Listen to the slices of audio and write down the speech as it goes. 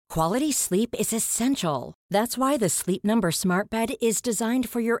Quality sleep is essential. That's why the Sleep Number Smart Bed is designed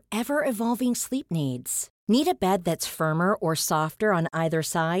for your ever-evolving sleep needs. Need a bed that's firmer or softer on either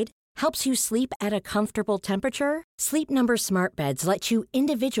side? Helps you sleep at a comfortable temperature? Sleep Number Smart Beds let you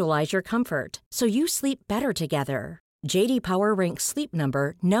individualize your comfort, so you sleep better together. J.D. Power ranks Sleep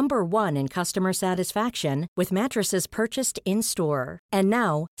Number number 1 in customer satisfaction with mattresses purchased in-store. And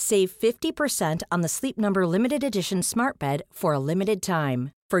now, save 50% on the Sleep Number Limited Edition Smart Bed for a limited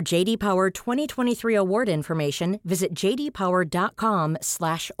time. For J.D. Power 2023 award information, visit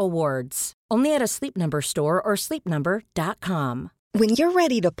jdpower.com/awards. Only at a Sleep Number store or sleepnumber.com. When you're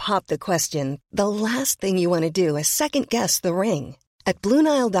ready to pop the question, the last thing you want to do is second-guess the ring. At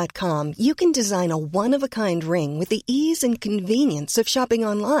BlueNile.com, you can design a one-of-a-kind ring with the ease and convenience of shopping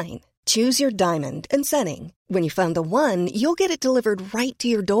online. Choose your diamond and setting. When you find the one, you'll get it delivered right to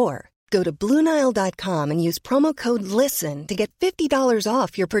your door. Go to BlueNile.com and use promo code LISTEN to get $50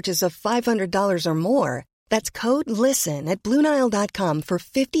 off your purchase of $500 or more. That's code LISTEN at BlueNile.com for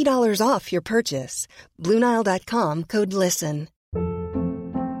 $50 off your purchase. BlueNile.com, code LISTEN.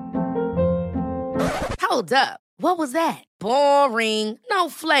 Hold up. What was that? Boring. No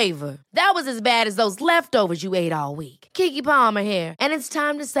flavor. That was as bad as those leftovers you ate all week. Keke Palmer here, and it's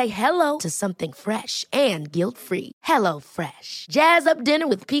time to say hello to something fresh and guilt-free. Hello Fresh. Jazz up dinner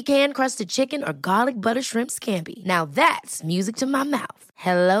with pecan-crusted chicken or garlic butter shrimp scampi. Now that's music to my mouth.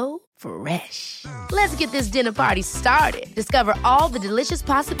 Hello Fresh. Let's get this dinner party started. Discover all the delicious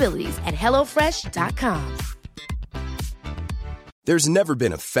possibilities at HelloFresh.com. There's never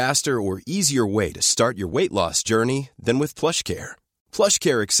been a faster or easier way to start your weight loss journey than with PlushCare.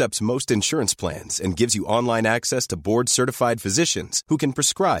 PlushCare accepts most insurance plans and gives you online access to board-certified physicians who can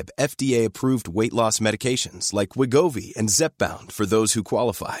prescribe FDA-approved weight loss medications like Wegovy and Zepbound for those who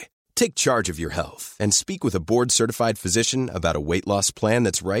qualify. Take charge of your health and speak with a board-certified physician about a weight loss plan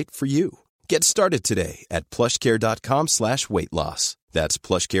that's right for you. Get started today at plushcare.com/weight loss. That's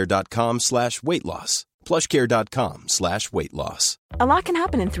plushcare.com/weight loss. plushcare.com/weight loss. A lot can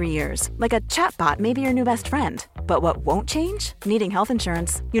happen in 3 years, like a chatbot may be your new best friend. But what won't change? Needing health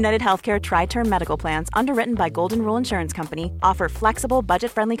insurance. United Healthcare Tri-Term Medical Plans, underwritten by Golden Rule Insurance Company, offer flexible,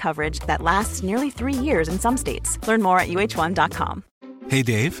 budget-friendly coverage that lasts nearly 3 years in some states. Learn more at uh1.com. Hey,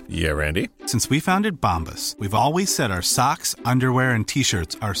 Dave. Yeah, Randy. Since we founded Bombas, we've always said our socks, underwear, and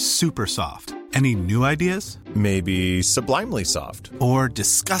T-shirts are super soft. Any new ideas? Maybe sublimely soft. Or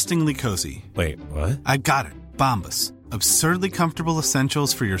disgustingly cozy. Wait, what? I got it. Bombas. Absurdly comfortable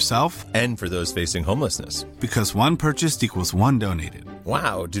essentials for yourself and for those facing homelessness. Because one purchased equals one donated.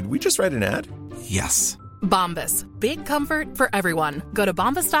 Wow, did we just write an ad? Yes. Bombas. Big comfort for everyone. Go to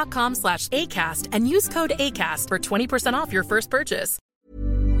bombas.com/ACAST and use code ACAST for 20% off your first purchase.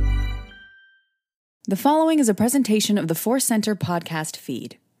 The following is a presentation of the Force Center podcast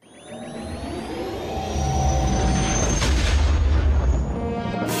feed.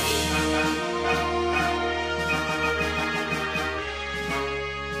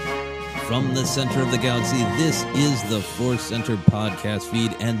 From the center of the galaxy, this is the Force Center podcast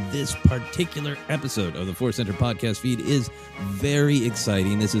feed, and this particular episode of the Force Center podcast feed is very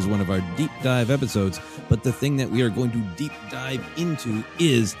exciting. This is one of our deep dive episodes, but the thing that we are going to deep dive into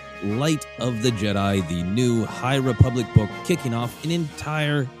is Light of the Jedi, the new High Republic book kicking off an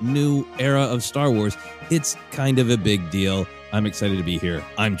entire new era of Star Wars. It's kind of a big deal. I'm excited to be here.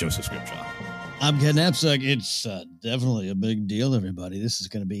 I'm Joseph Scrimshaw. I'm Ken Napzok. It's definitely a big deal, everybody. This is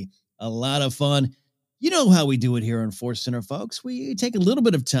going to be a lot of fun. You know how we do it here on Force Center, folks. We take a little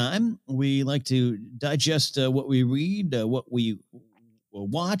bit of time. We like to digest what we read, what we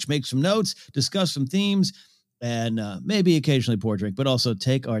watch, make some notes, discuss some themes, and maybe occasionally pour a drink, but also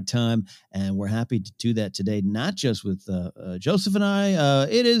take our time. And we're happy to do that today, not just with Joseph and I.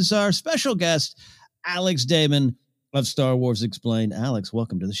 It is our special guest, Alex Damon of Star Wars Explained. Alex,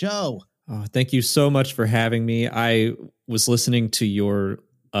 welcome to the show. Oh, thank you so much for having me. I was listening to your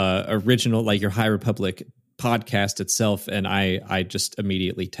original, like your High Republic podcast itself, and I just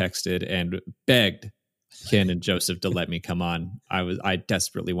immediately texted and begged Ken and Joseph to let me come on. I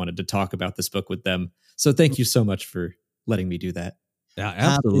desperately wanted to talk about this book with them. So thank you so much for letting me do that. Yeah,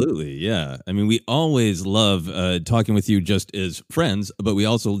 absolutely. Yeah. I mean, we always love talking with you just as friends, but we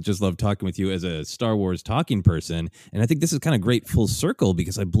also just love talking with you as a Star Wars talking person. And I think this is kind of great full circle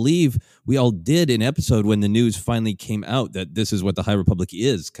because I believe we all did an episode when the news finally came out that this is what the High Republic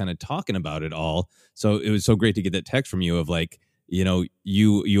is, kind of talking about it all. So it was so great to get that text from you of like, you know,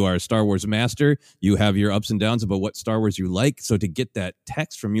 you are a Star Wars master. You have your ups and downs about what Star Wars you like. So to get that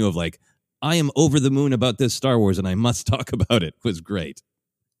text from you of like, I am over the moon about this Star Wars and I must talk about it was great.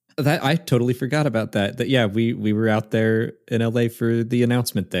 That I totally forgot about that. That yeah, we were out there in LA for the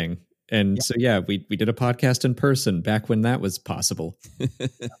announcement thing. And so yeah, we did a podcast in person back when that was possible.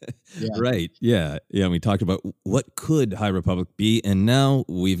 Right. Yeah. Yeah. We talked about what could High Republic be, and now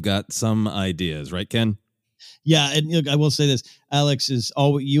we've got some ideas, right, Ken? Yeah, and look, I will say this: Alex is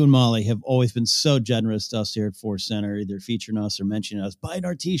always, you and Molly have always been so generous to us here at Force Center, either featuring us or mentioning us, buying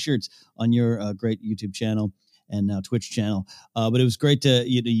our T-shirts on your great YouTube channel and now Twitch channel. But it was great to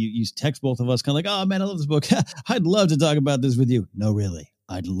you text both of us, kind of like, "Oh man, I love this book. I'd love to talk about this with you." No, really,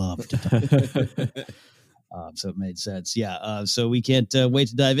 I'd love to talk about it. So it made sense. Yeah. So we can't wait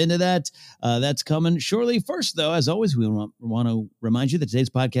to dive into that. That's coming shortly. First, though, as always, we want to remind you that today's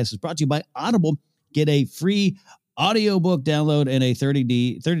podcast is brought to you by Audible. Get a free audiobook download and a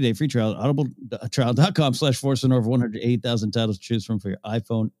 30-day free trial at audibletrial.com/forcing over 108,000 titles to choose from for your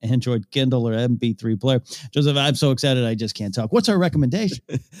iPhone, Android, Kindle, or MP3 player. Joseph, I'm so excited I just can't talk. What's our recommendation?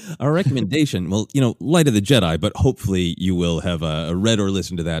 Our recommendation, well, Light of the Jedi, but hopefully you will have read or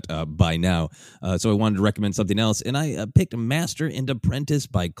listened to that by now. So I wanted to recommend something else, and I picked Master and Apprentice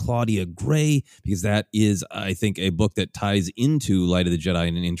by Claudia Gray, because that is, I think, a book that ties into Light of the Jedi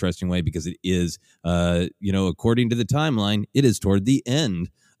in an interesting way, because it is, according to the timeline, it is toward the end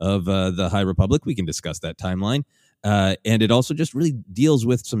of the High Republic. We can discuss that timeline. And it also just really deals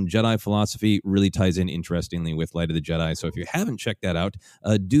with some Jedi philosophy, really ties in interestingly with Light of the Jedi. So if you haven't checked that out,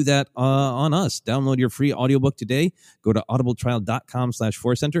 do that on us. Download your free audiobook today. Go to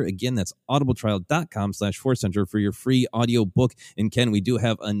audibletrial.com/forcecenter. Again, that's audibletrial.com/forcecenter for your free audiobook. And Ken, we do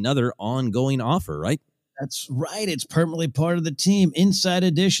have another ongoing offer, right? That's right. It's permanently part of the team. Inside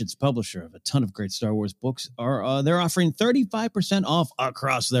Editions, publisher of a ton of great Star Wars books, they're offering 35% off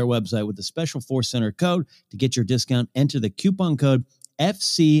across their website with the special Force Center code. To get your discount, enter the coupon code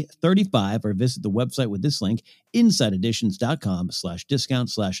FC35 or visit the website with this link,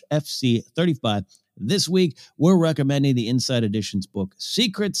 insideeditions.com/discount/FC35. This week, we're recommending the Inside Editions book,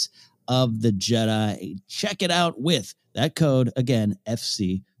 Secrets of the Jedi. Check it out with that code, again,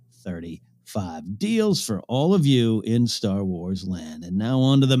 FC35. Deals for all of you in Star Wars land. And now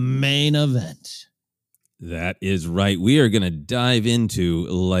on to the main event. That is right. We are going to dive into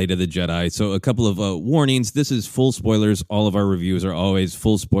Light of the Jedi. So a couple of warnings. This is full spoilers. All of our reviews are always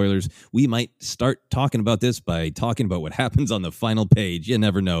full spoilers. We might start talking about this by talking about what happens on the final page. You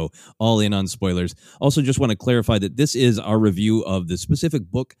never know. All in on spoilers. Also, just want to clarify that this is our review of the specific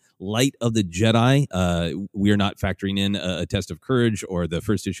book, Light of the Jedi. We are not factoring in a Test of Courage or the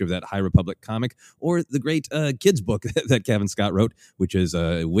first issue of that High Republic comic or the great kids book that Kevin Scott wrote, which is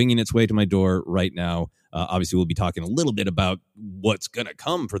winging its way to my door right now. Obviously, we'll be talking a little bit about what's going to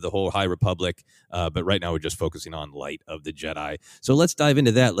come for the whole High Republic, but right now we're just focusing on Light of the Jedi. So let's dive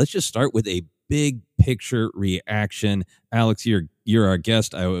into that. Let's just start with a big picture reaction. Alex, you're our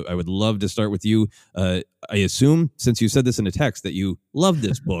guest. I would love to start with you. I assume, since you said this in a text, that you love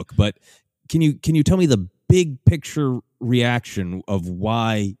this book, but can you tell me the big picture reaction of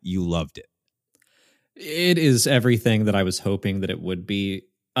why you loved it? It is everything that I was hoping that it would be.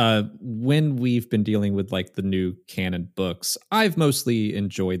 When we've been dealing with like the new canon books, I've mostly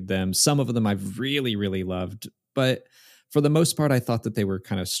enjoyed them. Some of them I've really, really loved, but for the most part, I thought that they were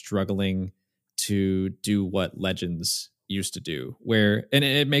kind of struggling to do what Legends used to do, and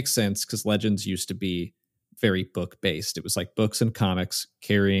it makes sense because Legends used to be very book based. It was like books and comics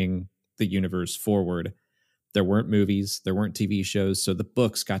carrying the universe forward. There weren't movies, there weren't TV shows, so the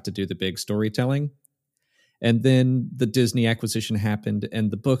books got to do the big storytelling. And then the Disney acquisition happened, and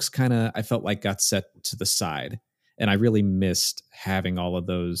the books kind of, I felt like, got set to the side. And I really missed having all of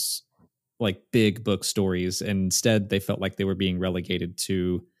those like big book stories. And instead, they felt like they were being relegated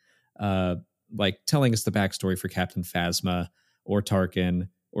to like telling us the backstory for Captain Phasma or Tarkin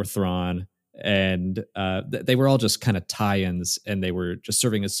or Thrawn. And they were all just kind of tie-ins, and they were just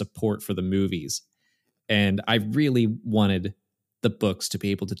serving as support for the movies. And I really wanted the books to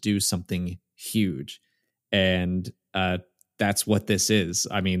be able to do something huge. And that's what this is.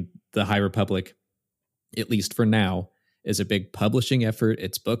 I mean, the High Republic, at least for now, is a big publishing effort.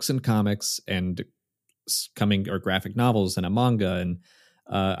 It's books and comics and coming or graphic novels and a manga. And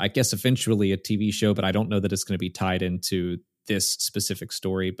I guess eventually a TV show, but I don't know that it's going to be tied into this specific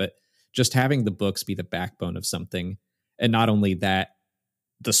story. But just having the books be the backbone of something. And not only that,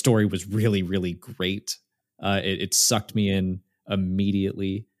 the story was really, really great. It sucked me in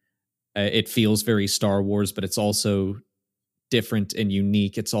immediately. It feels very Star Wars, but it's also different and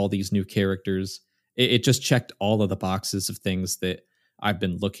unique. It's all these new characters. It just checked all of the boxes of things that I've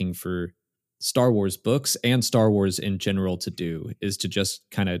been looking for Star Wars books and Star Wars in general to do, is to just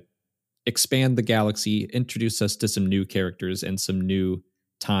kind of expand the galaxy, introduce us to some new characters and some new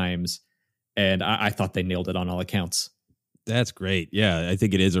times. And I thought they nailed it on all accounts. That's great. Yeah, I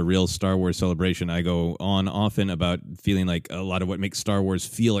think it is a real Star Wars celebration. I go on often about feeling like a lot of what makes Star Wars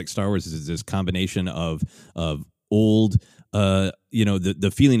feel like Star Wars is this combination of old,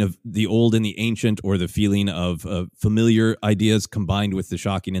 the feeling of the old and the ancient, or the feeling of familiar ideas combined with the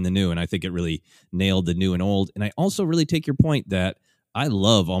shocking and the new. And I think it really nailed the new and old. And I also really take your point that I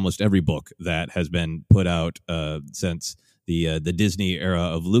love almost every book that has been put out since the Disney era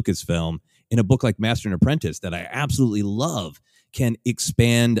of Lucasfilm. In a book like Master and Apprentice that I absolutely love, can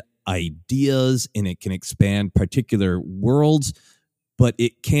expand ideas and it can expand particular worlds, but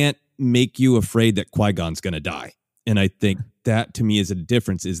it can't make you afraid that Qui-Gon's going to die. And I think that to me is a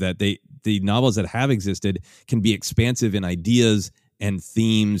difference, is that the novels that have existed can be expansive in ideas and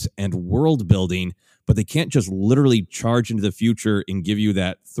themes and world building, but they can't just literally charge into the future and give you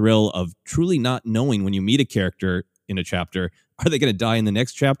that thrill of truly not knowing when you meet a character in a chapter, are they going to die in the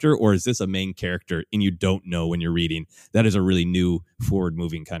next chapter, or is this a main character and you don't know when you're reading? That is a really new forward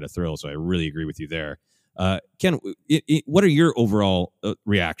moving kind of thrill. So I really agree with you there. Ken, what are your overall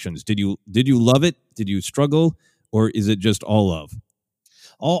reactions? Did you love it? Did you struggle, or is it just all love?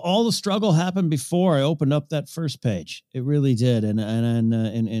 All the struggle happened before I opened up that first page. It really did.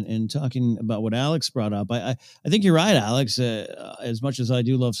 And talking about what Alex brought up, I think you're right, Alex. As much as I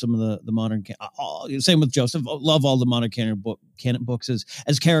do love some of the modern, same with Joseph, love all the modern canon books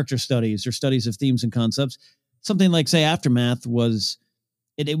as character studies or studies of themes and concepts. Something like, say, Aftermath was.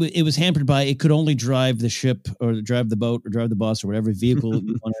 It was hampered by it could only drive the ship or drive the boat or drive the bus or whatever vehicle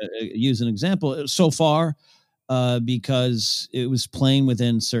you want to use an example so far. Because it was playing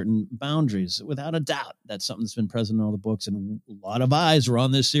within certain boundaries. Without a doubt, that's something that's been present in all the books, and a lot of eyes were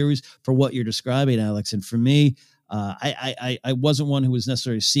on this series for what you're describing, Alex. And for me, I wasn't one who was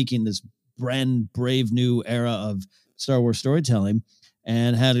necessarily seeking this brave new era of Star Wars storytelling,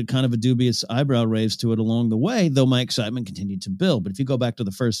 and had a kind of a dubious eyebrow raised to it along the way, though my excitement continued to build. But if you go back to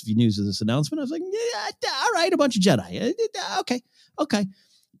the first few news of this announcement, I was like, yeah, all right, a bunch of Jedi. Okay.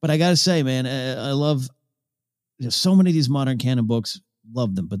 But I got to say, man, I love... There's so many of these modern canon books,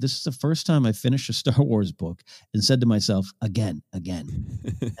 love them. But this is the first time I finished a Star Wars book and said to myself, again.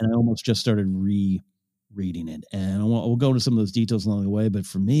 And I almost just started rereading it. And we'll go into some of those details along the way. But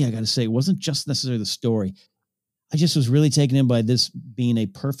for me, I got to say, it wasn't just necessarily the story. I just was really taken in by this being a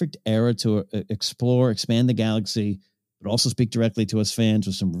perfect era to explore, expand the galaxy, but also speak directly to us fans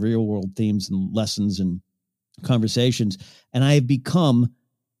with some real world themes and lessons and conversations. And I have become...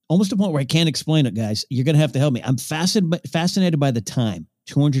 almost a point where I can't explain it, guys. You're going to have to help me. I'm fascinated by the time,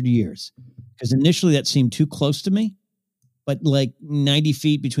 200 years, because initially that seemed too close to me. But like 90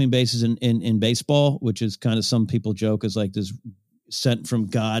 feet between bases in baseball, which is kind of some people joke is like this sent from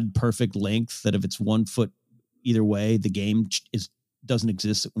God perfect length that if it's 1 foot either way, the game doesn't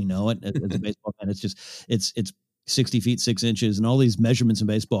exist that we know it as a baseball fan. It's 60 feet, 6 inches, and all these measurements in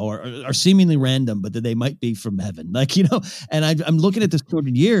baseball are seemingly random, but that they might be from heaven. And I'm looking at this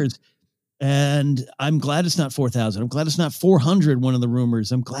 200 years and I'm glad it's not 4,000. I'm glad it's not 400. One of the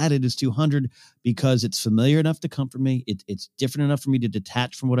rumors. I'm glad it is 200 because it's familiar enough to comfort me. It's different enough for me to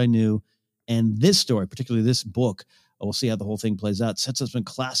detach from what I knew. And this story, particularly this book, we'll see how the whole thing plays out, sets us in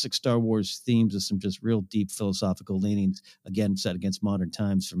classic Star Wars themes with some just real deep philosophical leanings, again, set against modern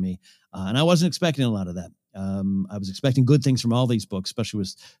times for me. And I wasn't expecting a lot of that. I was expecting good things from all these books, especially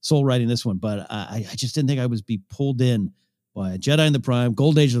with Soul writing this one, but I just didn't think I would be pulled in by a Jedi in the Prime,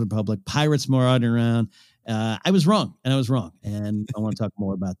 Gold Age of the Republic, pirates marauding around. I was wrong, and I want to talk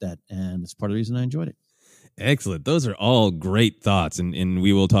more about that, and it's part of the reason I enjoyed it. Excellent. Those are all great thoughts, and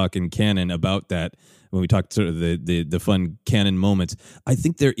we will talk in canon about that when we talk sort of the fun canon moments. I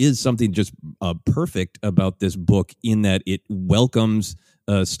think there is something just perfect about this book in that it welcomes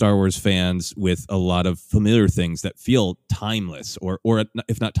Star Wars fans with a lot of familiar things that feel timeless, or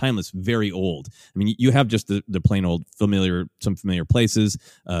if not timeless, very old. I mean, you have just the plain old some familiar places.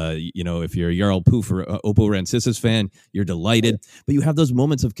 If you're a Jarl Poof or Oppo Rancisis fan, you're delighted. But you have those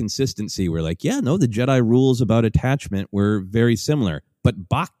moments of consistency where the Jedi rules about attachment were very similar. But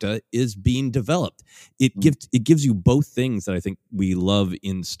Bacta is being developed. It gives you both things that I think we love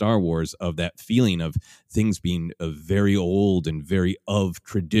in Star Wars, of that feeling of things being very old and very of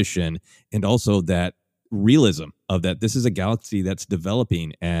tradition, and also that realism of that this is a galaxy that's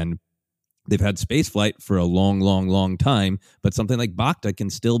developing, and they've had spaceflight for a long, long, long time, but something like Bacta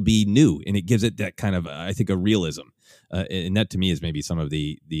can still be new, and it gives it that kind of, I think, a realism. And that to me is maybe some of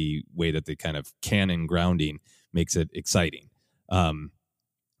the way that the kind of canon grounding makes it exciting.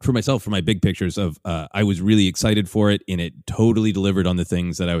 for myself, for my big pictures of, I was really excited for it, and it totally delivered on the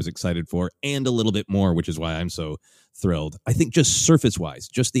things that I was excited for and a little bit more, which is why I'm so thrilled. I think just surface wise,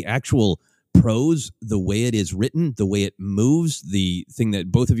 just the actual prose, the way it is written, the way it moves, the thing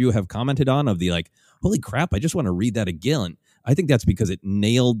that both of you have commented on of the like, holy crap, I just want to read that again. I think that's because it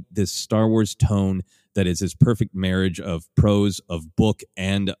nailed this Star Wars tone that is this perfect marriage of prose, of book,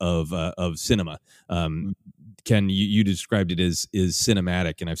 and of cinema. Ken, you described it as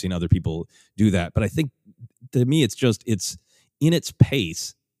cinematic, and I've seen other people do that. But I think, to me, it's in its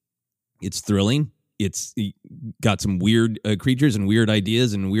pace. It's thrilling. It's got some weird creatures and weird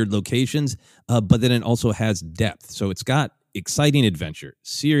ideas and weird locations, but then it also has depth. So it's got exciting adventure,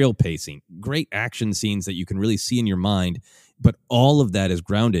 serial pacing, great action scenes that you can really see in your mind. But all of that is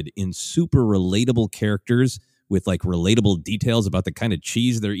grounded in super relatable characters with like relatable details about the kind of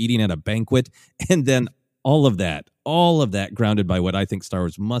cheese they're eating at a banquet. And then all of that grounded by what I think Star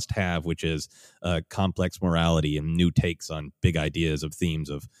Wars must have, which is complex morality and new takes on big ideas of themes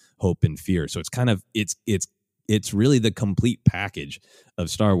of hope and fear. So it's kind of, it's really the complete package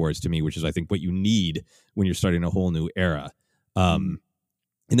of Star Wars to me, which is, I think, what you need when you're starting a whole new era. And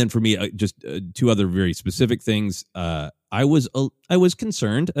then for me, just two other very specific things. I was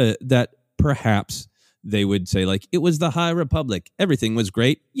concerned that perhaps they would say, like, it was the High Republic, everything was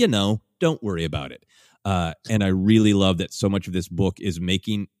great, don't worry about it. And I really love that so much of this book is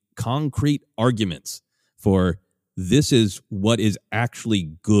making concrete arguments for this is what is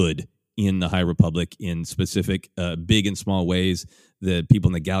actually good in the High Republic in specific big and small ways. The people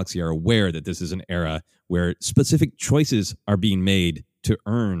in the galaxy are aware that this is an era where specific choices are being made to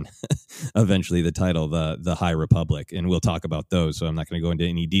earn eventually the title, the High Republic. And we'll talk about those, so I'm not going to go into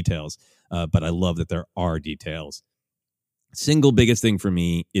any details, but I love that there are details. Single biggest thing for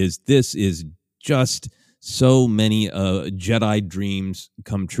me is this is just so many Jedi dreams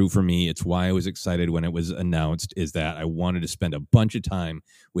come true for me. It's why I was excited when it was announced, is that I wanted to spend a bunch of time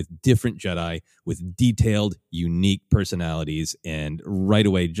with different Jedi with detailed, unique personalities. And right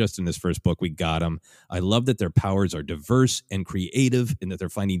away, just in this first book, we got them. I love that their powers are diverse and creative and that they're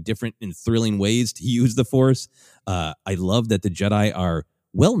finding different and thrilling ways to use the Force. I love that the Jedi are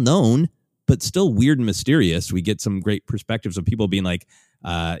well known, but still weird and mysterious. We get some great perspectives of people being like,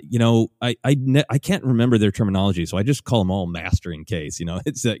 I can't remember their terminology, so I just call them all master in case.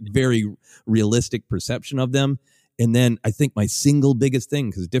 It's a very realistic perception of them. And then I think my single biggest thing,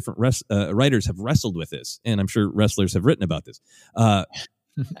 because different writers have wrestled with this, and I'm sure wrestlers have written about this,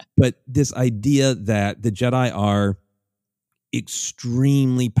 but this idea that the Jedi are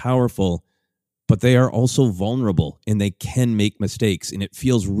extremely powerful, but they are also vulnerable and they can make mistakes, and it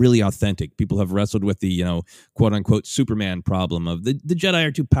feels really authentic. People have wrestled with the, quote unquote Superman problem of the Jedi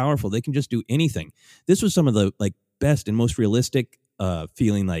are too powerful. They can just do anything. This was some of the best and most realistic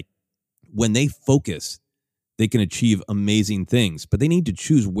feeling, like when they focus, they can achieve amazing things, but they need to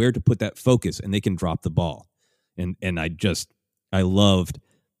choose where to put that focus and they can drop the ball. And I loved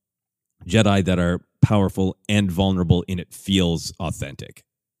Jedi that are powerful and vulnerable, and it feels authentic.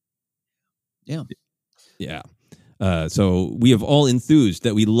 Yeah. So we have all enthused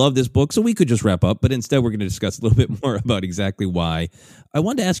that we love this book, so we could just wrap up, but instead we're going to discuss a little bit more about exactly why. I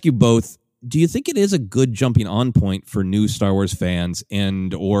wanted to ask you both, do you think it is a good jumping on point for new Star Wars fans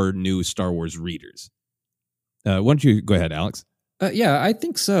and or new Star Wars readers? Why don't you go ahead, Alex? Yeah, I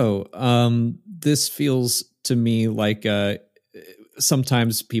think so. This feels to me like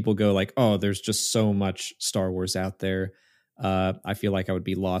sometimes people go like, oh, there's just so much Star Wars out there. I feel like I would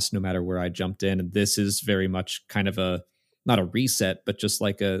be lost no matter where I jumped in. And this is very much kind of not a reset, but just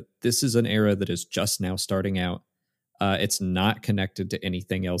like this is an era that is just now starting out. It's not connected to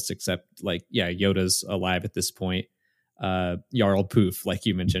anything else except Yoda's alive at this point. Jarl Poof, like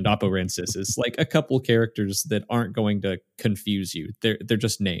you mentioned, Oppo Rancisis is like a couple characters that aren't going to confuse you. They're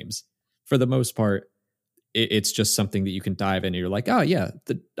just names. For the most part, it's just something that you can dive in and you're like, oh yeah,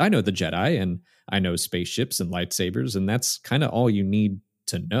 I know the Jedi and I know spaceships and lightsabers, and that's kind of all you need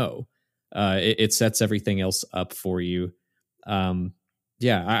to know. It sets everything else up for you.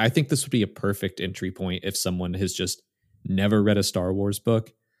 I think this would be a perfect entry point if someone has just never read a Star Wars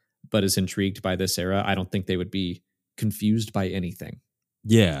book, but is intrigued by this era. I don't think they would be confused by anything.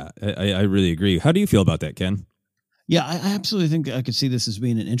 Yeah, I really agree. How do you feel about that, Ken? Yeah, I absolutely think I could see this as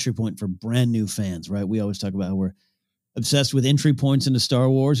being an entry point for brand new fans, right? We always talk about how we're obsessed with entry points into Star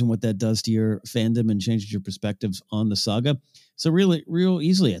Wars and what that does to your fandom and changes your perspectives on the saga. So really, real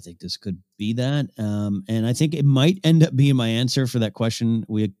easily, I think this could be that. And I think it might end up being my answer for that question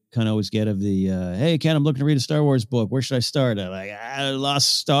we kind of always get of the, hey, Ken, I'm looking to read a Star Wars book. Where should I start? I'm like,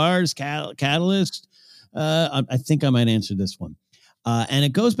 Lost Stars, Catalyst. I think I might answer this one. And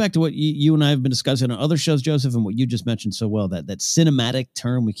it goes back to what you and I have been discussing on other shows, Joseph, and what you just mentioned so well, that cinematic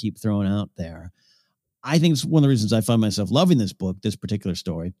term we keep throwing out there. I think it's one of the reasons I find myself loving this book, this particular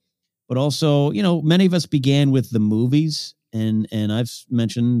story. But also, many of us began with the movies. And I've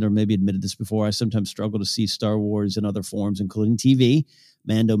mentioned or maybe admitted this before, I sometimes struggle to see Star Wars in other forms, including TV.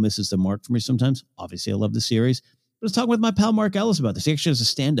 Mando misses the mark for me sometimes. Obviously, I love the series. I was talking with my pal Mark Ellis about this. He actually has a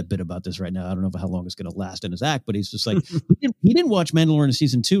stand-up bit about this right now. I don't know how long it's going to last in his act, but he's just like, he didn't watch Mandalorian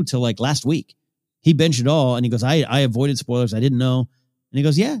season 2 till like last week. He binged it all, and he goes, I avoided spoilers. I didn't know. And he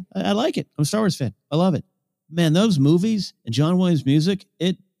goes, yeah, I like it. I'm a Star Wars fan. I love it. Man, those movies and John Williams' music,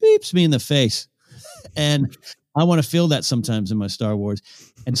 it beeps me in the face. And I want to feel that sometimes in my Star Wars.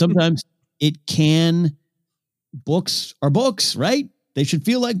 And sometimes books are books, right? They should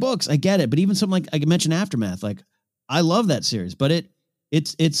feel like books. I get it. But even something like I mentioned Aftermath, like, I love that series, but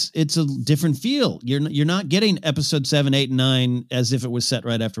it's a different feel. You're not getting episode 7, 8, and 9 as if it was set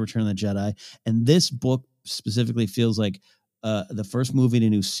right after Return of the Jedi. And this book specifically feels like the first movie in a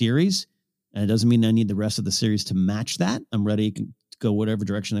new series. And it doesn't mean I need the rest of the series to match that. I'm ready to go whatever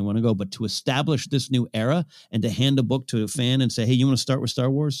direction they want to go. But to establish this new era and to hand a book to a fan and say, hey, you want to start with Star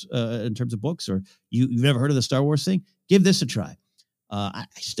Wars in terms of books, or you've never heard of the Star Wars thing? Give this a try. I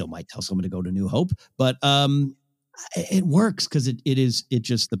still might tell someone to go to New Hope, but it works because it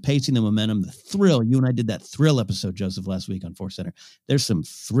just the pacing, the momentum, the thrill. You and I did that thrill episode, Joseph, last week on Force Center. There's some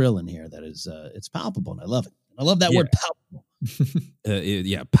thrill in here that is it's palpable, and I love it. I love that word palpable.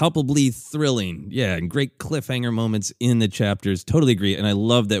 Palpably thrilling. Yeah, and great cliffhanger moments in the chapters. Totally agree. And I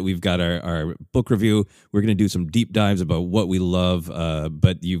love that we've got our book review. We're going to do some deep dives about what we love,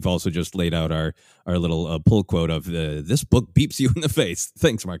 but you've also just laid out our little pull quote of this book beeps you in the face.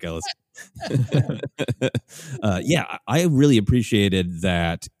 Thanks, Mark Ellis. I really appreciated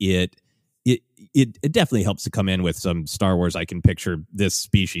that it definitely helps to come in with some Star Wars. I can picture this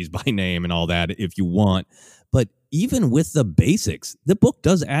species by name and all that if you want. But even with the basics, the book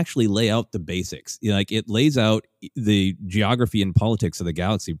does actually lay out the basics. Like, it lays out the geography and politics of the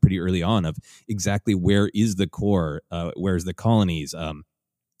galaxy pretty early on of exactly where is the core, where's the colonies,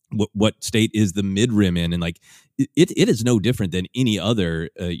 what state is the mid-rim in, and like it is no different than any other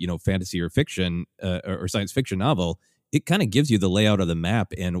fantasy or fiction or science fiction novel. It kind of gives you the layout of the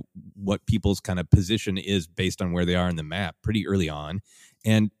map and what people's kind of position is based on where they are in the map pretty early on.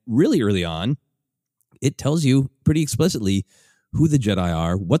 And really early on, it tells you pretty explicitly who the Jedi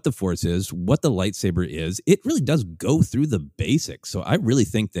are, what the Force is, what the lightsaber is. It really does go through the basics. So I really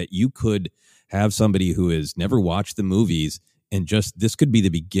think that you could have somebody who has never watched the movies and just this could be the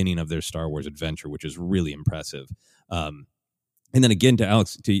beginning of their Star Wars adventure, which is really impressive. And then again, to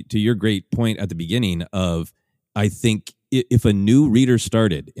Alex, to your great point at the beginning of, I think if a new reader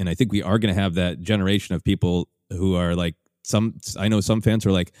started, and I think we are going to have that generation of people who are like, I know some fans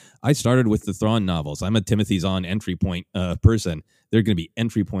are like, I started with the Thrawn novels. I'm a Timothy Zahn entry point person. They're going to be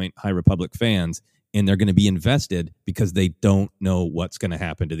entry point High Republic fans, and they're going to be invested because they don't know what's going to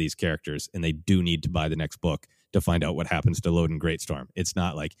happen to these characters, and they do need to buy the next book to find out what happens to Loden Greatstorm. It's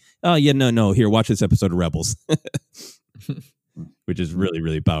not like, oh yeah, no, here, watch this episode of Rebels, which is really,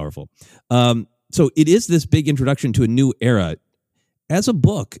 really powerful. So it is this big introduction to a new era. As a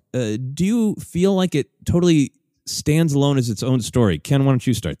book, do you feel like it totally stands alone as its own story? Ken, why don't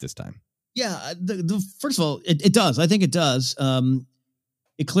you start this time? Yeah, first of all, it does. I think it does.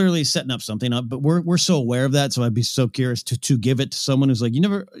 It clearly is setting up something up, but we're so aware of that. So I'd be so curious to give it to someone who's like,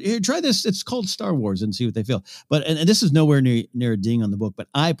 here, try this. It's called Star Wars, and see what they feel. But and this is nowhere near a ding on the book, but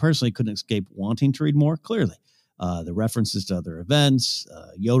I personally couldn't escape wanting to read more. Clearly, the references to other events,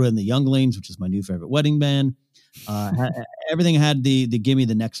 Yoda and the Younglings, which is my new favorite wedding band. Everything had the give me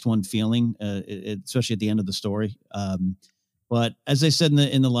the next one feeling, especially at the end of the story. But as I said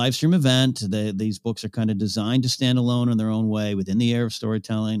in the live stream event, these books are kind of designed to stand alone in their own way within the era of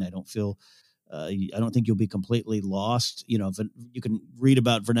storytelling. I don't think you'll be completely lost. If you can read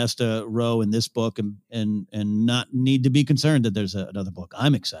about Vernesta Rowe in this book and not need to be concerned that there's another book.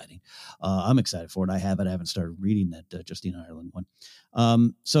 I'm excited for it. I haven't started reading that Justine Ireland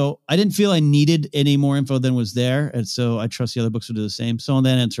one. So I didn't feel I needed any more info than was there. And so I trust the other books will do the same. So on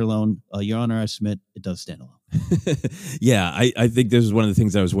that answer alone, Your Honor, I submit it does stand alone. Yeah, I think this is one of the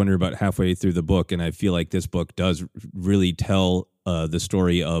things I was wondering about halfway through the book. And I feel like this book does really tell the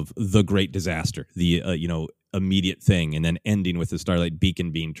story of the great disaster, the immediate thing, and then ending with the Starlight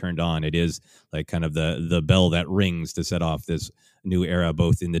Beacon being turned on. It is like kind of the bell that rings to set off this new era,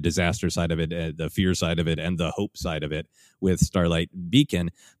 both in the disaster side of it, the fear side of it, and the hope side of it with Starlight Beacon.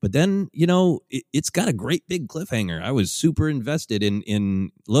 But then, it's got a great big cliffhanger. I was super invested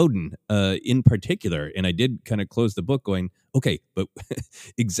in Loden in particular, and I did kind of close the book going, okay, but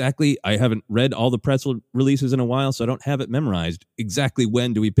exactly, I haven't read all the press releases in a while, so I don't have it memorized. Exactly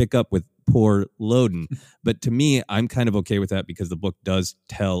when do we pick up with poor Loden? But to me, I'm kind of okay with that because the book does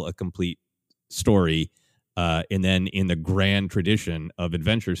tell a complete story. And then in the grand tradition of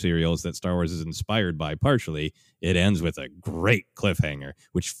adventure serials that Star Wars is inspired by partially, it ends with a great cliffhanger,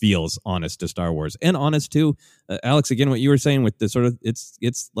 which feels honest to Star Wars and honest to Alex, again, what you were saying with the sort of,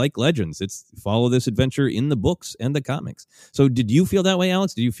 it's like Legends. It's follow this adventure in the books and the comics. So did you feel that way,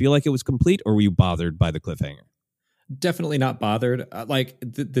 Alex? Did you feel like it was complete, or were you bothered by the cliffhanger? Definitely not bothered.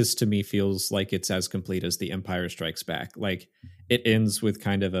 This to me feels like it's as complete as The Empire Strikes Back. Like, it ends with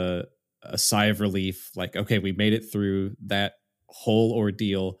kind of a sigh of relief, like, okay, we made it through that whole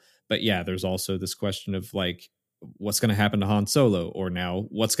ordeal. But yeah, there's also this question of like, what's going to happen to Han Solo, or now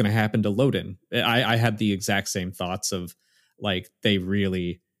what's going to happen to Loden? I had the exact same thoughts of like,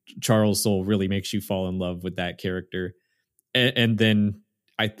 Charles Soule really makes you fall in love with that character. And then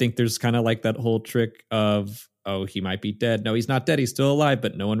I think there's kind of like that whole trick of, oh, he might be dead. No, he's not dead. He's still alive,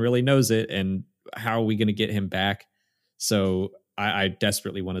 but no one really knows it. And how are we going to get him back? So I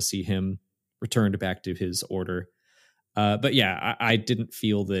desperately want to see him returned back to his order. But yeah, I didn't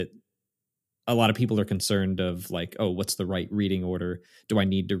feel that a lot of people are concerned of like, oh, what's the right reading order? Do I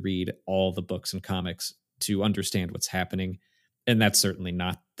need to read all the books and comics to understand what's happening? And that's certainly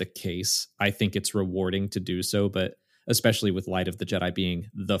not the case. I think it's rewarding to do so, but especially with Light of the Jedi being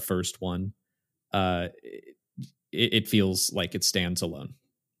the first one, it feels like it stands alone.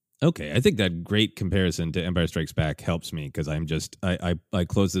 Okay, I think that great comparison to Empire Strikes Back helps me because I'm just, I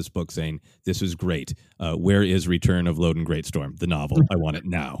close this book saying, this is great. Where is Return of Loden Greatstorm, the novel? I want it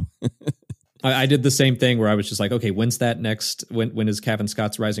now. I did the same thing where I was just like, okay, when's that next, when does Cavan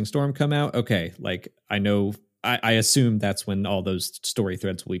Scott's Rising Storm come out? Okay, like I know, I assume that's when all those story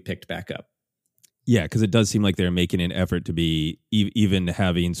threads will be picked back up. Yeah, because it does seem like they're making an effort to be even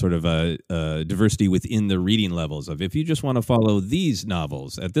having sort of a diversity within the reading levels of, if you just want to follow these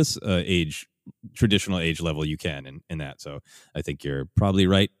novels at this traditional age level, you can, and that. So I think you're probably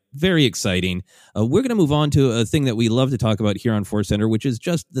right. Very exciting. We're going to move on to a thing that we love to talk about here on Force Center, which is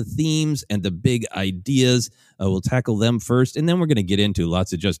just the themes and the big ideas. We'll tackle them first, and then we're going to get into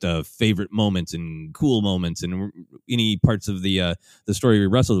lots of just favorite moments and cool moments and any parts of the story we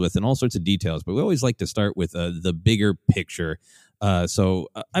wrestled with and all sorts of details. But we always like to start with the bigger picture. So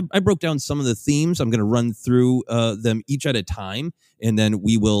I broke down some of the themes. I'm going to run through them each at a time, and then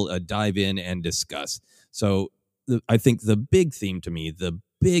we will dive in and discuss. So I think the big theme to me, the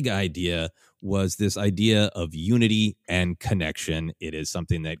big idea, was this idea of unity and connection. It is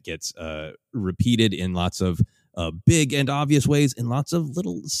something that gets repeated in lots of big and obvious ways, in lots of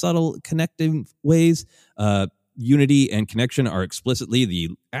little subtle connecting ways. Unity and connection are explicitly the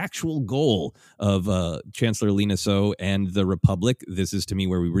actual goal of Chancellor Lina Soh and the Republic. This is, to me,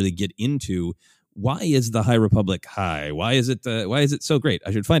 where we really get into why is the High Republic high? Why is it so great?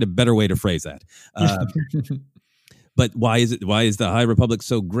 I should find a better way to phrase that. But why is the High Republic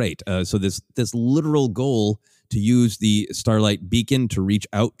so great? So this literal goal to use the Starlight Beacon to reach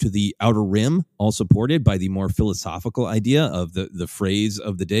out to the Outer Rim, all supported by the more philosophical idea of the phrase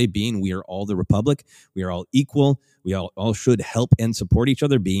of the day being, we are all the Republic, we are all equal, we all should help and support each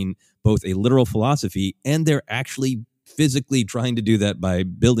other, being both a literal philosophy, and they're actually physically trying to do that by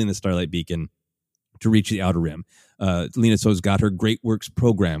building the Starlight Beacon to reach the Outer Rim. Lina Soh's got her Great Works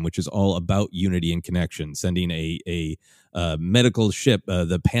program, which is all about unity and connection, sending a medical ship,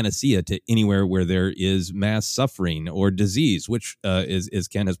 the Panacea, to anywhere where there is mass suffering or disease, which is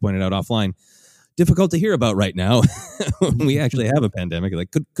Ken has pointed out offline, difficult to hear about right now when we actually have a pandemic. Like,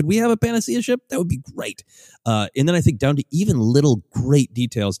 could we have a Panacea ship? That would be great. And then I think down to even little great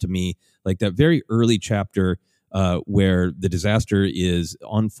details to me, like that very early chapter where the disaster is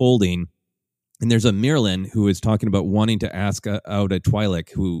unfolding. And there's a Mirlin who is talking about wanting to ask out a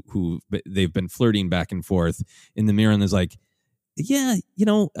Twi'lek who they've been flirting back and forth. And the Mirlin is like, yeah,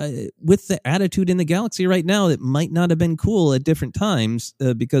 with the attitude in the galaxy right now, it might not have been cool at different times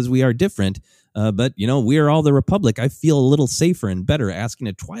because we are different. But, we are all the Republic. I feel a little safer and better asking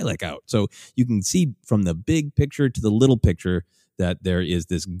a Twi'lek out. So you can see from the big picture to the little picture that there is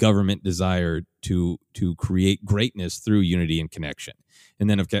this government desire to create greatness through unity and connection. And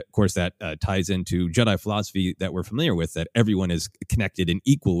then, of course, that ties into Jedi philosophy that we're familiar with, that everyone is connected and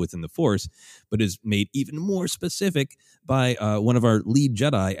equal within the Force, but is made even more specific by one of our lead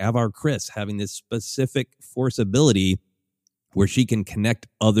Jedi, Avar Kriss, having this specific Force ability where she can connect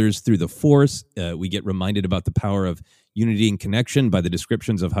others through the Force. We get reminded about the power of unity and connection by the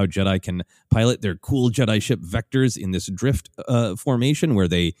descriptions of how Jedi can pilot their cool Jedi ship vectors in this drift formation where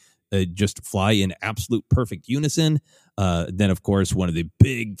they just fly in absolute perfect unison. Then, of course, one of the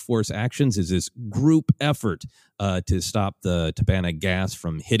big Force actions is this group effort to stop the Tabana gas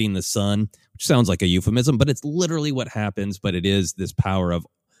from hitting the sun, which sounds like a euphemism, but it's literally what happens. But it is this power of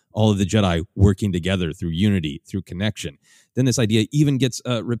all of the Jedi working together through unity, through connection. Then this idea even gets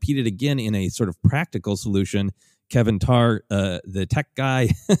repeated again in a sort of practical solution. Kevin Tarr, the tech guy,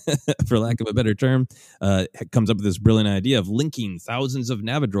 for lack of a better term, comes up with this brilliant idea of linking thousands of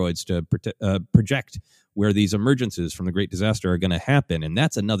Navidroids to project where these emergences from the Great Disaster are going to happen. And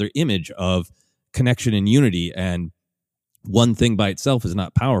that's another image of connection and unity. And one thing by itself is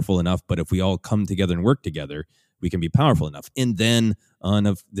not powerful enough, but if we all come together and work together, we can be powerful enough. And then on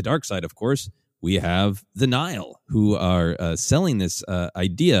the dark side, of course, we have the Nihil, who are selling this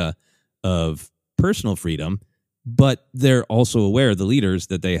idea of personal freedom, but they're also aware, the leaders,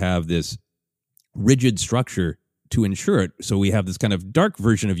 that they have this rigid structure to ensure it. So we have this kind of dark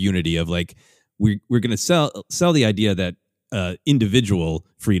version of unity of like, we're going to sell the idea that individual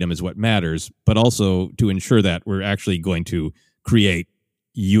freedom is what matters, but also to ensure that we're actually going to create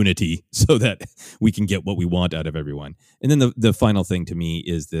unity so that we can get what we want out of everyone. And then the final thing to me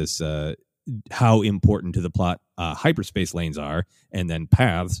is this, how important to the plot hyperspace lanes are, and then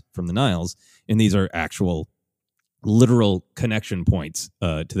paths from the Nihils. And these are actual literal connection points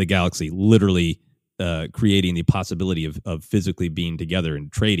to the galaxy, literally creating the possibility of physically being together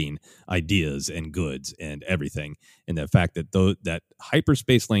and trading ideas and goods and everything. And the fact that that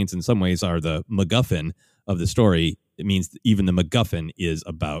hyperspace lanes in some ways are the MacGuffin of the story, it means even the MacGuffin is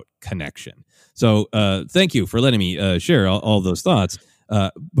about connection. So thank you for letting me share all those thoughts.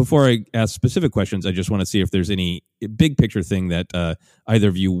 Before I ask specific questions, I just want to see if there's any big picture thing that either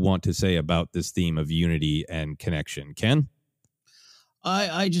of you want to say about this theme of unity and connection. Ken?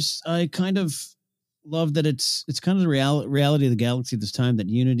 I kind of love that it's kind of the reality of the galaxy at this time, that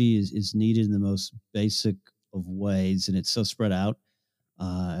unity is needed in the most basic of ways, and it's so spread out,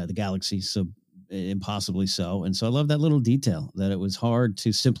 the galaxy, so impossibly so. And so I love that little detail, that it was hard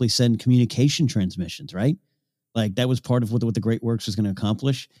to simply send communication transmissions, right? Like that was part of what the Great Works was going to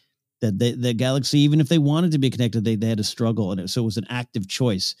accomplish. That the galaxy, even if they wanted to be connected, they had to struggle, and so it was an active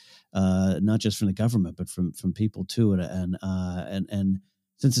choice, not just from the government, but from people too. And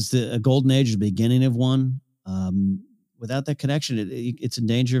since it's a golden age, the beginning of one, without that connection, it's in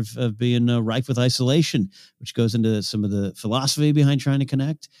danger of being rife with isolation, which goes into some of the philosophy behind trying to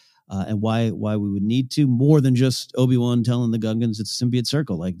connect, and why we would need to, more than just Obi-Wan telling the Gungans it's a symbiote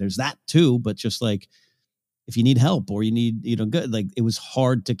circle. Like there's that too, but just like, if you need help or you need, good, like it was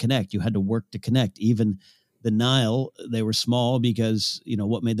hard to connect. You had to work to connect. Even the Nihil, they were small because,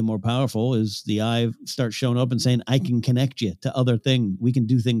 what made them more powerful is the eye starts showing up and saying, I can connect you to other things. We can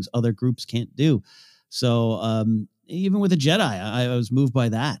do things other groups can't do. So even with the Jedi, I was moved by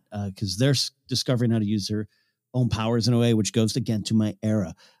that because they're discovering how to use their own powers in a way, which goes again to my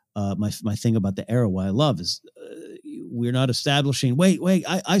era. My thing about the era, why I love is we're not establishing, wait,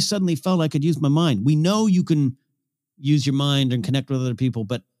 I suddenly felt I could use my mind. We know you can use your mind and connect with other people,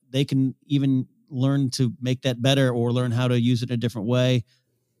 but they can even learn to make that better or learn how to use it in a different way.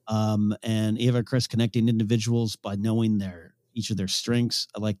 And Avar Kriss connecting individuals by knowing each of their strengths.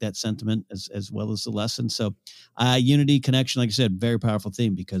 I like that sentiment as well as the lesson. So unity, connection, like I said, very powerful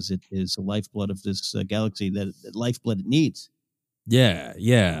theme because it is the lifeblood of this galaxy, that lifeblood it needs.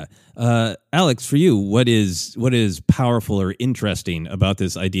 Yeah. Alex, for you, what is powerful or interesting about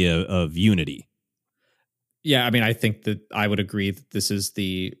this idea of unity? Yeah, I mean, I think that I would agree that this is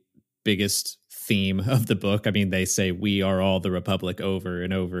the biggest theme of the book. I mean, they say we are all the Republic over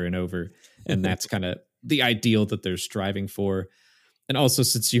and over and over, and that's kind of the ideal that they're striving for. And also,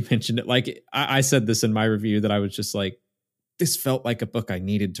 since you mentioned it, like I said this in my review, that I was just like, this felt like a book I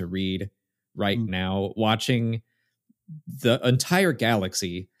needed to read right now, watching the entire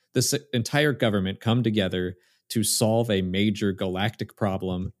galaxy, this entire government come together to solve a major galactic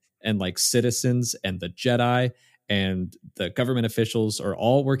problem, and like citizens and the Jedi and the government officials are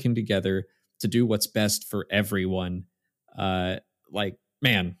all working together to do what's best for everyone. Like,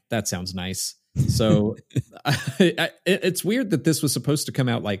 man, that sounds nice. So it's weird that this was supposed to come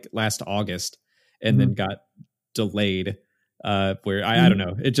out like last August and then got delayed. where I don't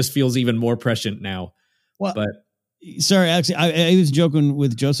know, it just feels even more prescient now. Well, but sorry, actually, I was joking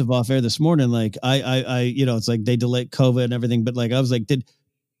with Joseph off air this morning. Like I it's like they delayed COVID and everything, but like I was like, did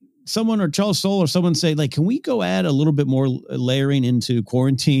someone or Charles Soule or someone say like, can we go add a little bit more layering into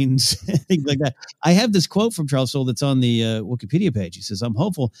quarantines, things like that? I have this quote from Charles Soule that's on the Wikipedia page. He says, "I'm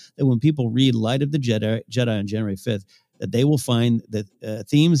hopeful that when people read Light of the Jedi on January 5th, that they will find that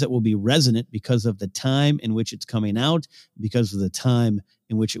themes that will be resonant because of the time in which it's coming out, because of the time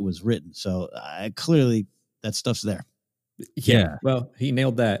in which it was written." So clearly that stuff's there. Yeah. Well, he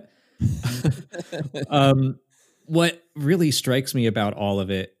nailed that. What really strikes me about all of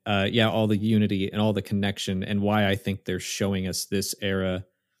it, all the unity and all the connection, and why I think they're showing us this era,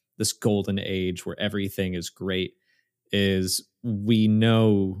 this golden age where everything is great, is we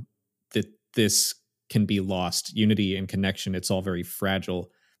know that this can be lost. Unity and connection, it's all very fragile,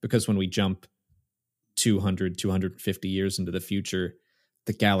 because when we jump 200, 250 years into the future,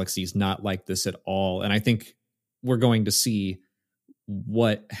 the galaxy's not like this at all. And I think we're going to see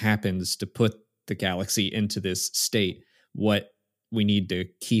what happens to put the galaxy into this state, what we need to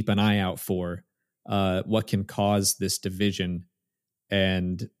keep an eye out for, what can cause this division.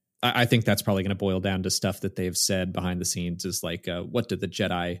 And I think that's probably going to boil down to stuff that they've said behind the scenes, is like, what do the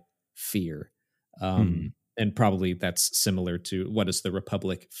Jedi fear? And probably that's similar to what does the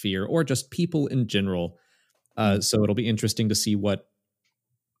Republic fear, or just people in general. So it'll be interesting to see what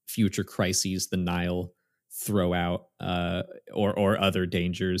future crises the Nihil throw out, or other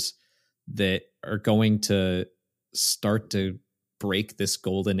dangers that are going to start to break this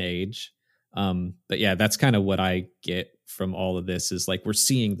golden age. But yeah, that's kind of what I get from all of this, is like, we're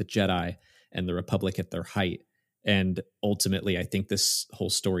seeing the Jedi and the Republic at their height. And ultimately, I think this whole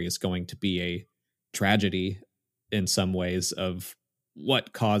story is going to be a tragedy in some ways of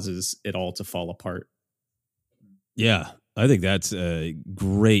what causes it all to fall apart. Yeah, I think that's a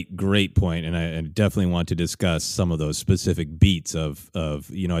great point, and I definitely want to discuss some of those specific beats of I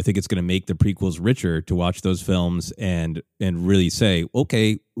think it's going to make the prequels richer to watch those films and really say,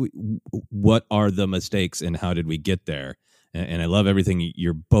 okay, what are the mistakes and how did we get there? And I love everything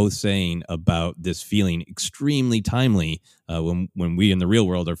you're both saying about this feeling extremely timely when we in the real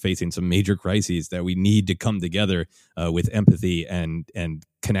world are facing some major crises that we need to come together with empathy and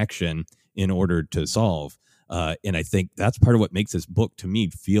connection in order to solve. And I think that's part of what makes this book, to me,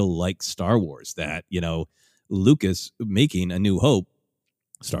 feel like Star Wars, that, Lucas making A New Hope,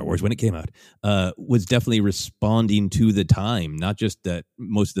 Star Wars when it came out, was definitely responding to the time. Not just that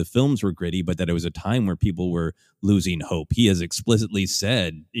most of the films were gritty, but that it was a time where people were losing hope. He has explicitly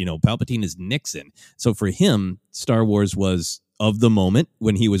said, Palpatine is Nixon. So for him, Star Wars was of the moment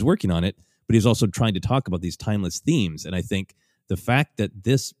when he was working on it, but he's also trying to talk about these timeless themes. And I think the fact that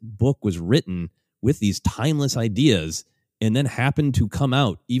this book was written with these timeless ideas and then happened to come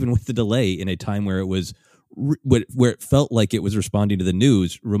out, even with the delay, in a time where it was where it felt like it was responding to the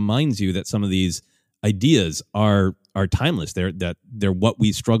news, reminds you that some of these ideas are timeless. They're what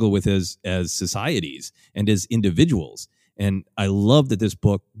we struggle with as societies and as individuals. And I love that this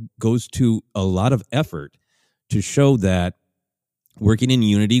book goes to a lot of effort to show that working in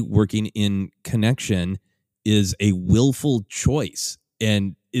unity, working in connection, is a willful choice,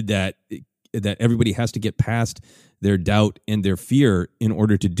 and that everybody has to get past their doubt and their fear in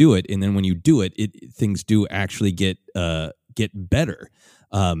order to do it. And then when you do it, things do actually get better.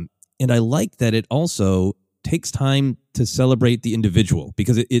 And I like that it also takes time to celebrate the individual,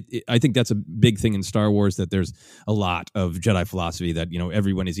 because I think that's a big thing in Star Wars, that there's a lot of Jedi philosophy that,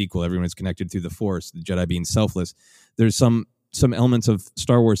 everyone is equal, everyone is connected through the Force, the Jedi being selfless. There's some elements of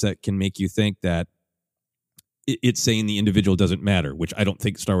Star Wars that can make you think that it's saying the individual doesn't matter, which I don't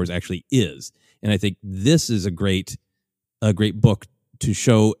think Star Wars actually is. And I think this is a great book to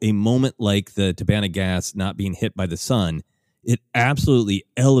show a moment like the Tibanna gas not being hit by the sun. It absolutely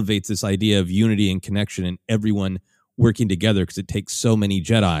elevates this idea of unity and connection and everyone working together, because it takes so many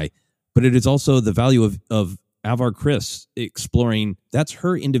Jedi. But it is also the value of Avar Kriss exploring, that's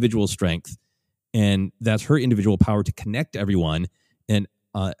her individual strength and that's her individual power to connect everyone. And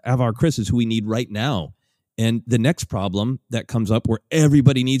Avar Kriss is who we need right now. And the next problem that comes up where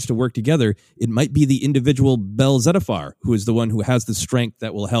everybody needs to work together, it might be the individual Bel Zettifar, who is the one who has the strength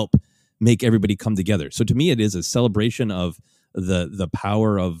that will help make everybody come together. So to me, it is a celebration of the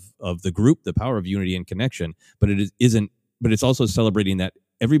power of the group, the power of unity and connection. But it's also celebrating that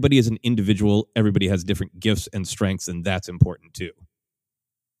everybody is an individual, everybody has different gifts and strengths, and that's important too.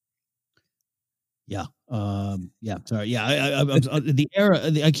 Yeah. Sorry. Yeah. The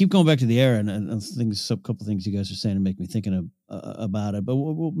era. I keep going back to the era, and a couple things you guys are saying to make me thinking about it. But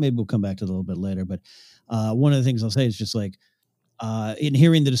maybe we'll come back to it a little bit later. But one of the things I'll say is just like in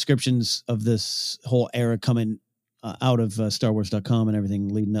hearing the descriptions of this whole era coming out of StarWars.com and everything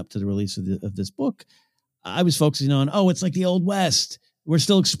leading up to the release of this book, I was focusing on, it's like the Old West. We're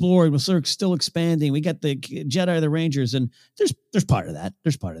still exploring. We're still expanding. We got the Jedi, the Rangers, and there's part of that.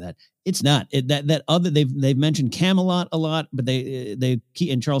 There's part of that. It's not that other. They've mentioned Camelot a lot, but they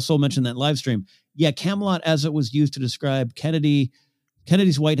keep, and Charles Soule mentioned that live stream. Yeah, Camelot as it was used to describe Kennedy's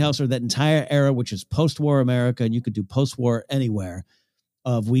White House, or that entire era, which is post-war America, and you could do post-war anywhere.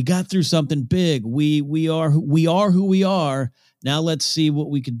 Of we got through something big. We are who we are. Now let's see what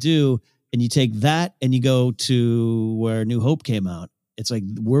we could do. And you take that and you go to where New Hope came out. It's like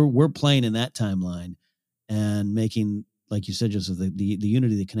we're playing in that timeline and making, like you said, Joseph, the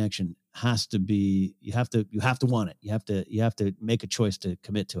unity, the connection has to be. You have to want it. You have to make a choice to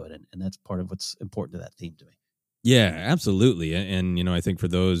commit to it, and that's part of what's important to that theme to me. Yeah, absolutely. And I think for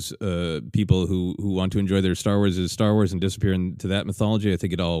those people who want to enjoy their Star Wars as Star Wars and disappear into that mythology, I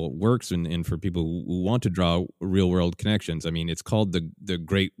think it all works. And for people who want to draw real world connections, I mean, it's called the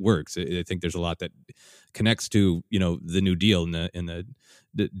Great Works. I think there's a lot that connects to, the New Deal and the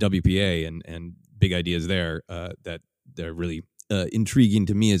WPA and big ideas there that they're really intriguing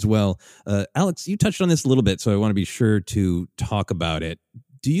to me as well. Alex, you touched on this a little bit, so I want to be sure to talk about it.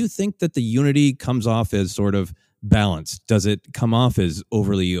 Do you think that the unity comes off as sort of balanced? Does it come off as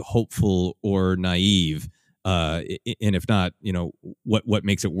overly hopeful or naive? And if not, what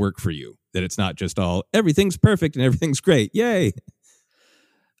makes it work for you? That it's not just all everything's perfect and everything's great. Yay.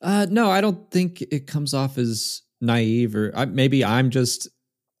 No, I don't think it comes off as naive, or maybe I'm just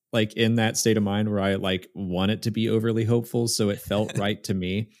like in that state of mind where I like want it to be overly hopeful. So it felt right to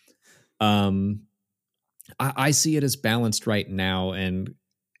me. I see it as balanced right now. And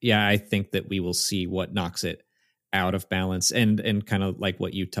yeah, I think that we will see what knocks it out of balance, and kind of like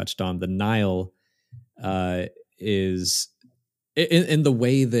what you touched on, the Nihil is in the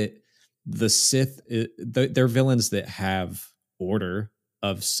way that the Sith, they're villains that have order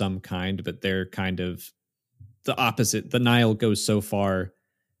of some kind, but they're kind of the opposite. The Nihil goes so far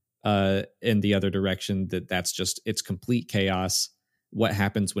in the other direction that's just, it's complete chaos. What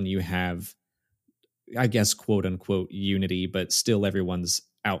happens when you have, I guess, quote unquote, unity, but still everyone's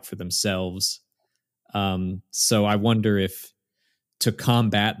out for themselves. So I wonder if to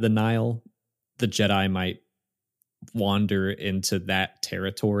combat the Nihil, the Jedi might wander into that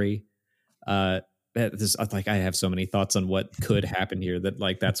territory. I have so many thoughts on what could happen here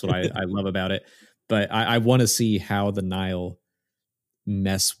that's what I love about it. But I want to see how the Nihil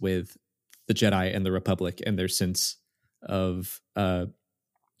mess with the Jedi and the Republic and their sense of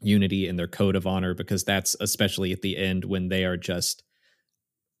unity and their code of honor, because that's especially at the end when they are just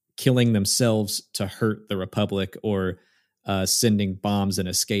killing themselves to hurt the Republic, or sending bombs and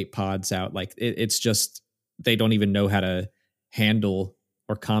escape pods out. Like it's just, they don't even know how to handle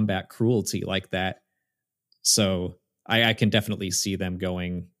or combat cruelty like that. So I can definitely see them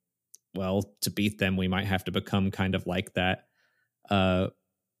going, well, to beat them, we might have to become kind of like that,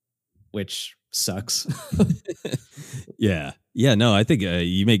 which sucks. Yeah, no, I think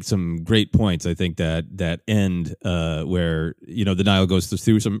you make some great points. I think that end where, the Nihil goes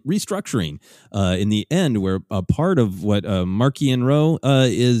through some restructuring in the end, where a part of what Marchion Ro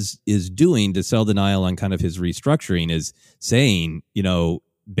is doing to sell the Nihil on kind of his restructuring is saying,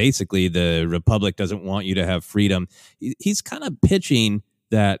 basically the Republic doesn't want you to have freedom. He's kind of pitching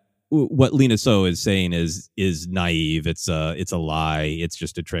that what Lina Soh is saying is naive. It's a lie. It's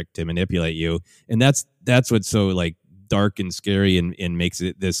just a trick to manipulate you. And that's what's so like dark and scary and makes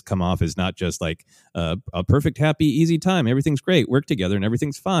this come off as not just like a perfect, happy, easy time. Everything's great. Work together and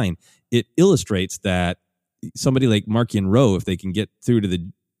everything's fine. It illustrates that somebody like Marchion Ro, if they can get through to the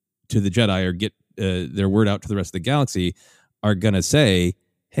Jedi or get their word out to the rest of the galaxy, are going to say,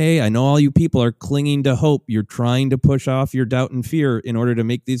 hey, I know all you people are clinging to hope. You're trying to push off your doubt and fear in order to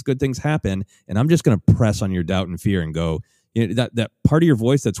make these good things happen. And I'm just going to press on your doubt and fear and go, that part of your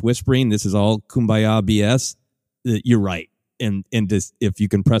voice that's whispering, this is all kumbaya BS. You're right. And just, if you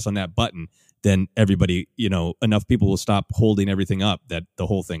can press on that button, then everybody, enough people will stop holding everything up that the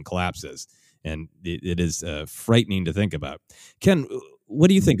whole thing collapses. And it is frightening to think about. Ken, what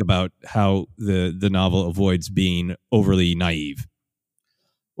do you think about how the novel avoids being overly naive?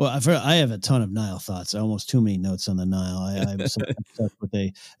 Well, I have a ton of Nihil thoughts. Almost too many notes on the Nihil. I'm so obsessed with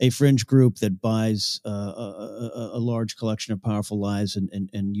a fringe group that buys a large collection of powerful lies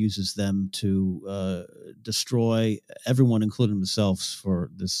and uses them to destroy everyone, including themselves,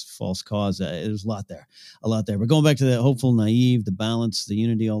 for this false cause. There's a lot there. But going back to the hopeful, naive, the balance, the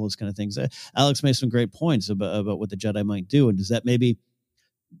unity, all those kind of things. Alex made some great points about what the Jedi might do. And does that maybe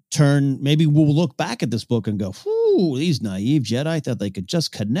we'll look back at this book and go, whew, ooh, these naive Jedi thought they could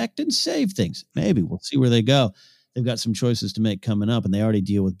just connect and save things. Maybe we'll see where they go. They've got some choices to make coming up, and they already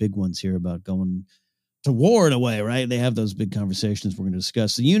deal with big ones here about going to war in a way, right? They have those big conversations we're going to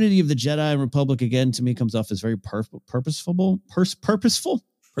discuss. The unity of the Jedi and Republic, again, to me, comes off as very purposeful.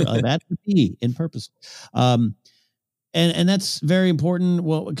 I've added the P in purposeful. And that's very important.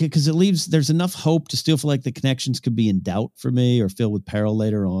 Well, because it leaves, there's enough hope to still feel like the connections could be in doubt for me or filled with peril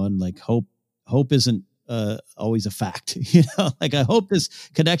later on. Like hope isn't always a fact, like I hope this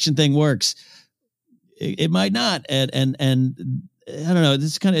connection thing works. It might not. And I don't know,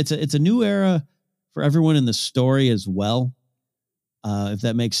 this kind of, it's a new era for everyone in the story as well. If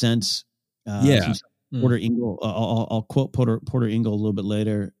that makes sense. Porter Engle, I'll quote Porter Engle a little bit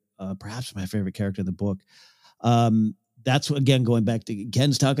later. Perhaps my favorite character in the book. That's again, going back to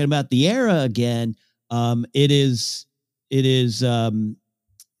Ken's talking about the era again. We're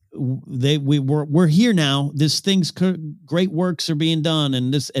here now. Great works are being done,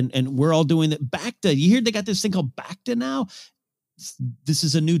 and we're all doing that. Bacta, you hear they got this thing called Bacta now. This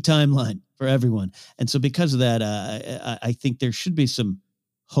is a new timeline for everyone, and so because of that, I think there should be some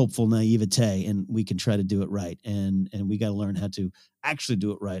hopeful naivete, and we can try to do it right, and we got to learn how to actually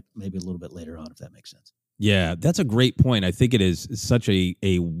do it right. Maybe a little bit later on, if that makes sense. Yeah, that's a great point. I think it is such a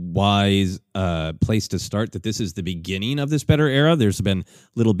wise place to start, that this is the beginning of this better era. There's been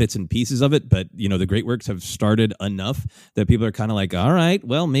little bits and pieces of it, but the great works have started enough that people are kind of like, all right,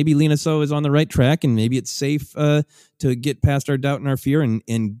 well, maybe Lina Soh is on the right track, and maybe it's safe to get past our doubt and our fear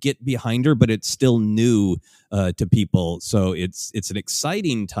and get behind her, but it's still new to people. So it's an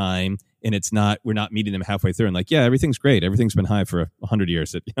exciting time. And we're not meeting them halfway through and like, yeah, everything's great. Everything's been high for 100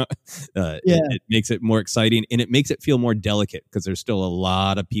 years. It makes it more exciting, and it makes it feel more delicate because there's still a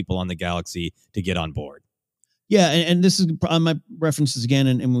lot of people on the galaxy to get on board. Yeah. And this is on my references again.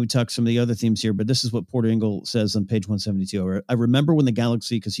 And when we talk some of the other themes here, but this is what Porter Engle says on page 172. I remember when the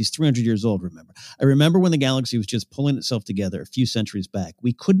galaxy, because he's 300 years old, I remember when the galaxy was just pulling itself together a few centuries back.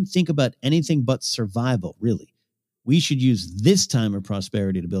 We couldn't think about anything but survival, really. We should use this time of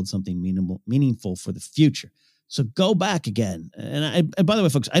prosperity to build something meaningful for the future. So go back again. And by the way,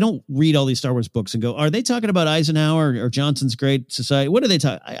 folks, I don't read all these Star Wars books and go, are they talking about Eisenhower or Johnson's Great Society? What are they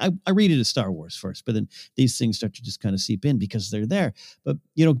talking? I read it as Star Wars first, but then these things start to just kind of seep in because they're there. But,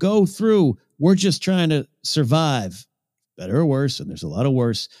 go through, we're just trying to survive, better or worse, and there's a lot of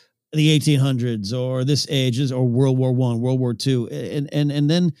worse, the 1800s or this ages or World War I, World War II. And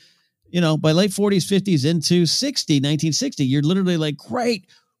then, by late 40s, 50s into 1960, you're literally like, great,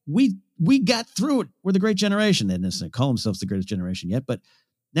 we got through it. We're the great generation. They didn't necessarily call themselves the greatest generation yet, but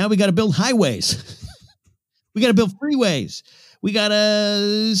now we got to build highways. We got to build freeways. We got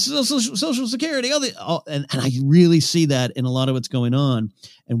social security. And I really see that in a lot of what's going on.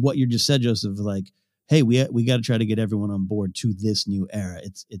 And what you just said, Joseph, like, hey, we got to try to get everyone on board to this new era.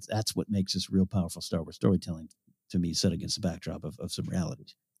 That's what makes this real powerful Star Wars storytelling to me, set against the backdrop of some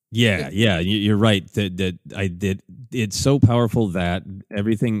realities. Yeah, you're right. It's so powerful that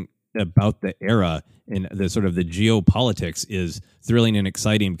everything about the era and the sort of the geopolitics is thrilling and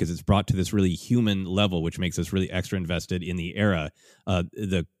exciting because it's brought to this really human level, which makes us really extra invested in the era.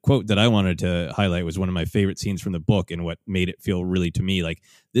 The quote that I wanted to highlight was one of my favorite scenes from the book, and what made it feel really to me like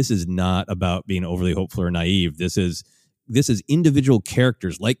this is not about being overly hopeful or naive. This is individual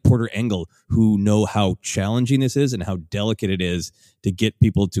characters like Porter Engle who know how challenging this is and how delicate it is to get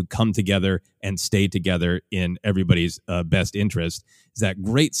people to come together and stay together in everybody's best interest. Is that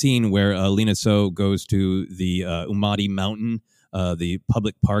great scene where Lina Soh goes to the Umadi Mountain, the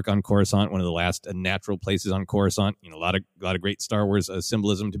public park on Coruscant, one of the last natural places on Coruscant. A lot of great Star Wars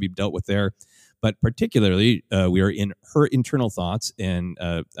symbolism to be dealt with there. But particularly, we are in her internal thoughts, and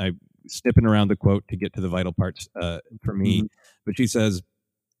I snipping around the quote to get to the vital parts for me. Mm-hmm. But she says,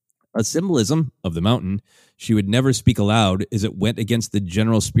 a symbolism of the mountain she would never speak aloud as it went against the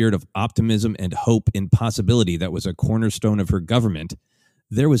general spirit of optimism and hope in possibility that was a cornerstone of her government.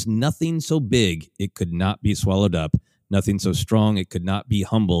 There was nothing so big it could not be swallowed up, nothing so strong it could not be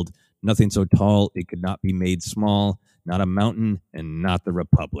humbled, nothing so tall it could not be made small, not a mountain and not the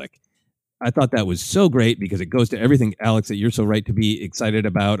Republic. I thought that was so great because it goes to everything, Alex, that you're so right to be excited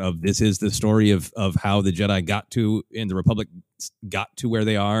about. Of this is the story of how the Jedi got to, and the Republic got to where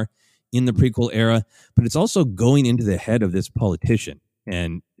they are in the prequel era. But it's also going into the head of this politician.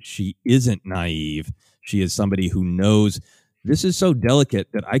 And she isn't naive. She is somebody who knows this is so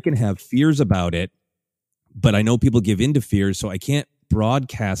delicate that I can have fears about it, but I know people give in to fears, so I can't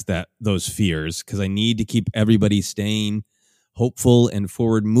broadcast those fears because I need to keep everybody staying hopeful and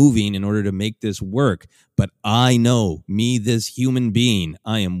forward moving in order to make this work. But I know, me, this human being,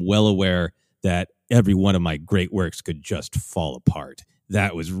 I am well aware that every one of my great works could just fall apart.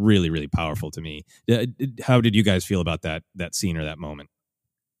 That was really, really powerful to me. How did you guys feel about that scene or that moment?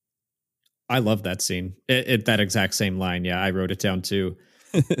 I love that scene. That exact same line. Yeah, I wrote it down too.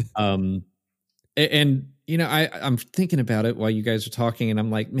 And you know, I'm thinking about it while you guys are talking, and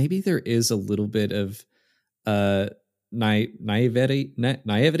I'm like, maybe there is a little bit of naivety.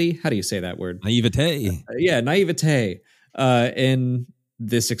 How do you say that word? Naivete. Naivete. In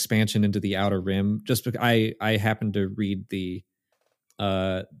this expansion into the Outer Rim, just because I happened to read the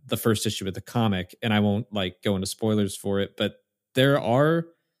first issue of the comic, and I won't like go into spoilers for it, but there are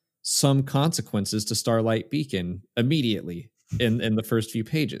some consequences to Starlight Beacon immediately in the first few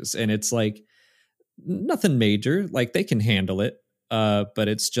pages, and it's like nothing major, like they can handle it, but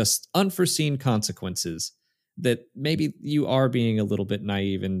it's just unforeseen consequences that maybe you are being a little bit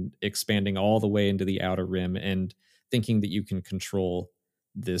naive and expanding all the way into the Outer Rim and thinking that you can control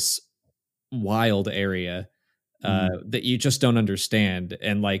this wild area that you just don't understand,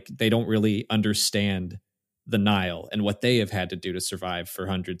 and like they don't really understand the Nile and what they have had to do to survive for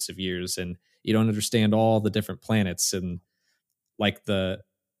hundreds of years, and you don't understand all the different planets and like the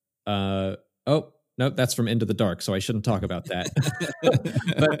oh no, that's from Into the Dark, so I shouldn't talk about that.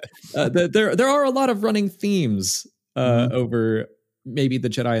 But there are a lot of running themes over maybe the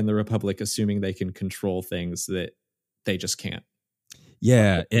Jedi and the Republic assuming they can control things that they just can't.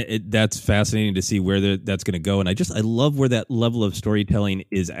 Yeah, that's fascinating to see where that's going to go. And I love where that level of storytelling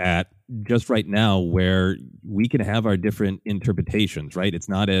is at just right now, where we can have our different interpretations, right? It's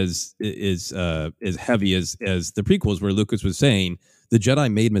not as heavy as the prequels, where Lucas was saying, the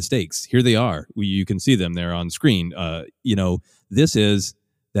Jedi made mistakes. Here they are. You can see them there on screen. This is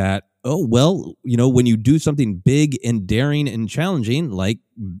that, oh, well, when you do something big and daring and challenging, like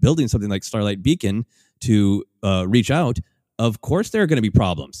building something like Starlight Beacon to reach out, of course, there are going to be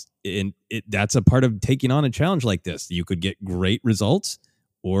problems, and that's a part of taking on a challenge like this. You could get great results,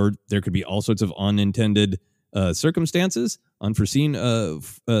 or there could be all sorts of unintended circumstances, unforeseen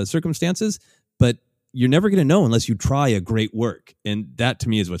circumstances, but you're never going to know unless you try a great work. And that, to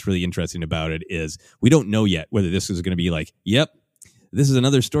me, is what's really interesting about it, is we don't know yet whether this is going to be like, yep, this is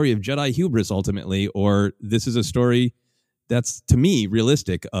another story of Jedi hubris ultimately, or this is a story that's, to me,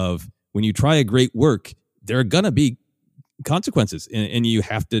 realistic of when you try a great work, there are going to be consequences, and you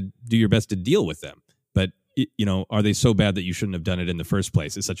have to do your best to deal with them. But are they so bad that you shouldn't have done it in the first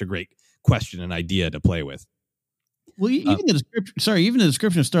place? It's such a great question and idea to play with. Well, even the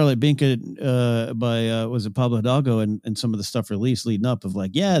description of Starlight Beacon by was it Pablo Hidalgo and some of the stuff released leading up of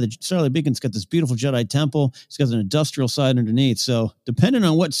like, yeah, the Starlight Beacon's got this beautiful Jedi temple. It's got an industrial side underneath. So depending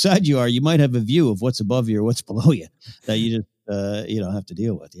on what side you are, you might have a view of what's above you or what's below you that you just have to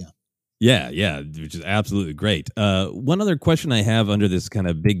deal with. Yeah, which is absolutely great. One other question I have under this kind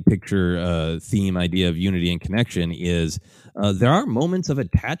of big picture theme idea of unity and connection is there are moments of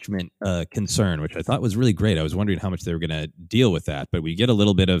attachment concern, which I thought was really great. I was wondering how much they were going to deal with that, but we get a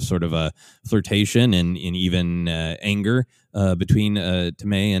little bit of sort of a flirtation and even anger between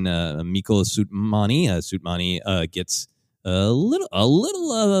Tomei and Mikkel Sutmani. Sutmani gets a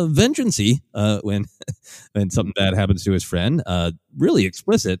little vengeance-y when something bad happens to his friend. Really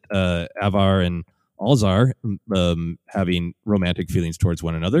explicit. Avar and Alzar having romantic feelings towards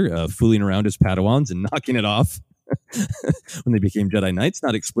one another, fooling around as Padawans and knocking it off when they became Jedi Knights.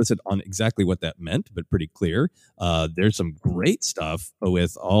 Not explicit on exactly what that meant, but pretty clear. There's some great stuff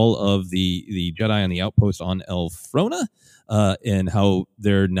with all of the Jedi on the outpost on Elfrona, and how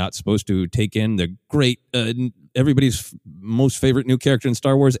they're not supposed to take in the great everybody's most favorite new character in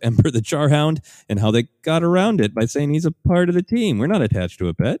Star Wars, Emperor the Charhound, and how they got around it by saying he's a part of the team. We're not attached to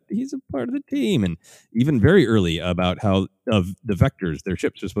a pet. He's a part of the team. And even very early about how of the vectors, their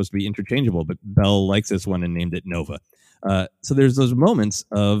ships are supposed to be interchangeable, but Bell likes this one and named it Nova. So there's those moments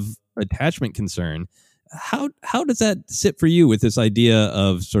of attachment concern. How does that sit for you with this idea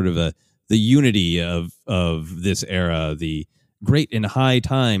of sort of the unity of this era, the great and high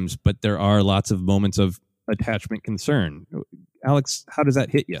times, but there are lots of moments of attachment concern? Alex, how does that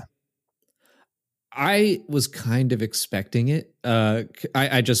hit you? I was kind of expecting it.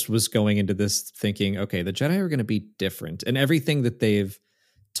 I just was going into this thinking, okay, the Jedi are going to be different, and everything that they've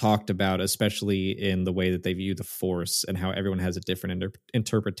talked about, especially in the way that they view the Force and how everyone has a different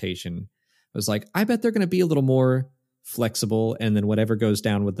interpretation, I was like, I bet they're going to be a little more flexible, and then whatever goes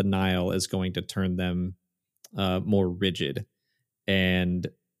down with the Nile is going to turn them more rigid. And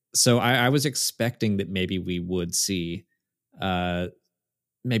so I was expecting that maybe we would see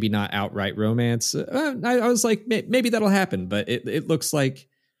maybe not outright romance. I was like, maybe that'll happen, but it looks like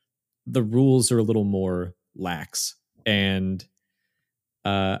the rules are a little more lax. And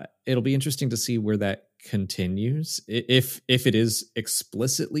It'll be interesting to see where that continues. If it is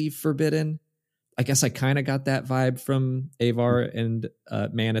explicitly forbidden, I guess I kind of got that vibe from Avar and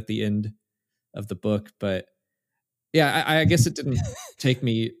Man at the end of the book. But yeah, I guess it didn't take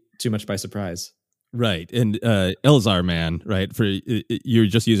me too much by surprise. Right. And Elzar Man, right? For you're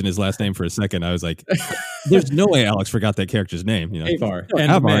just using his last name for a second. I was like, there's no way Alex forgot that character's name. You know, Avar. No,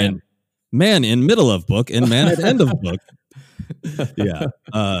 And Avar man in middle of book and Man at end of book. Yeah.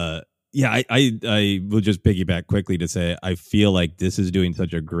 I will just piggyback quickly to say I feel like this is doing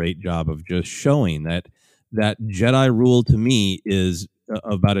such a great job of just showing that Jedi rule to me is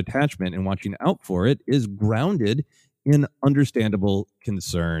about attachment, and watching out for it is grounded in understandable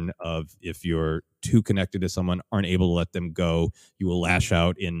concern of if you're too connected to someone, aren't able to let them go, you will lash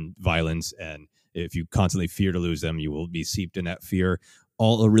out in violence, and if you constantly fear to lose them, you will be seeped in that fear.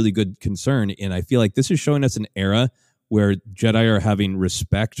 All a really good concern, and I feel like this is showing us an era where Jedi are having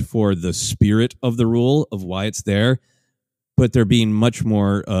respect for the spirit of the rule, of why it's there, but they're being much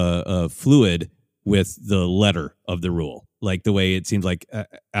more fluid with the letter of the rule. Like the way it seems like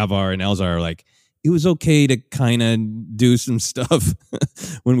Avar and Elzar are like, it was okay to kind of do some stuff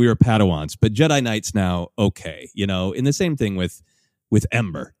when we were Padawans, but Jedi Knights now, okay. You know, and the same thing with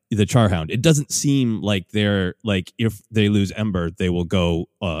Ember, the Charhound. It doesn't seem like they're like, if they lose Ember, they will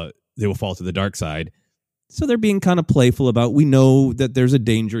fall to the dark side. So they're being kind of playful about, we know that there's a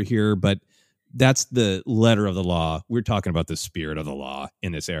danger here, but that's the letter of the law. We're talking about the spirit of the law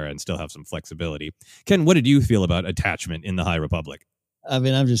in this era and still have some flexibility. Ken, what did you feel about attachment in the High Republic? I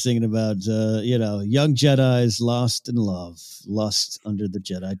mean, I'm just thinking about, young Jedis lost in love, lost under the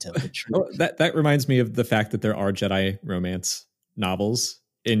Jedi temperature. That reminds me of the fact that there are Jedi romance novels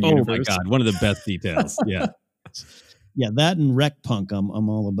in universe. Oh my God, one of the best details. Yeah. Yeah, that and Wreck Punk, I'm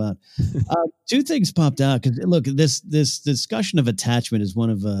all about. Two things popped out because look, this discussion of attachment is one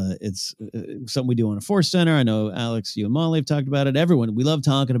of it's something we do on a Force Center. I know Alex, you and Molly have talked about it. Everyone, we love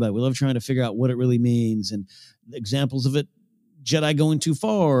talking about it. We love trying to figure out what it really means and examples of it. Jedi going too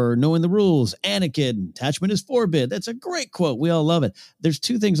far, knowing the rules. Anakin, attachment is forbid. That's a great quote. We all love it. There's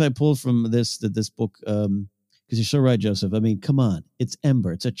two things I pulled from this book. Because you're so right, Joseph. I mean, come on. It's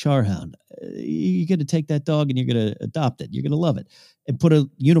Ember. It's a Charhound. You're going to take that dog and you're going to adopt it. You're going to love it and put a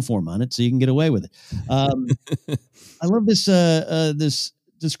uniform on it so you can get away with it. I love this this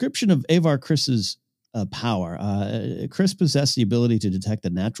description of Avar Kriss's power. Kriss possessed the ability to detect the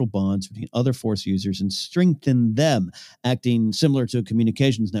natural bonds between other Force users and strengthen them, acting similar to a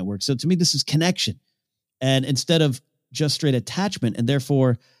communications network. So to me, this is connection. And instead of just straight attachment, and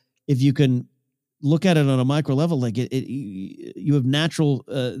therefore, if you can look at it on a micro level, like you have natural,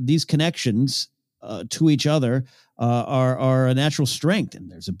 these connections to each other are a natural strength,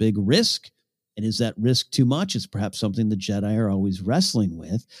 and there's a big risk. And is that risk too much? It's perhaps something the Jedi are always wrestling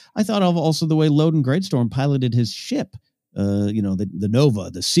with. I thought of also the way Loden Greatstorm piloted his ship, the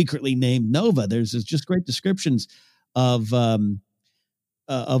Nova, the secretly named Nova. There's just great descriptions of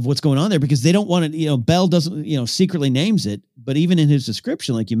what's going on there, because they don't want to, Bell doesn't, secretly names it, but even in his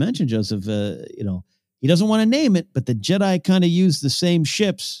description, like you mentioned, Joseph, he doesn't want to name it, but the Jedi kind of use the same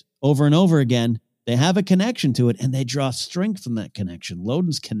ships over and over again. They have a connection to it, and they draw strength from that connection.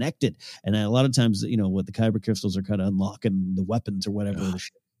 Loden's connected, and a lot of times, what the Kyber crystals are kind of unlocking the weapons or whatever, the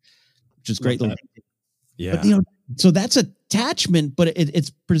ship, which is great. Yeah. But, so that's attachment, but it's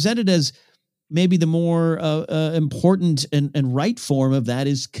presented as maybe the more important and right form of that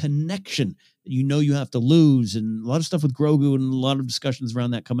is connection. You have to lose, and a lot of stuff with Grogu and a lot of discussions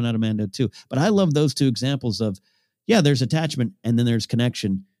around that coming out of Mando too. But I love those two examples of, there's attachment and then there's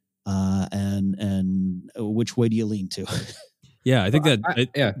connection. And which way do you lean to? Yeah, I think Go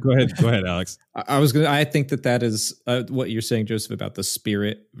ahead, Alex. I think that is what you're saying, Joseph, about the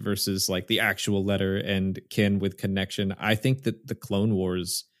spirit versus like the actual letter, and Ken with connection. I think that the Clone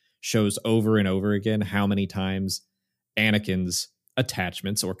Wars shows over and over again how many times Anakin's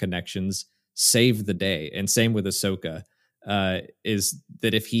attachments or connections save the day. And same with Ahsoka, is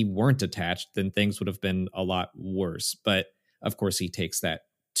that if he weren't attached, then things would have been a lot worse. But of course, he takes that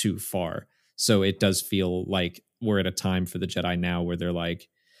too far. So it does feel like we're at a time for the Jedi now where they're like,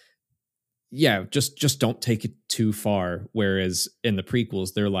 just don't take it too far. Whereas in the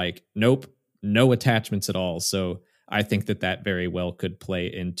prequels, they're like, nope, no attachments at all. So I think that very well could play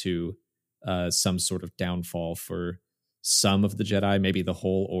into some sort of downfall for some of the Jedi, maybe the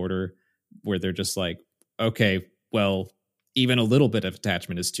whole order, where they're just like, okay, well, even a little bit of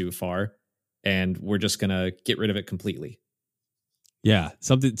attachment is too far, and we're just going to get rid of it completely. Yeah,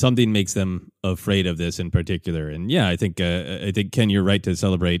 something makes them afraid of this in particular, and yeah, I think Ken, you're right to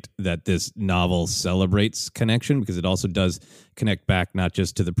celebrate that this novel celebrates connection, because it also does connect back not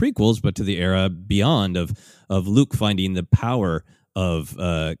just to the prequels but to the era beyond of Luke finding the power of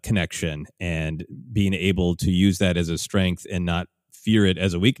connection and being able to use that as a strength and not fear it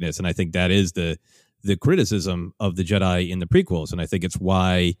as a weakness. And I think that is the criticism of the Jedi in the prequels, and I think it's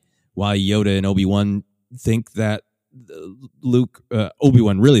why Yoda and Obi-Wan think that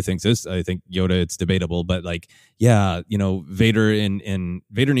Obi-Wan really thinks this. I think Yoda, it's debatable, but Vader and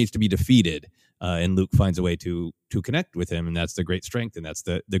Vader needs to be defeated, and Luke finds a way to connect with him, and that's the great strength, and that's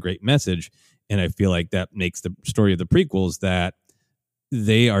the great message. And I feel like that makes the story of the prequels that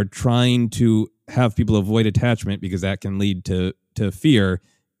they are trying to have people avoid attachment because that can lead to fear.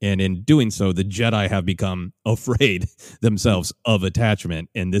 And in doing so, the Jedi have become afraid themselves of attachment.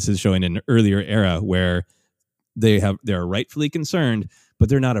 And this is showing an earlier era where they're rightfully concerned, but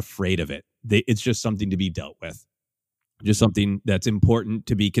they're not afraid of it. It's just something to be dealt with, just something that's important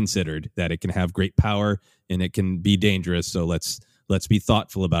to be considered, that it can have great power and it can be dangerous. So let's be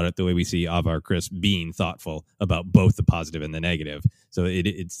thoughtful about it, the way we see Avar Kriss being thoughtful about both the positive and the negative. So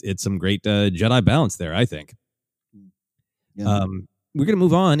it's some great Jedi balance there, I think. Yeah. We're going to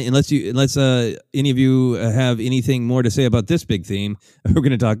move on, unless any of you have anything more to say about this big theme. We're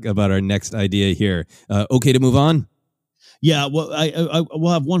going to talk about our next idea here. Okay to move on? Yeah, well, I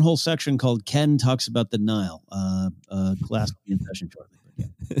we'll have one whole section called Ken Talks About the Nihil. Class will be in session shortly. Yeah.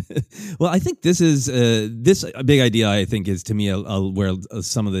 Well, I think this is this big idea, I think, is to me where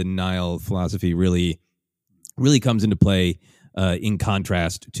some of the Nihil philosophy really comes into play. In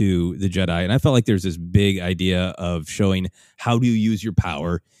contrast to the Jedi. And I felt like there's this big idea of showing how do you use your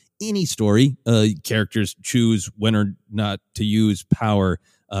power. Any story, characters choose when or not to use power,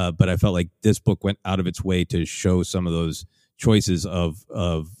 but I felt like this book went out of its way to show some of those choices of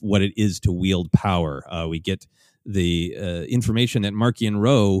what it is to wield power. We get the information that Marchion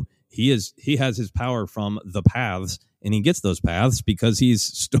Ro, he has his power from the paths, and he gets those paths because he's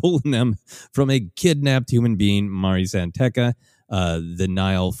stolen them from a kidnapped human being, Mari San Tekka. The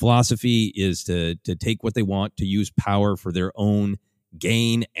Nihil philosophy is to take what they want, to use power for their own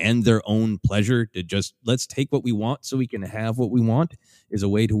gain and their own pleasure, to just let's take what we want so we can have what we want, is a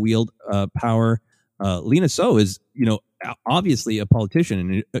way to wield power. Lina Soh is, obviously a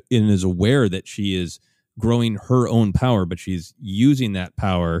politician and is aware that she is growing her own power, but she's using that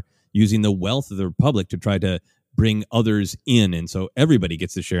power, using the wealth of the Republic to try to bring others in, and so everybody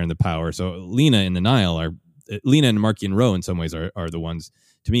gets to share in the power. So Lina and the Nihil Lina and Marchion Ro in some ways are the ones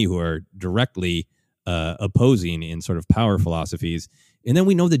to me who are directly opposing in sort of power philosophies. And then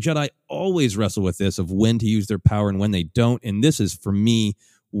we know the Jedi always wrestle with this of when to use their power and when they don't. And this is, for me,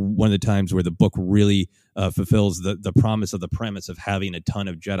 one of the times where the book really fulfills the promise of the premise of having a ton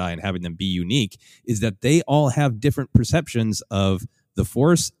of Jedi and having them be unique, is that they all have different perceptions of the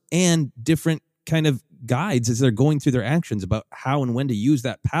Force and different kind of guides as they're going through their actions about how and when to use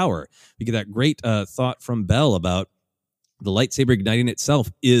that power. We get that great thought from Bell about the lightsaber igniting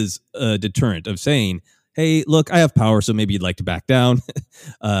itself is a deterrent of saying, hey, look, I have power, so maybe you'd like to back down.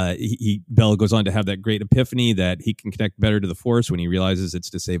 Bell goes on to have that great epiphany that he can connect better to the Force when he realizes it's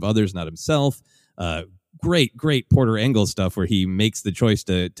to save others, not himself. Great Porter Engel stuff where he makes the choice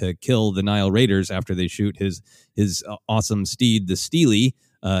to kill the Nihil Raiders after they shoot his awesome steed, the Steely,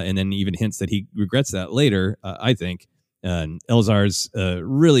 and then even hints that he regrets that later, I think. Elzar's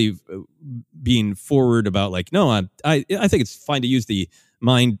really being forward about no, I think it's fine to use the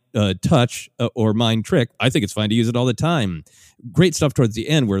mind touch or mind trick. I think it's fine to use it all the time. Great stuff towards the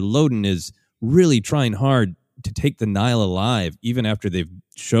end where Loden is really trying hard to take the Nihil alive, even after they've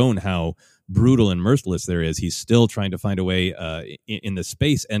shown how brutal and merciless there is. He's still trying to find a way in the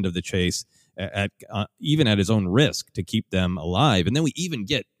space end of the chase, even at his own risk, to keep them alive. And then we even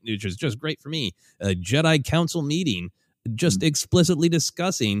get, which is just great for me, a Jedi Council meeting just explicitly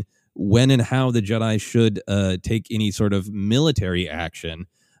discussing when and how the Jedi should take any sort of military action.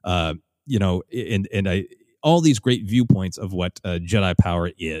 All these great viewpoints of what Jedi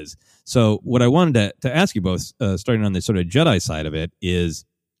power is. So what I wanted to ask you both, starting on the sort of Jedi side of it, is,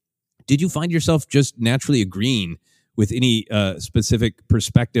 did you find yourself just naturally agreeing with any specific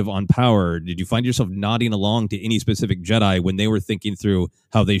perspective on power? Did you find yourself nodding along to any specific Jedi when they were thinking through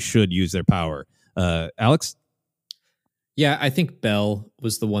how they should use their power? Alex? Yeah, I think Bell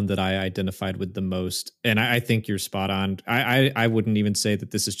was the one that I identified with the most. And I think you're spot on. I wouldn't even say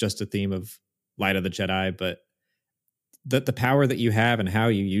that this is just a theme of Light of the Jedi, but the power that you have and how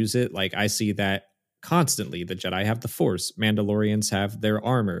you use it, I see that constantly. The Jedi have the Force. Mandalorians have their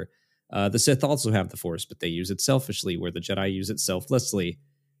armor. The Sith also have the Force, but they use it selfishly, where the Jedi use it selflessly.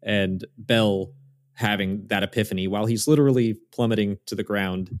 And Bell having that epiphany while he's literally plummeting to the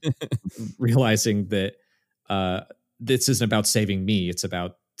ground, realizing that this isn't about saving me, it's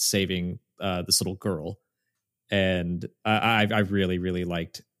about saving this little girl. And I really, really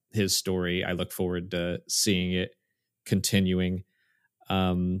liked his story. I look forward to seeing it continuing.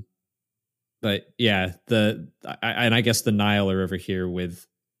 But yeah, I guess the Nihil are over here with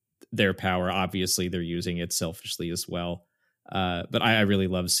their power. Obviously, they're using it selfishly as well. But I really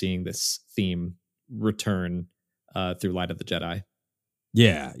love seeing this theme return through Light of the Jedi.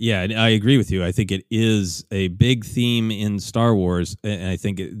 Yeah, I agree with you. I think it is a big theme in Star Wars, and I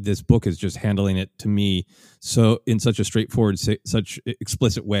think this book is just handling it to me so in such a straightforward, such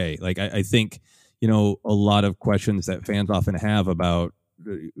explicit way. Like I think, a lot of questions that fans often have about,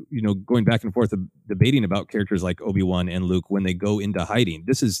 going back and forth debating about characters like Obi-Wan and Luke when they go into hiding.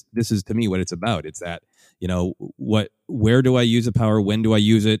 This is to me what it's about. It's that, where do I use the power? When do I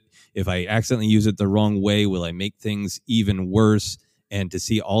use it? If I accidentally use it the wrong way, will I make things even worse? And to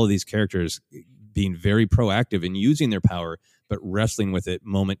see all of these characters being very proactive in using their power, but wrestling with it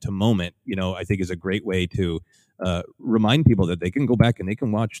moment to moment, I think is a great way to remind people that they can go back and they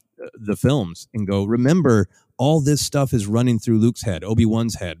can watch the films and go, remember, all this stuff is running through Luke's head,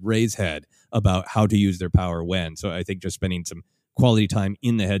 Obi-Wan's head, Rey's head about how to use their power when. So I think just spending some quality time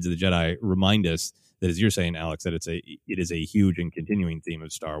in the heads of the Jedi remind us that, as you're saying, Alex, that it is a huge and continuing theme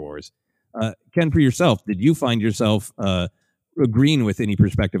of Star Wars. Ken, for yourself, did you find yourself agreeing with any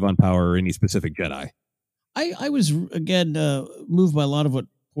perspective on power or any specific Jedi? I was, again, moved by a lot of what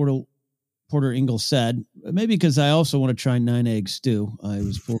Porter Ingalls said, maybe because I also want to try 9-egg stew. I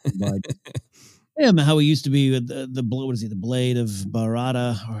was pulled by him, how he used to be with the Blade of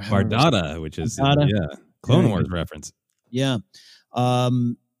Bardata, which is Clone Wars reference. Yeah.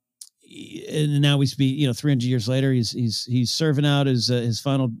 And now we speak, 300 years later, he's serving out his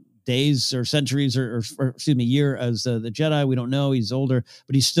final days or centuries or year as the Jedi. We don't know. He's older,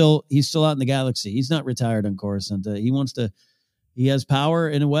 but he's still out in the galaxy. He's not retired on Coruscant. He has power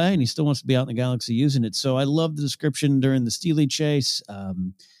in a way, and he still wants to be out in the galaxy using it. So I love the description during the Steely chase.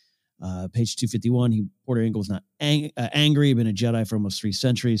 Page 251, Porter Ingalls not angry. He'd been a Jedi for almost 3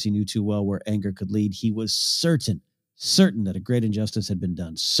 centuries. He knew too well where anger could lead. He was certain that a great injustice had been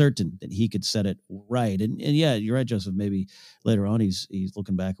done, certain that he could set it right. And yeah, you're right, Joseph. Maybe later on he's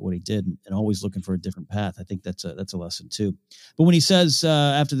looking back at what he did and always looking for a different path. I think that's a lesson too. But when he says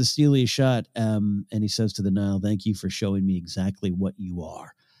after the Steely is shot, and he says to the Nihil, "Thank you for showing me exactly what you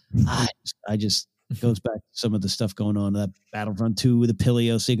are," I just goes back to some of the stuff going on that Battlefront 2, the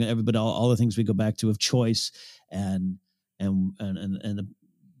Pilio sequence, everybody, all the things we go back to of choice and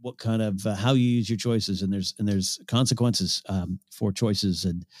what kind of how you use your choices, and there's consequences for choices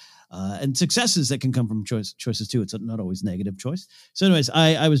and successes that can come from choices too. It's not always negative choice. So, anyways,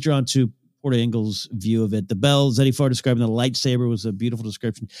 I was drawn to Porter Ingalls' view of it. The bell, Zeddy Farr describing the lightsaber was a beautiful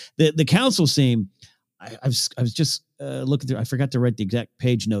description. The council scene, I was just looking through. I forgot to write the exact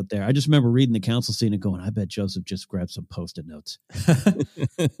page note there. I just remember reading the council scene and going, "I bet Joseph just grabbed some Post-it notes."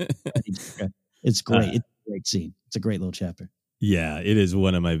 It's great. It's a great scene. It's a great little chapter. Yeah, it is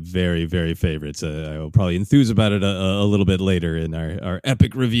one of my very, very favorites. I will probably enthuse about it a little bit later in our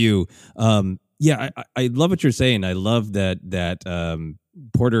epic review. I love what you're saying. I love that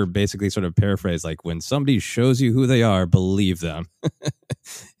Porter basically sort of paraphrased, like, when somebody shows you who they are, believe them.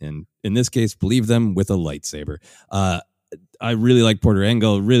 And in this case, believe them with a lightsaber. I really like Porter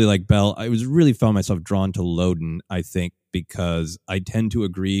Engle, really like Bell. I really found myself drawn to Loden, I think, because I tend to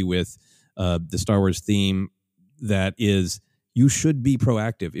agree with the Star Wars theme that is, you should be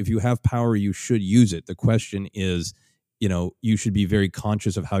proactive. If you have power, you should use it. The question is, you should be very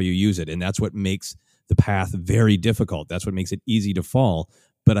conscious of how you use it. And that's what makes the path very difficult. That's what makes it easy to fall.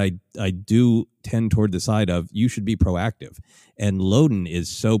 But I do tend toward the side of you should be proactive. And Loden is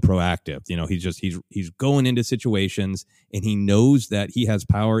so proactive. He's going into situations and he knows that he has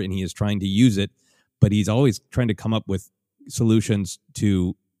power and he is trying to use it, but he's always trying to come up with solutions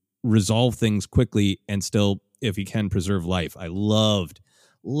to resolve things quickly and still, if he can, preserve life. I loved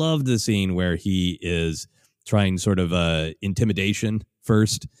the scene where he is trying sort of intimidation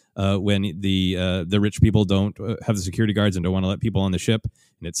first when the rich people don't have the security guards and don't want to let people on the ship,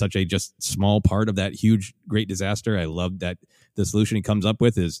 and it's such a just small part of that huge great disaster. I love that the solution he comes up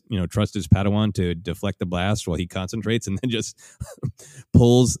with is trust his Padawan to deflect the blast while he concentrates, and then just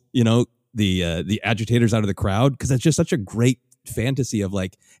pulls the agitators out of the crowd, because that's just such a great fantasy of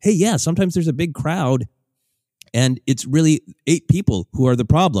like, hey, yeah, sometimes there's a big crowd and it's really 8 people who are the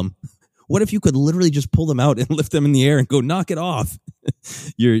problem What if you could literally just pull them out and lift them in the air and go knock it off?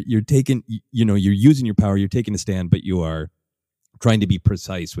 You're taking, you're using your power, you're taking a stand, but you are trying to be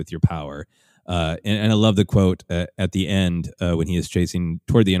precise with your power. And I love the quote at the end when he is chasing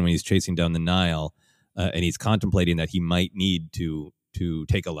down the Nile, and he's contemplating that he might need to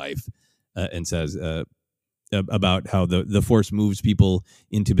take a life, and says about how the Force moves people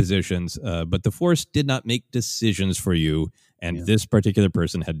into positions, but the Force did not make decisions for you. And this particular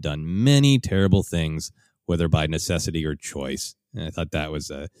person had done many terrible things, whether by necessity or choice. And I thought that was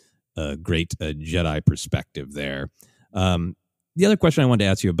a great Jedi perspective there. The other question I wanted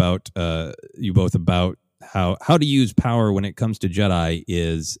to ask you about, you both, about how to use power when it comes to Jedi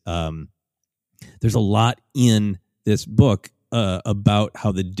is, there's a lot in this book about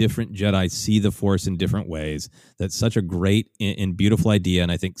how the different Jedi see the Force in different ways. That's such a great and beautiful idea.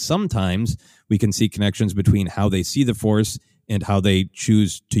 And I think sometimes we can see connections between how they see the Force and how they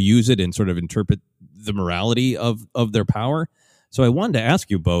choose to use it and sort of interpret the morality of their power. So I wanted to ask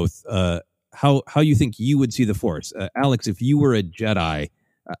you both how you think you would see the Force. Alex, if you were a Jedi,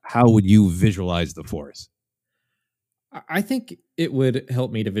 how would you visualize the Force? I think it would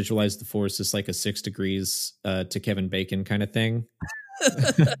help me to visualize the Force as like a 6 degrees to Kevin Bacon kind of thing.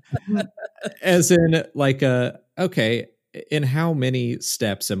 As in like, okay, in how many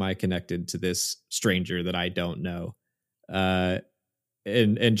steps am I connected to this stranger that I don't know?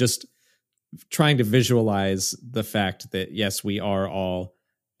 And just trying to visualize the fact that, yes, we are all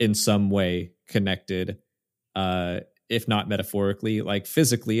in some way connected, if not metaphorically, like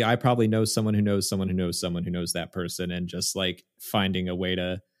physically. I probably know someone who knows someone who knows someone who knows that person, and just like finding a way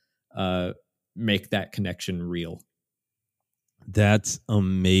to make that connection real. That's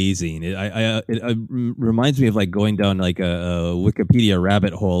amazing. It reminds me of like going down like a Wikipedia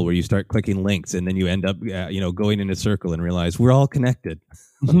rabbit hole where you start clicking links and then you end up, going in a circle and realize we're all connected.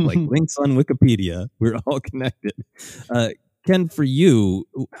 Like links on Wikipedia, we're all connected. Ken, for you,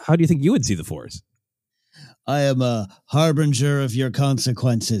 how do you think you would see the Force? I am a harbinger of your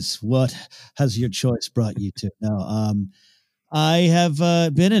consequences. What has your choice brought you to? Now, I have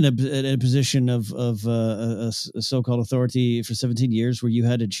been in a position of a so-called authority for 17 years, where you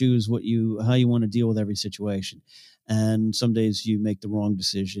had to choose how you want to deal with every situation. And some days you make the wrong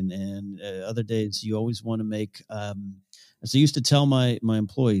decision, and other days you always want to make, as I used to tell my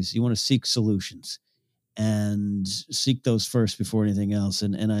employees, you want to seek solutions and seek those first before anything else.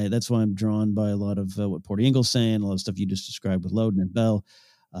 And that's why I'm drawn by a lot of what Porty Ingle's saying, a lot of stuff you just described with Loden and Bell.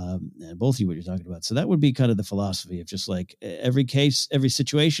 And both of you, what you're talking about. So that would be kind of the philosophy of just like every case, every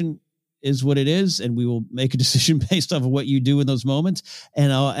situation is what it is, and we will make a decision based off of what you do in those moments.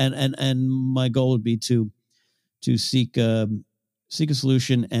 And my goal would be to seek a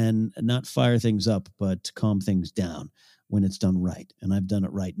solution and not fire things up, but calm things down when it's done right. And I've done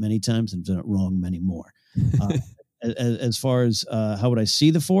it right many times and done it wrong many more. As far as how would I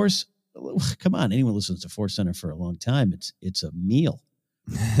see the Force? Come on, anyone listens to Force Center for a long time, it's a meal.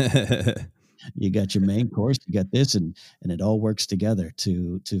 You got your main course, you got this, and it all works together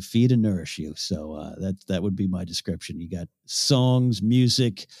to feed and nourish you. So that would be my description. You got songs,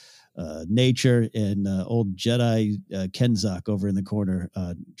 music, nature, and old Jedi Kenzak over in the corner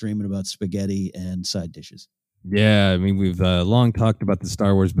dreaming about spaghetti and side dishes. Yeah, I mean, we've long talked about the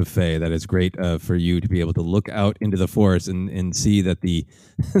Star Wars buffet. That is great for you to be able to look out into the Force and see that the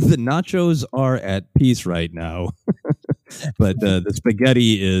the nachos are at peace right now, but the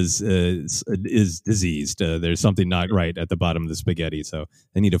spaghetti is diseased. There's something not right at the bottom of the spaghetti, so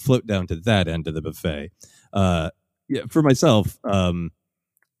they need to float down to that end of the buffet. For myself,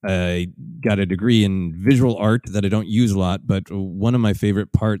 I got a degree in visual art that I don't use a lot, but one of my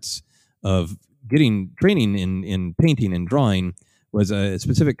favorite parts of getting training in painting and drawing was a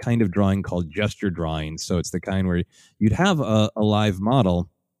specific kind of drawing called gesture drawing. So it's the kind where you'd have a live model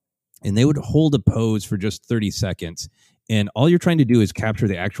and they would hold a pose for just 30 seconds. And all you're trying to do is capture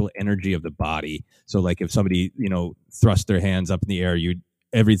the actual energy of the body. So like if somebody, thrust their hands up in the air,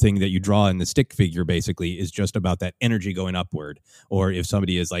 everything that you draw in the stick figure basically is just about that energy going upward. Or if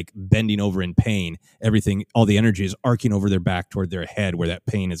somebody is like bending over in pain, all the energy is arcing over their back toward their head where that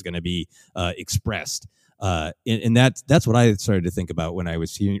pain is going to be expressed. And that's what I started to think about when I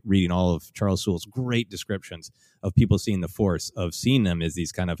was reading all of Charles Soule's great descriptions of people seeing the Force, of seeing them as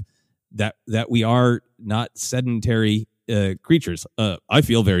these kind of, that we are not sedentary creatures. I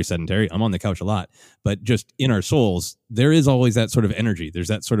feel very sedentary. I'm on the couch a lot, but just in our souls, there is always that sort of energy. There's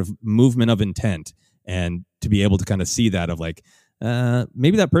that sort of movement of intent, and to be able to kind of see that of like,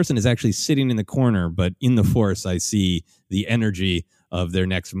 maybe that person is actually sitting in the corner, but in the Force, I see the energy of their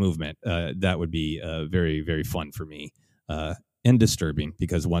next movement. That would be very, very fun for me. and disturbing,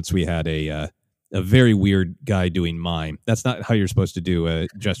 because once we had a very weird guy doing mime. That's not how you're supposed to do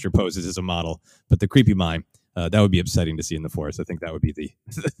gesture poses as a model, but the creepy mime, that would be upsetting to see in the Force. I think that would be the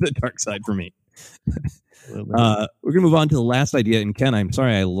dark side for me. We're going to move on to the last idea. And Ken, I'm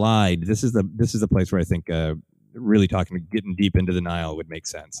sorry I lied. This is the place where I think really getting deep into the Nile would make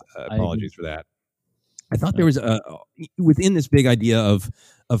sense. Apologies for that. I thought there was within this big idea of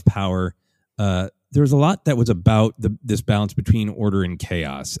power, there was a lot that was about this balance between order and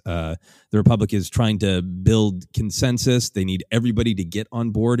chaos. The Republic is trying to build consensus. They need everybody to get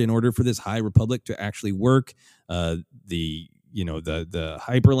on board in order for this High Republic to actually work. The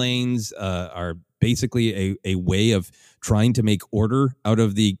hyperlanes are basically a way of trying to make order out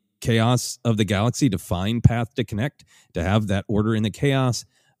of the chaos of the galaxy, to find path to connect, to have that order in the chaos.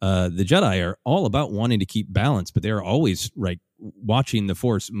 The Jedi are all about wanting to keep balance, but they're always watching the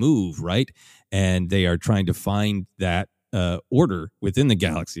Force move, right? And they are trying to find that order within the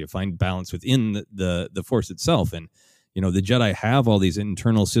galaxy, to find balance within the Force itself. And, the Jedi have all these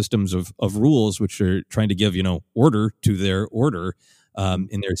internal systems of rules, which are trying to give, order to their order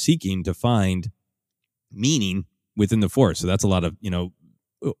in their seeking to find meaning within the Force. So that's a lot of,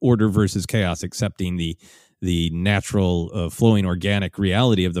 order versus chaos, accepting the natural flowing organic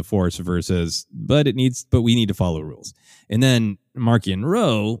reality of the Force versus, but we need to follow rules. And then Marchion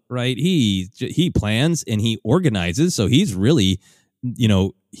Ro, right? He plans and he organizes. So he's really,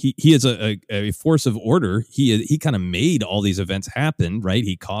 he is a force of order. He kind of made all these events happen, right?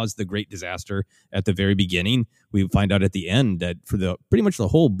 He caused the great disaster at the very beginning. We find out at the end that for pretty much the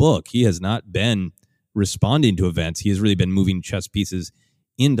whole book, he has not been responding to events. He has really been moving chess pieces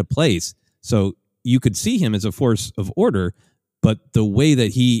into place. So you could see him as a force of order, but the way that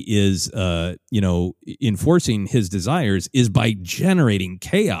he is, enforcing his desires is by generating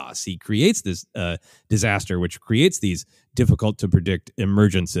chaos. He creates this disaster, which creates these difficult to predict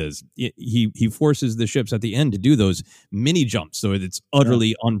emergences. He forces the ships at the end to do those mini jumps, so it's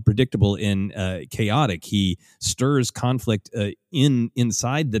utterly unpredictable and chaotic. He stirs conflict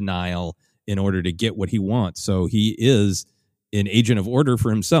inside the Nile in order to get what he wants. So he is an agent of order for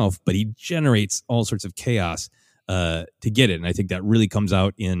himself, but he generates all sorts of chaos to get it. And I think that really comes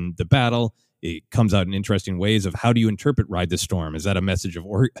out in the battle. It comes out in interesting ways of how do you interpret Ride the Storm? Is that a message of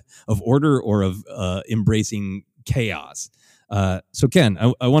order or of embracing chaos? So Ken,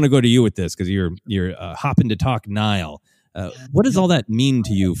 I want to go to you with this because you're hopping to talk Nile. What does all that mean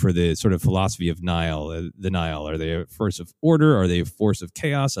to you for the sort of philosophy of Nile? The Nile, are they a force of order? Are they a force of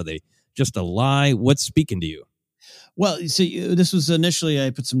chaos? Are they just a lie? What's speaking to you? Well, see, this was initially, I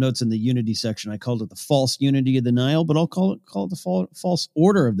put some notes in the unity section. I called it the false unity of the Nile, but I'll call it the false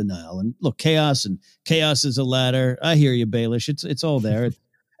order of the Nile. And look, chaos is a ladder. I hear you, Baelish. It's all there.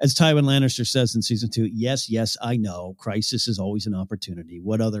 As Tywin Lannister says in season 2, yes, I know. Crisis is always an opportunity.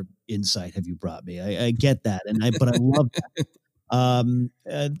 What other insight have you brought me? I get that, but I love that.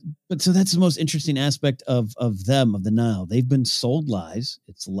 But so that's the most interesting aspect of the Nile. They've been sold lies.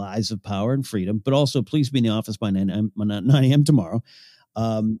 It's lies of power and freedom, but also please be in the office by 9 a.m. tomorrow.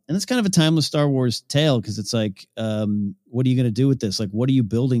 And it's kind of a timeless Star Wars tale because it's like, what are you going to do with this? Like, what are you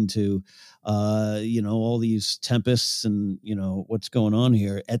building to? All these tempests and, what's going on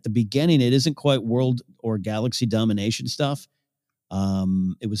here. At the beginning, it isn't quite world or galaxy domination stuff.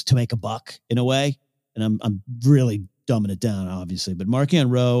 It was to make a buck in a way. And I'm really dumbing it down, obviously. But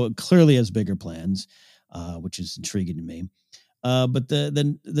Marchion Ro clearly has bigger plans, which is intriguing to me. But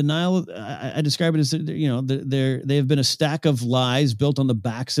the Nile, I describe it as, they have been a stack of lies built on the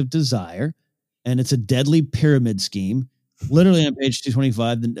backs of desire, and it's a deadly pyramid scheme. Literally on page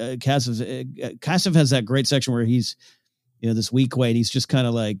 225, Kassav has that great section where he's, this weak way, and he's just kind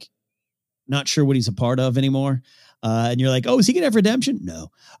of like not sure what he's a part of anymore. And you're like, oh, is he going to have redemption? No.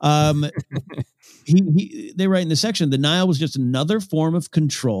 They write in the section, the Nile was just another form of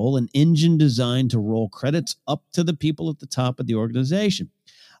control, an engine designed to roll credits up to the people at the top of the organization.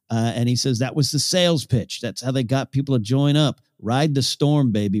 And he says that was the sales pitch. That's how they got people to join up. Ride the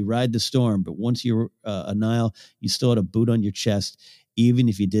storm, baby, ride the storm. But once you're a Nile, you still had a boot on your chest, even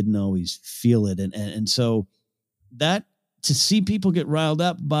if you didn't always feel it. And so that, to see people get riled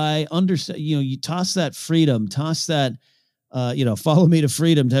up by you toss that freedom, toss that, follow me to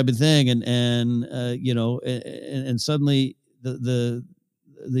freedom type of thing. And suddenly the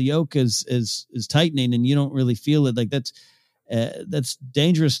yoke is tightening and you don't really feel it. Like that's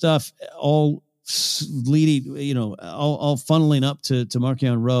dangerous stuff. All leading, all funneling up to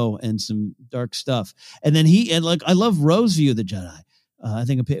Marchion Ro and some dark stuff. And then I love Ro's view of the Jedi. I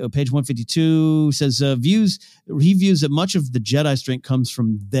think page 152 says he views that much of the Jedi strength comes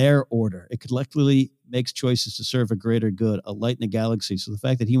from their order. It collectively makes choices to serve a greater good, a light in the galaxy. So the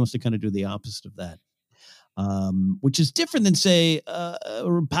fact that he wants to kind of do the opposite of that, which is different than, say,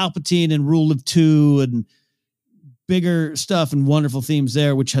 Palpatine and Rule of Two and bigger stuff and wonderful themes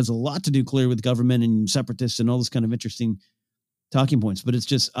there, which has a lot to do clearly with government and separatists and all this kind of interesting talking points. But it's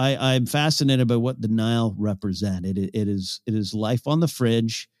just, I'm fascinated by what the Nihil represent. It is life on the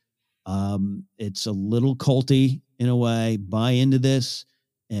fridge. It's a little culty in a way. Buy into this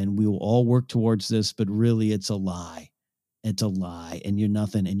and we will all work towards this, but really it's a lie. It's a lie, and you're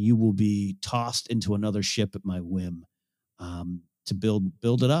nothing, and you will be tossed into another ship at my whim, to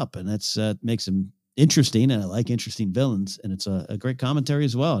build it up. And that's makes him interesting, and I like interesting villains, and it's a great commentary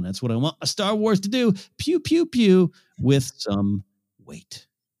as well. And that's what I want a Star Wars to do. Pew, pew, pew, with some weight.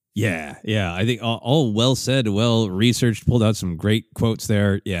 Yeah. I think all well said, well researched, pulled out some great quotes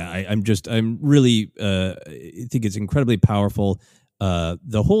there. Yeah, I'm really I think it's incredibly powerful.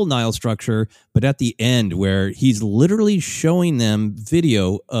 The whole Nihil structure, but at the end where he's literally showing them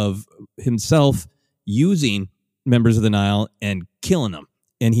video of himself using members of the Nihil and killing them.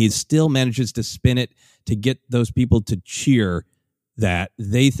 And he still manages to spin it to get those people to cheer that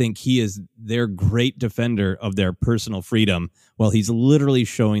they think he is their great defender of their personal freedom, while he's literally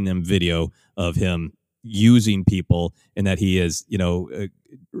showing them video of him using people, and that he is,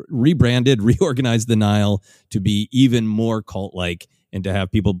 reorganized the Nihil to be even more cult-like and to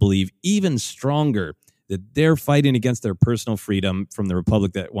have people believe even stronger that they're fighting against their personal freedom from the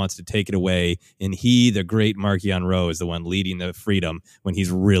Republic that wants to take it away. And he, the great Marchion Ro, is the one leading the freedom when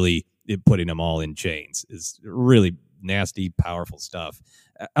he's really putting them all in chains. Is really nasty, powerful stuff.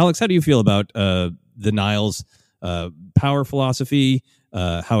 Alex, how do you feel about the Nihil's power philosophy,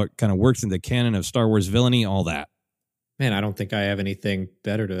 how it kind of works in the canon of Star Wars villainy, all that? Man, I don't think I have anything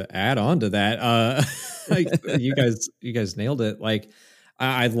better to add on to that. You guys nailed it. Like,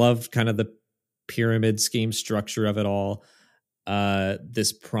 I love kind of the pyramid scheme structure of it all.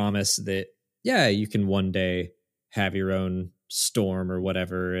 This promise that, yeah, you can one day have your own storm or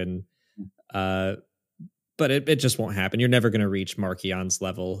whatever, and but it just won't happen. You're never going to reach Marchion's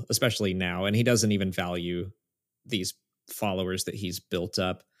level, especially now, and he doesn't even value these followers that he's built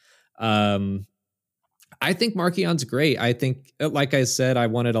up. I think Marchion's great. I think, like I said, I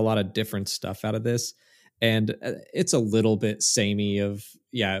wanted a lot of different stuff out of this. And it's a little bit samey of,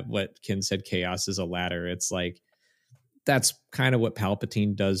 what Ken said, chaos is a ladder. It's like, that's kind of what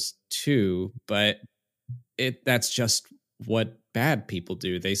Palpatine does too. But that's just what bad people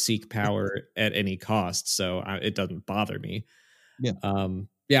do. They seek power at any cost. So it doesn't bother me. Yeah.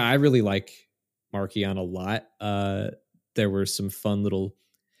 I really like Marchion a lot. There were some fun little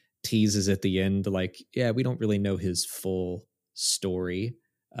teases at the end, like, we don't really know his full story,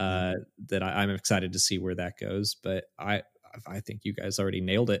 that I'm excited to see where that goes, but I think you guys already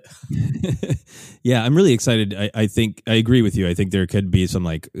nailed it. Yeah, I'm really excited. I think I agree with you. I think there could be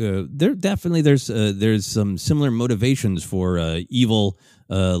some there's some similar motivations for evil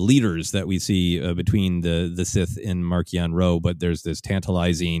leaders that we see between the Sith and Marchion Ro, but there's this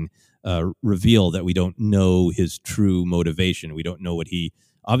tantalizing reveal that we don't know his true motivation. We don't know what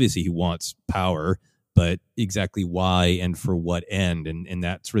obviously he wants power, but exactly why and for what end. And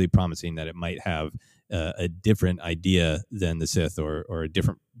that's really promising, that it might have a different idea than the Sith, or a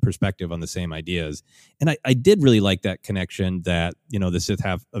different perspective on the same ideas. And I did really like that connection that, the Sith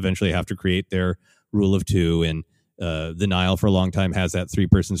eventually have to create their Rule of Two, and the Nihil for a long time has that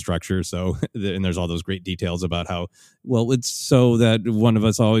 3-person structure. So, and there's all those great details about how, well, it's so that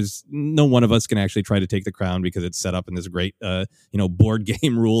no one of us can actually try to take the crown, because it's set up in this great, board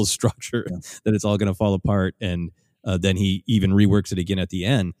game rules structure that it's all going to fall apart. And then he even reworks it again at the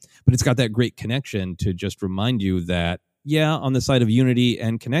end. But it's got that great connection to just remind you that, on the side of unity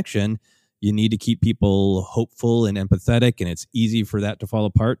and connection, you need to keep people hopeful and empathetic, and it's easy for that to fall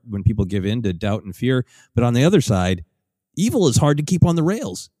apart when people give in to doubt and fear. But on the other side, evil is hard to keep on the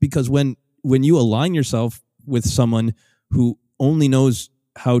rails, because when you align yourself with someone who only knows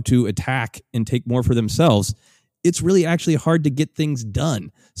how to attack and take more for themselves, it's really actually hard to get things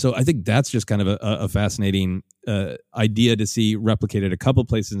done. So I think that's just kind of a fascinating idea to see replicated a couple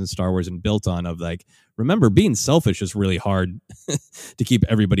places in Star Wars and built on, of like, remember, being selfish is really hard to keep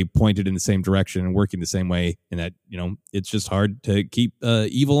everybody pointed in the same direction and working the same way. And that, it's just hard to keep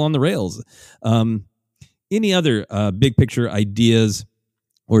evil on the rails. Any other big picture ideas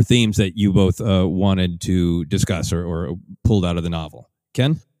or themes that you both wanted to discuss or pulled out of the novel?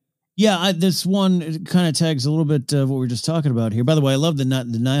 Ken? Yeah, this one kind of tags a little bit of what we were just talking about here. By the way, I love the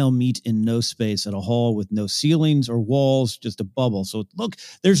Nile meet in no space at a hall with no ceilings or walls, just a bubble. So look,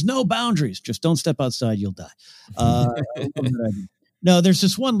 there's no boundaries. Just don't step outside, you'll die. I love that idea. No, there's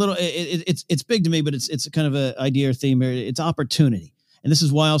just one little. It's big to me, but it's kind of an idea or theme here. It's opportunity. And this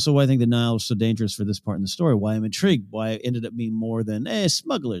is why I think the Nile is so dangerous for this part in the story, why I'm intrigued, why it ended up being more than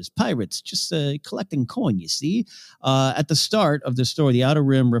smugglers, pirates, just collecting coin, you see. At the start of the story, the Outer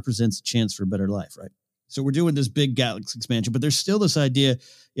Rim represents a chance for a better life, right? So we're doing this big galaxy expansion, but there's still this idea.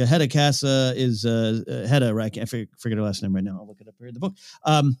 Yeah, Hedda Casa is Hedda, right? I forget her last name right now. I'll look it up here in the book.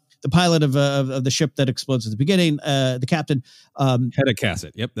 The pilot of the ship that explodes at the beginning, the captain. Hedda Casa.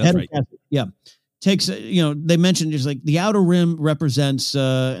 Yep, that's Hedda right. Casa, yeah. Takes, they mentioned just like the Outer Rim represents,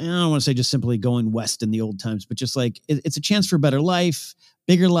 I don't want to say just simply going west in the old times, but just like it's a chance for a better life,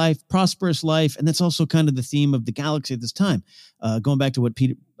 bigger life, prosperous life. And that's also kind of the theme of the galaxy at this time. Going back to what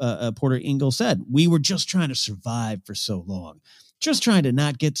Porter Engel said, we were just trying to survive for so long, just trying to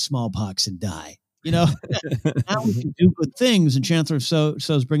not get smallpox and die. Now we can do good things. And Chancellor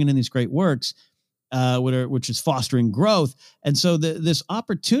So's bringing in these great works. Which is fostering growth. And so this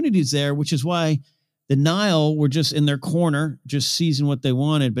opportunity is there, which is why the Nile were just in their corner, just seizing what they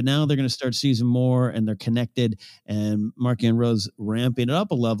wanted. But now they're going to start seizing more, and they're connected. And Marchion Ro's ramping it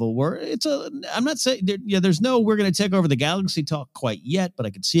up a level where I'm not saying, there's no we're going to take over the galaxy talk quite yet, but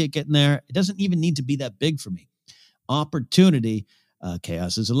I could see it getting there. It doesn't even need to be that big for me. Opportunity.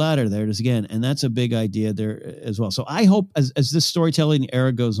 Chaos is a ladder. There it is again. And that's a big idea there as well. So I hope as this storytelling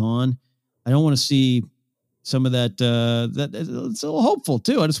era goes on, I don't want to see some of that. It's a little hopeful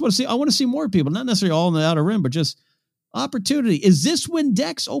too. I want to see more people, not necessarily all in the Outer Rim, but just opportunity. Is this when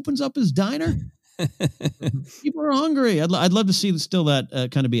Dex opens up his diner? People are hungry. I'd love to see still that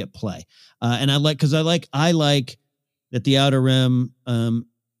kind of be at play. And I like that the Outer Rim.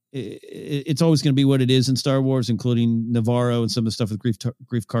 It's always going to be what it is in Star Wars, including Navarro and some of the stuff with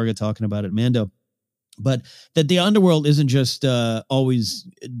Grief Karga talking about it, Mando. But that the underworld isn't just always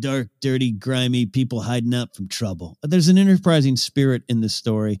dark, dirty, grimy people hiding out from trouble. There's an enterprising spirit in this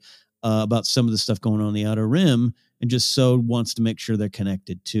story about some of the stuff going on in the Outer Rim, and just so wants to make sure they're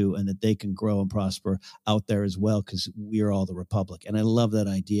connected too, and that they can grow and prosper out there as well, because we are all the Republic. And I love that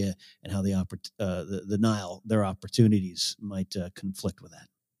idea and how the Nile, their opportunities might conflict with that.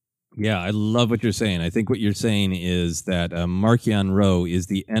 Yeah, I love what you're saying. I think what you're saying is that Marchion Ro is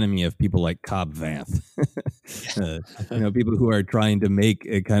the enemy of people like Cobb Vanth. People who are trying to make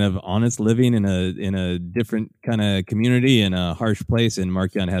a kind of honest living in a different kind of community in a harsh place. And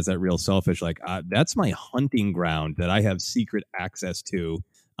Marchion has that real selfish, that's my hunting ground that I have secret access to.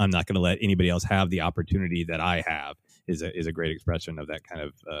 I'm not going to let anybody else have the opportunity that I have. Is a great expression of that kind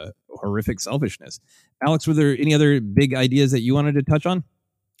of horrific selfishness. Alex, were there any other big ideas that you wanted to touch on?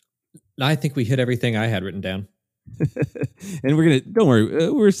 I think we hit everything I had written down. And don't worry,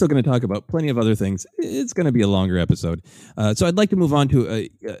 we're still going to talk about plenty of other things. It's going to be a longer episode. So I'd like to move on to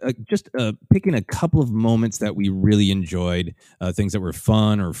just picking a couple of moments that we really enjoyed, things that were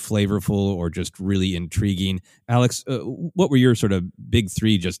fun or flavorful or just really intriguing. Alex, what were your sort of big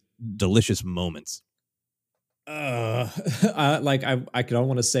three just delicious moments? I don't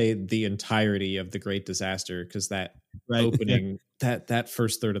want to say the entirety of The Great Disaster, because that opening, that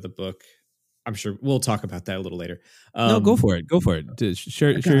first third of the book, I'm sure we'll talk about that a little later. No, go for it.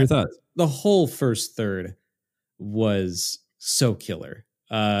 Share your thoughts. The whole first third was so killer.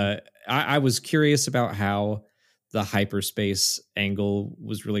 I was curious about how the hyperspace angle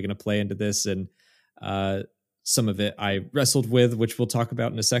was really going to play into this, and some of it I wrestled with, which we'll talk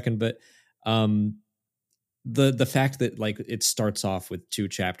about in a second. But the fact that it starts off with 2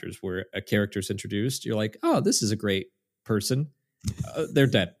 chapters where a character's introduced, you're like, oh, this is a great person. They're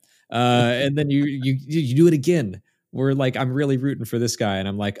dead. And then you do it again. Where I'm really rooting for this guy, and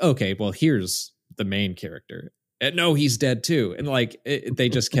I'm like, okay, well, here's the main character. And no, he's dead too. And they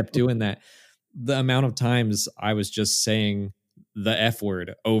just kept doing that. The amount of times I was just saying the F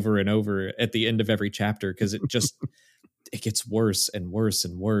word over and over at the end of every chapter, because it gets worse and worse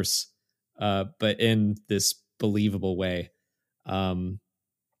and worse. But in this believable way.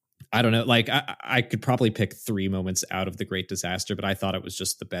 I don't know. I could probably pick 3 moments out of The Great Disaster, but I thought it was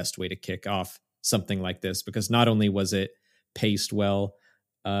just the best way to kick off something like this, because not only was it paced well,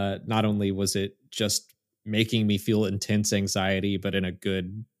 not only was it just making me feel intense anxiety, but in a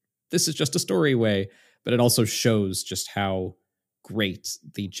good, this is just a story way, but it also shows just how great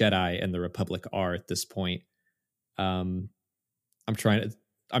the Jedi and the Republic are at this point. I'm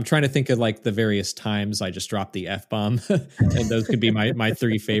trying to think of the various times I just dropped the F-bomb, and those could be my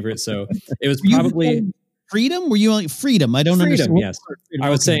 3 favorites. So it was probably freedom? Were you like freedom? I don't Freedom, understand. yes. Freedom. I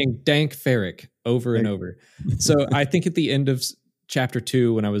was Okay. saying Dank Ferrick over and over. So I think at the end of chapter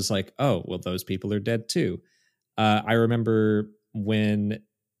 2, when I was like, oh, well, those people are dead too. I remember when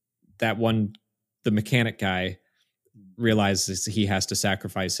the mechanic guy realizes he has to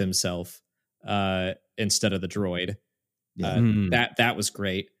sacrifice himself instead of the droid. That was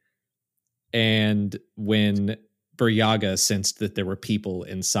great. And when Buryaga sensed that there were people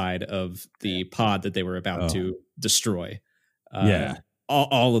inside of the pod that they were about to destroy.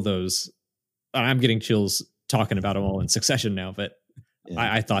 All of those. I'm getting chills talking about them all in succession now, but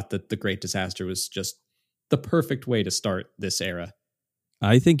I thought that the Great Disaster was just the perfect way to start this era.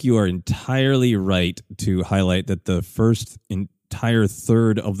 I think you are entirely right to highlight that the first entire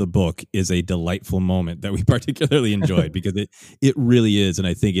third of the book is a delightful moment that we particularly enjoyed because it really is. And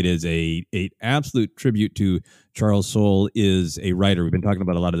I think it is a absolute tribute to Charles Soule is a writer. We've been talking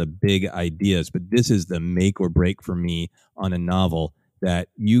about a lot of the big ideas, but this is the make or break for me on a novel that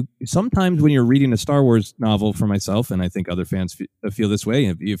you sometimes when you're reading a Star Wars novel for myself, and I think other fans feel this way.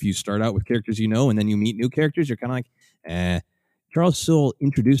 If you start out with characters, and then you meet new characters, you're kind of like, Charles Soule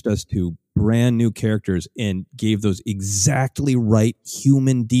introduced us to brand new characters and gave those exactly right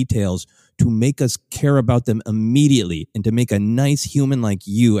human details to make us care about them immediately and to make a nice human like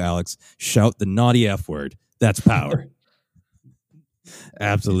you, Alex, shout the naughty F word. That's power.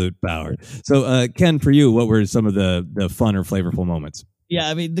 Absolute power. So, Ken, for you, what were some of the fun or flavorful moments? Yeah,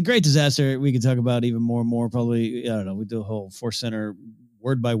 I mean, the Great Disaster, we could talk about even more and more. Probably, I don't know, we do a whole Force Center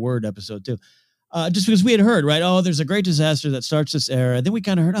word by word episode too. Just because we had heard, right? Oh, there's a great disaster that starts this era. Then we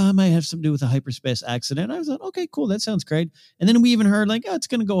kind of heard, it might have something to do with a hyperspace accident. I was like, okay, cool. That sounds great. And then we even heard like, it's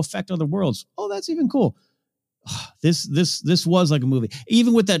going to go affect other worlds. Oh, that's even cool. This was like a movie.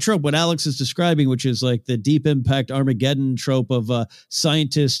 Even with that trope, what Alex is describing, which is like the Deep Impact Armageddon trope of a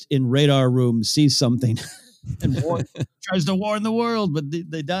scientist in radar room sees something and tries to warn the world, but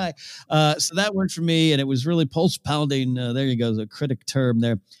they die. So that worked for me. And it was really pulse pounding. There you go. A critic term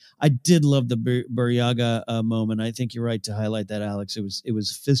there. I did love the Buryaga moment. I think you're right to highlight that, Alex. It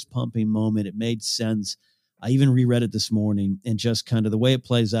was fist pumping moment. It made sense. I even reread it this morning, and just kind of the way it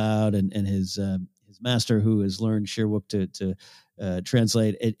plays out, and his master who has learned Sherwook to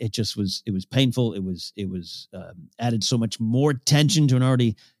translate. It was painful. It was added so much more tension to an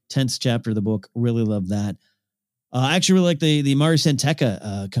already tense chapter of the book. Really love that. I actually really like the Mari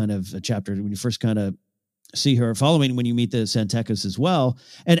Santeca kind of a chapter when you first kind of see her following when you meet the Santecas as well.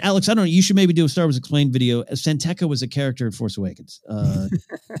 And Alex, I don't know, you should maybe do a Star Wars Explained video. Santeca was a character in Force Awakens.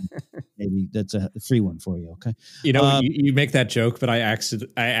 Maybe that's a free one for you. Okay. You make that joke, but I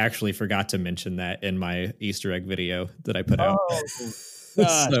actually forgot to mention that in my Easter egg video that I put out.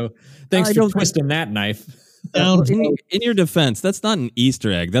 So thanks for twisting that knife. In your defense, that's not an Easter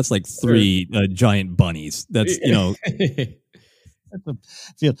egg. That's like 3 giant bunnies. That's,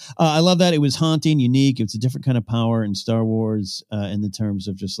 I love that. It was haunting, unique. It's a different kind of power in Star Wars in the terms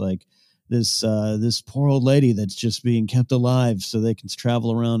of just like this poor old lady that's just being kept alive so they can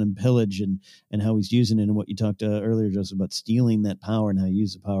travel around and pillage and how he's using it, and what you talked earlier, Joseph, about stealing that power and how you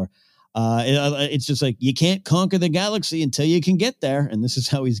use the power. It's just like you can't conquer the galaxy until you can get there, and this is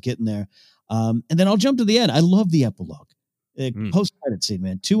how he's getting there. And then I'll jump to the end. I love the epilogue. Post-credit scene,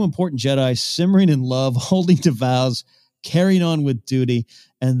 man. 2 important Jedi simmering in love, holding to vows, carrying on with duty,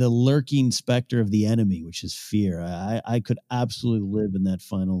 and the lurking specter of the enemy, which is fear. I could absolutely live in that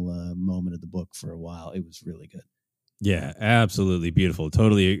final moment of the book for a while. It was really good. Yeah, absolutely beautiful.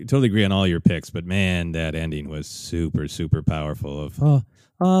 Totally agree on all your picks, but man, that ending was super, super powerful of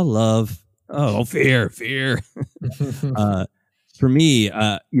love. Oh, fear. For me,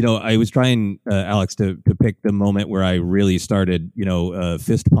 I was trying, Alex, to pick the moment where I really started,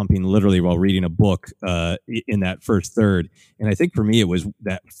 fist pumping literally while reading a book in that first third. And I think for me, it was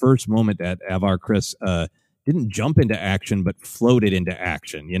that first moment that Avar Kriss didn't jump into action, but floated into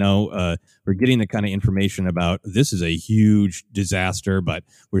action. We're getting the kind of information about this is a huge disaster, but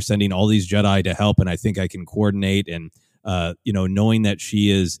we're sending all these Jedi to help. And I think I can coordinate. And, knowing that she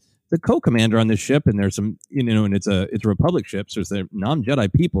is the co-commander on this ship, and there's some, and it's a Republic ship, so there's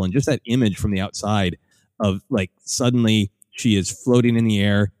non-Jedi people, and just that image from the outside of like suddenly she is floating in the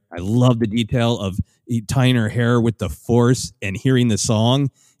air. I love the detail of tying her hair with the Force and hearing the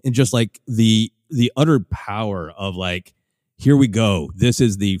song, and just like the utter power of like, here we go. This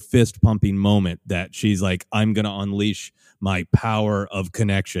is the fist pumping moment that she's like, I'm gonna unleash my power of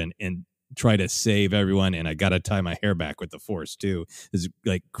connection and try to save everyone, and I gotta tie my hair back with the Force too. Is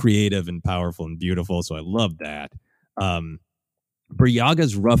like creative and powerful and beautiful, so I love that.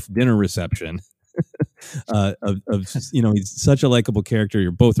 Buryaga's rough dinner reception he's such a likable character.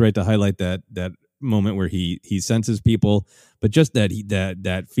 You're both right to highlight that moment where he senses people, but just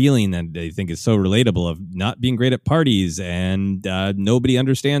that feeling that they think is so relatable of not being great at parties and nobody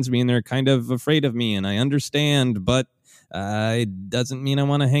understands me and they're kind of afraid of me and I understand, but it doesn't mean I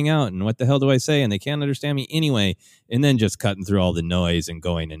want to hang out. And what the hell do I say? And they can't understand me anyway. And then just cutting through all the noise and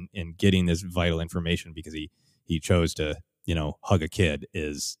going and getting this vital information because he chose to, hug a kid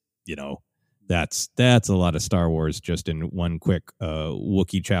is, that's a lot of Star Wars just in one quick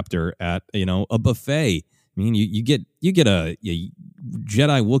Wookiee chapter at, a buffet. I mean, you get a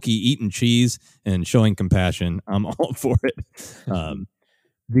Jedi Wookiee eating cheese and showing compassion. I'm all for it.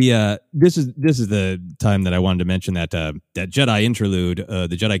 This is the time that I wanted to mention that Jedi interlude,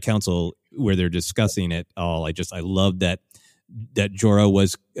 the Jedi Council, where they're discussing it all. I love that Jorah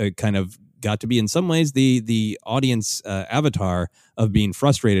was kind of got to be in some ways the audience avatar of being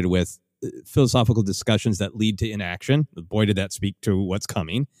frustrated with philosophical discussions that lead to inaction. Boy, did that speak to what's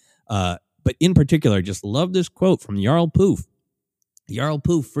coming. But in particular, I just love this quote from Jarl Poof. Jarl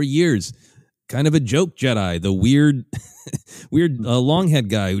Poof, for years, kind of a joke Jedi, the weird long-head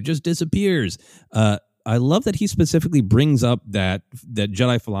guy who just disappears. I love that he specifically brings up that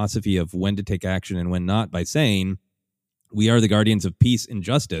Jedi philosophy of when to take action and when not by saying, we are the guardians of peace and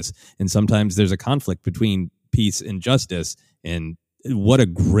justice. And sometimes there's a conflict between peace and justice. And what a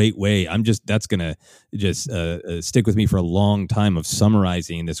great way. That's going to just stick with me for a long time of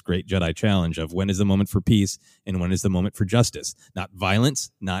summarizing this great Jedi challenge of when is the moment for peace and when is the moment for justice. Not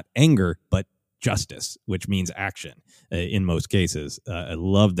violence, not anger, but justice, which means action in most cases. I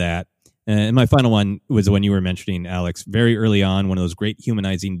love that. And my final one was when you were mentioning, Alex, very early on, one of those great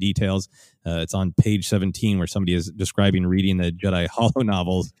humanizing details. It's on page 17 where somebody is describing reading the Jedi Hollow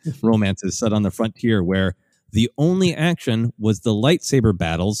novels, romances set on the frontier, where the only action was the lightsaber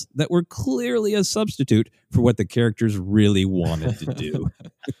battles that were clearly a substitute for what the characters really wanted to do.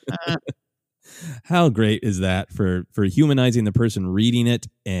 How great is that for humanizing the person reading it,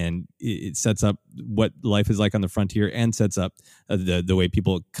 and it sets up what life is like on the frontier and sets up the way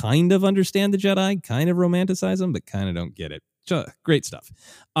people kind of understand the Jedi, kind of romanticize them, but kind of don't get it. Great stuff.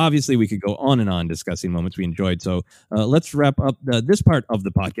 Obviously, we could go on and on discussing moments we enjoyed. So let's wrap up this part of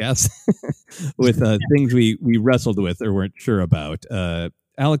the podcast with things we wrestled with or weren't sure about.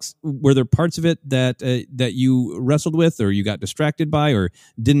 Alex, were there parts of it that you wrestled with or you got distracted by or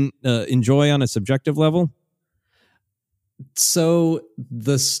didn't enjoy on a subjective level? So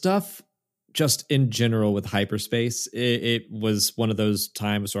the stuff just in general with hyperspace, it was one of those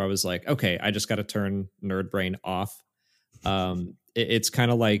times where I was like, okay, I just got to turn nerd brain off. It's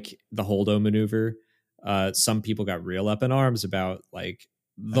kind of like the Holdo maneuver. Some people got real up in arms about like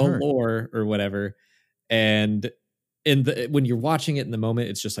the lore or whatever. And when you're watching it in the moment,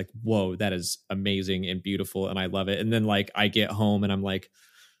 it's just like, whoa, that is amazing and beautiful. And I love it. And then like I get home and I'm like,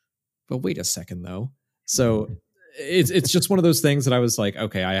 but wait a second though. So it's just one of those things that I was like,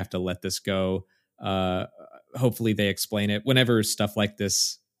 okay, I have to let this go. Hopefully they explain it. Whenever stuff like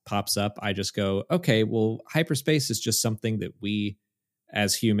this pops up, I just go, okay, well, hyperspace is just something that we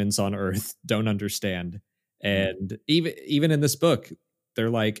as humans on Earth don't understand. And even in this book,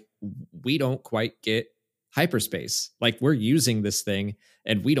 they're like, we don't quite get hyperspace. Like we're using this thing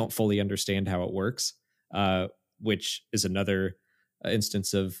and we don't fully understand how it works, which is another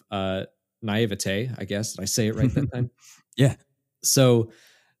instance of naivete, I guess. Did I say it right that time? Yeah. So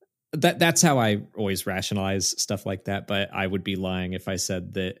that's how I always rationalize stuff like that. But I would be lying if I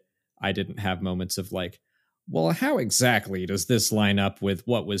said that I didn't have moments of like, well, how exactly does this line up with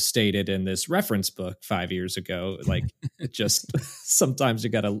what was stated in this reference book 5 years ago? Like, just sometimes you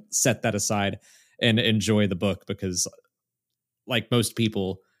got to set that aside and enjoy the book, because like most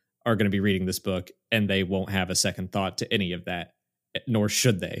people are going to be reading this book and they won't have a second thought to any of that, nor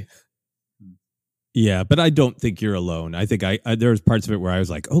should they. Yeah, but I don't think you're alone. I think there's parts of it where I was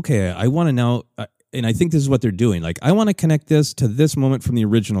like, okay, I want to now, and I think this is what they're doing. Like, I want to connect this to this moment from the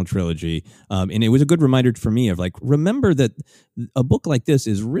original trilogy. And it was a good reminder for me of like, remember that a book like this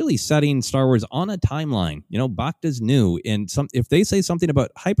is really setting Star Wars on a timeline. You know, Bacta's new. And if they say something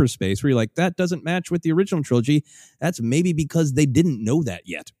about hyperspace where you're like, that doesn't match with the original trilogy, that's maybe because they didn't know that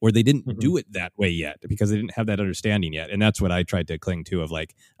yet, or they didn't do it that way yet, because they didn't have that understanding yet. And that's what I tried to cling to of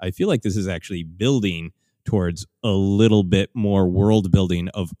like, I feel like this is actually building towards a little bit more world building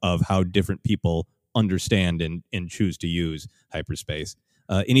of how different people understand and choose to use hyperspace.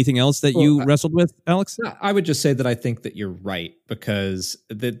 Anything else that you wrestled with, Alex? I would just say that I think that you're right, because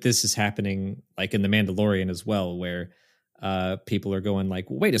this is happening like in The Mandalorian as well, where people are going like,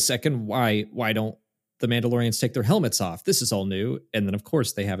 wait a second, why don't the Mandalorians take their helmets off? This is all new. And then of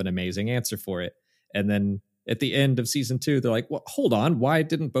course they have an amazing answer for it. And then At the end of season 2, they're like, well, hold on, why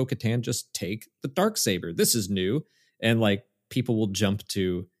didn't Bo-Katan just take the Darksaber? This is new. And like people will jump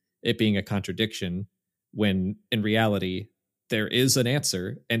to it being a contradiction when in reality there is an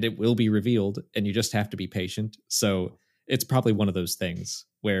answer and it will be revealed and you just have to be patient. So it's probably one of those things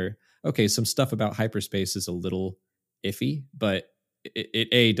where, okay, some stuff about hyperspace is a little iffy, but it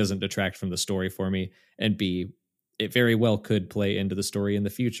A, doesn't detract from the story for me, and B, it very well could play into the story in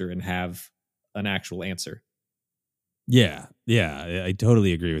the future and have an actual answer. Yeah, I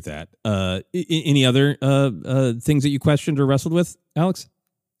totally agree with that. Any other things that you questioned or wrestled with, Alex?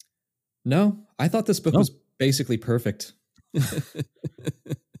 No, I thought this book was basically perfect.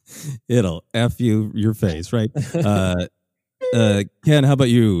 It'll F your face, right? Ken, how about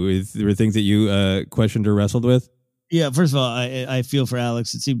you? There were things that you questioned or wrestled with? Yeah, first of all, I feel for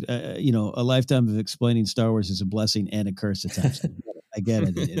Alex. It seems, a lifetime of explaining Star Wars is a blessing and a curse at times. I get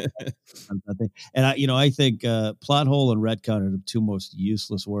it. And I think plot hole and retcon are the two most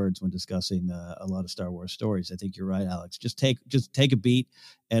useless words when discussing a lot of Star Wars stories. I think you're right, Alex. Just take a beat,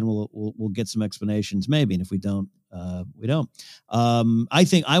 and we'll get some explanations, maybe. And if we don't, we don't. I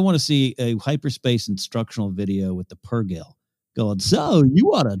think I want to see a hyperspace instructional video with the Purrgil going, so you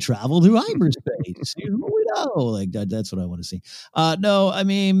want to travel through hyperspace? We know, like that. That's what I want to see. No, I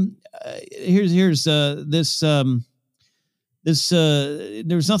mean, here's this.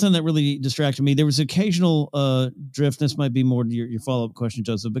 There was nothing that really distracted me. There was occasional drift. This might be more to your follow-up question,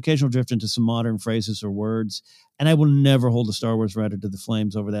 Joseph. Occasional drift into some modern phrases or words, and I will never hold a Star Writer to the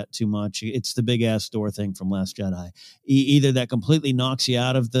flames over that too much. It's the big ass door thing from Last Jedi. Either that completely knocks you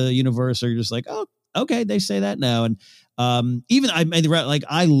out of the universe, or you're just like, oh, okay, they say that now. And even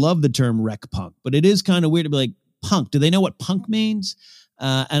I love the term wreck punk, but it is kind of weird to be like, punk. Do they know what punk means?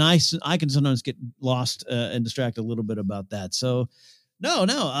 And I can sometimes get lost and distracted a little bit about that. So no.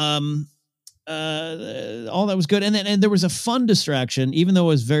 All that was good. And there was a fun distraction, even though I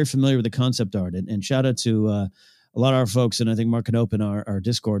was very familiar with the concept art. And shout out to a lot of our folks. And I think Mark Canop in our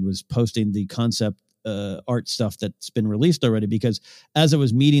Discord was posting the concept art stuff that's been released already, because as I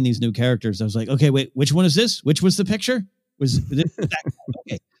was meeting these new characters, I was like, okay, wait, which one is this? Which was the picture? Was this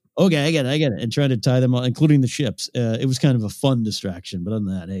Okay, I get it. And trying to tie them all, including the ships. It was kind of a fun distraction. But other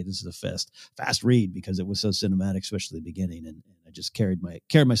than that, hey, this is a fast read because it was so cinematic, especially the beginning. And I just carried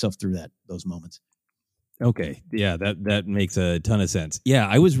myself through those moments. Okay. Yeah, that makes a ton of sense. Yeah,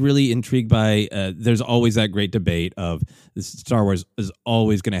 I was really intrigued by, there's always that great debate of Star Wars is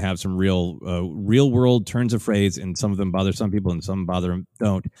always going to have some real world turns of phrase, and some of them bother some people and some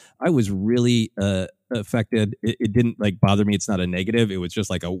don't. I was really affected. It didn't bother me. It's not a negative. It was just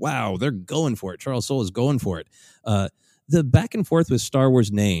like wow, they're going for it. Charles Soule is going for it. The back and forth with Star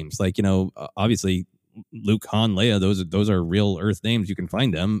Wars names, obviously Luke, Han, Leia, those are real Earth names. You can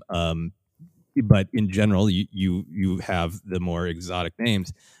find them. But in general, you have the more exotic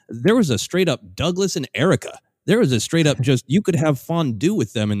names. There was a straight up Douglas and Erica. There was a straight up just, you could have fondue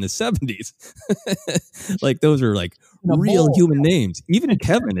with them in the 70s. Those are real human names. Even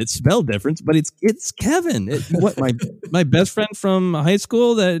Kevin, it's spelled different, but it's Kevin. My best friend from high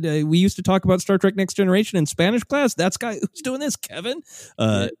school that we used to talk about Star Trek Next Generation in Spanish class. That's guy who's doing this, Kevin.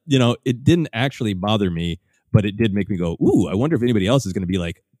 It didn't actually bother me, but it did make me go, ooh, I wonder if anybody else is going to be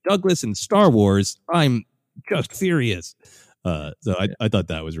like Douglas in Star Wars. I'm just furious. So I thought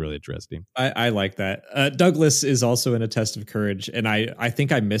that was really interesting. I like that. Douglas is also in A Test of Courage, and I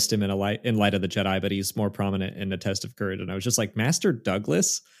think I missed him in Light of the Jedi, but he's more prominent in A Test of Courage. And I was just like, Master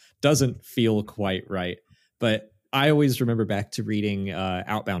Douglas doesn't feel quite right. But I always remember back to reading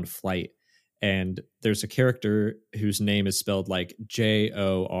Outbound Flight, and there's a character whose name is spelled like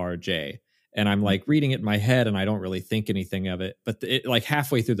Jorj. And I'm reading it in my head, and I don't really think anything of it. But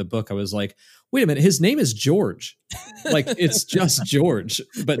halfway through the book, I was like, wait a minute, his name is George. It's just George,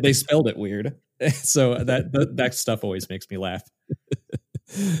 but they spelled it weird. So that stuff always makes me laugh.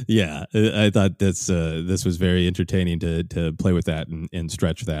 Yeah, I thought this was very entertaining to play with that and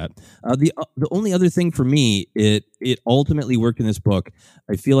stretch that. The only other thing for me, it ultimately worked in this book.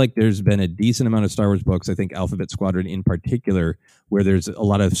 I feel like there's been a decent amount of Star Wars books, I think Alphabet Squadron in particular, where there's a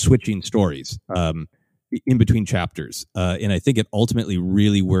lot of switching stories in between chapters. And I think it ultimately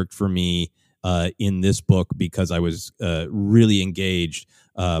really worked for me in this book because I was really engaged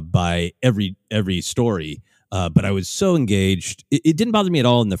by every story. But I was so engaged. It didn't bother me at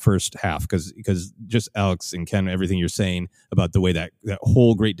all in the first half because just Alex and Ken, everything you're saying about the way that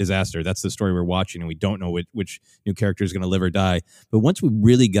whole great disaster, that's the story we're watching, and we don't know which new character is going to live or die. But once we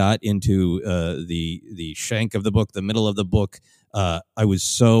really got into the shank of the book, the middle of the book, I was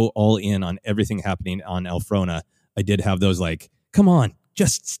so all in on everything happening on Elphrona. I did have those come on,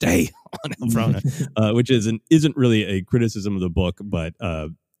 just stay on Elphrona, which isn't really a criticism of the book, but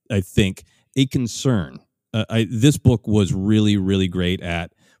I think a concern. This book was really, really great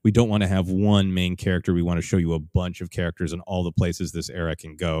at, we don't want to have one main character. We want to show you a bunch of characters and all the places this era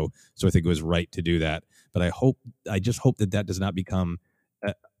can go. So I think it was right to do that. But I just hope that does not become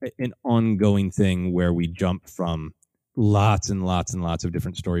an ongoing thing where we jump from lots and lots and lots of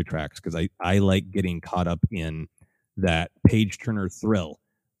different story tracks, because I like getting caught up in that page-turner thrill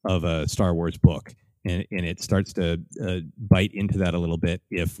of a Star Wars book. And it starts to bite into that a little bit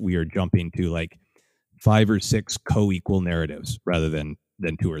if we are jumping to like 5 or 6 co-equal narratives rather than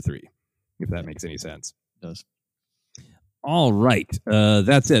 2 or 3, if that makes any sense. It does. All right.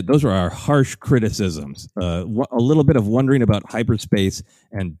 That's it. Those are our harsh criticisms. A little bit of wondering about hyperspace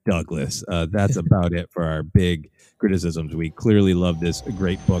and Douglas. That's about it for our big criticisms. We clearly love this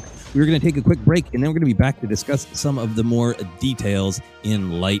great book. We're going to take a quick break, and then we're going to be back to discuss some of the more details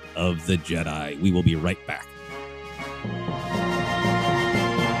in Light of the Jedi. We will be right back.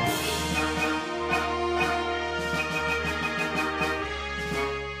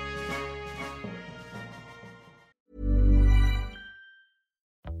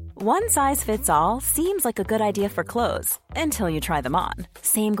 One size fits all seems like a good idea for clothes until you try them on.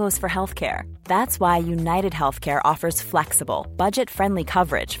 Same goes for healthcare. That's why United Healthcare offers flexible, budget-friendly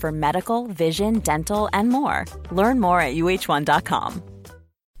coverage for medical, vision, dental, and more. Learn more at UH1.com.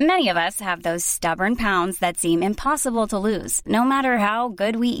 Many of us have those stubborn pounds that seem impossible to lose, no matter how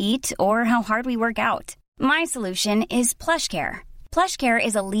good we eat or how hard we work out. My solution is PlushCare. PlushCare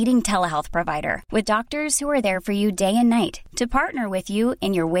is a leading telehealth provider with doctors who are there for you day and night to partner with you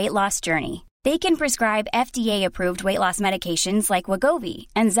in your weight loss journey. They can prescribe FDA-approved weight loss medications like Wegovy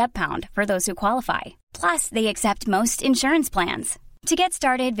and Zepbound for those who qualify. Plus, they accept most insurance plans. To get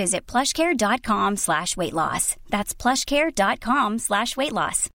started, visit plushcare.com/weightloss. That's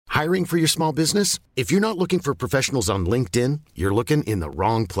plushcare.com/weightloss. Hiring for your small business? If you're not looking for professionals on LinkedIn, you're looking in the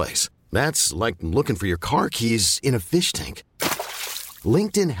wrong place. That's like looking for your car keys in a fish tank.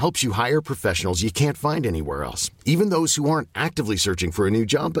 LinkedIn helps you hire professionals you can't find anywhere else, even those who aren't actively searching for a new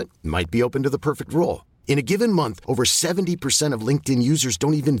job but might be open to the perfect role. In a given month, over 70% of LinkedIn users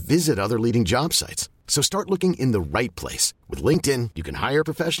don't even visit other leading job sites. So start looking in the right place. With LinkedIn, you can hire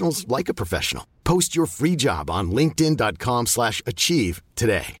professionals like a professional. Post your free job on linkedin.com/achieve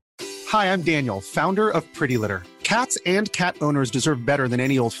today. Hi, I'm Daniel, founder of Pretty Litter. Cats and cat owners deserve better than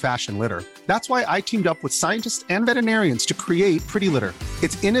any old-fashioned litter. That's why I teamed up with scientists and veterinarians to create Pretty Litter.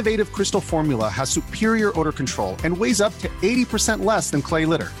 Its innovative crystal formula has superior odor control and weighs up to 80% less than clay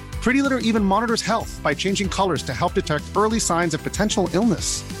litter. Pretty Litter even monitors health by changing colors to help detect early signs of potential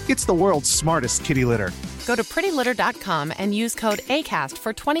illness. It's the world's smartest kitty litter. Go to prettylitter.com and use code ACAST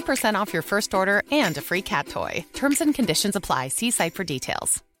for 20% off your first order and a free cat toy. Terms and conditions apply. See site for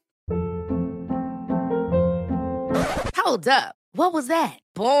details. Hold up. What was that?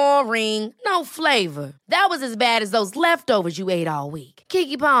 Boring. No flavor. That was as bad as those leftovers you ate all week.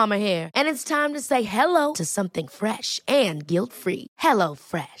 Keke Palmer here, and it's time to say hello to something fresh and guilt-free.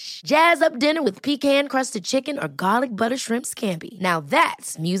 HelloFresh. Jazz up dinner with pecan-crusted chicken or garlic butter shrimp scampi. Now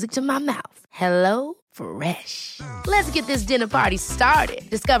that's music to my mouth. HelloFresh. Let's get this dinner party started.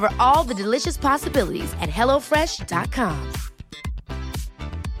 Discover all the delicious possibilities at HelloFresh.com.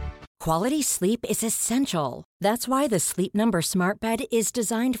 Quality sleep is essential. That's why the Sleep Number Smart Bed is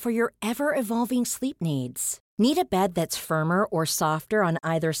designed for your ever-evolving sleep needs. Need a bed that's firmer or softer on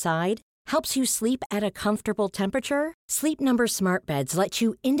either side? Helps you sleep at a comfortable temperature? Sleep Number Smart Beds let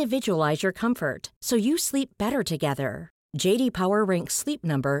you individualize your comfort, so you sleep better together. J.D. Power ranks Sleep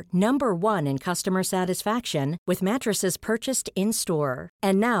Number number 1 in customer satisfaction with mattresses purchased in-store.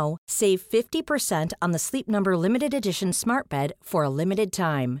 And now, save 50% on the Sleep Number Limited Edition Smart Bed for a limited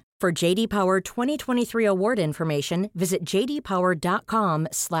time. For J.D. Power 2023 award information, visit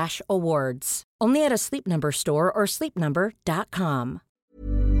jdpower.com/awards. Only at a Sleep Number store or sleepnumber.com.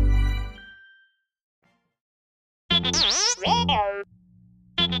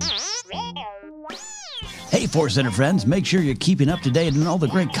 Hey, Force Center friends, make sure you're keeping up to date on all the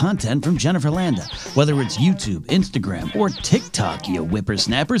great content from Jennifer Landa. Whether it's YouTube, Instagram, or TikTok, you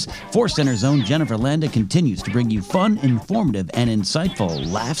whippersnappers, Force Center's own Jennifer Landa continues to bring you fun, informative, and insightful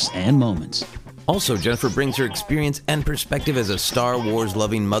laughs and moments. Also, Jennifer brings her experience and perspective as a Star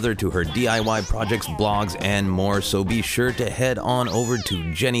Wars-loving mother to her DIY projects, blogs, and more. So be sure to head on over to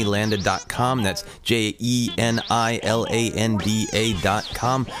JennyLanda.com. That's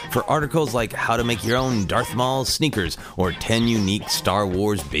JENILANDA.com for articles like how to make your own Darth Maul sneakers or 10 unique Star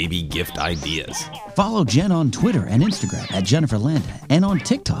Wars baby gift ideas. Follow Jen on Twitter and Instagram at Jennifer Landa and on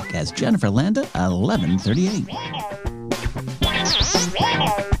TikTok as Jennifer Landa 1138.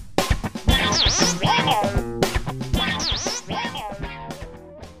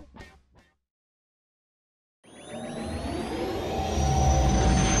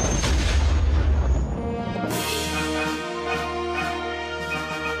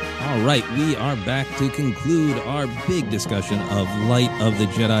 All right, we are back to conclude our big discussion of Light of the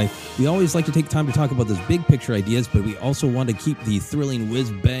Jedi. We always like to take time to talk about those big picture ideas, but we also want to keep the thrilling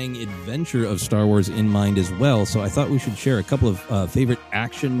whiz-bang adventure of Star Wars in mind as well. So I thought we should share a couple of favorite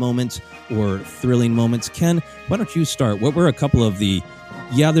action moments or thrilling moments. Ken, why don't you start? What were a couple of the,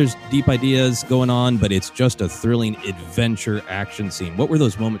 there's deep ideas going on, but it's just a thrilling adventure action scene. What were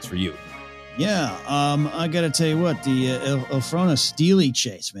those moments for you? Yeah, I got to tell you what, the Elphrona Steely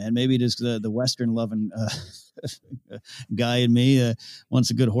chase, man. Maybe it is the Western-loving guy in me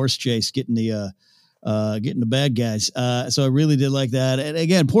wants a good horse chase, getting the bad guys. So I really did like that. And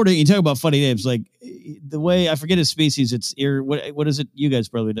again, Porter, you talk about funny names, like the way, I forget his species, it's what is it? You guys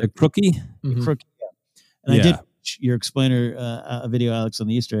probably know. Crookie? Mm-hmm. Crookie, yeah. And I did your explainer a video, Alex, on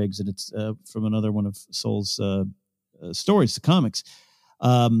the Easter eggs, and it's from another one of Soul's stories, the comics.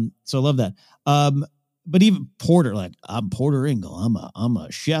 So I love that. But even Porter, like, I'm Porter Engel. I'm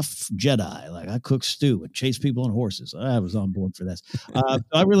a chef Jedi. Like, I cook stew and chase people on horses. I was on board for this. So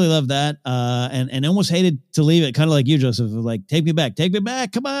I really love that. And almost hated to leave it, kind of like you, Joseph, like, take me back.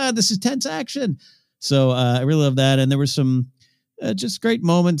 Come on. This is tense action. So, I really love that. And there were some, just great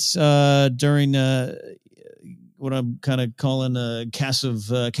moments, during, what I'm kind of calling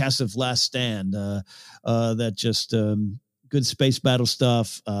Cassive Last Stand, that just, good space battle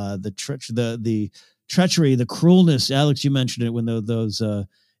stuff, the treachery, the cruelness. Alex, you mentioned it when those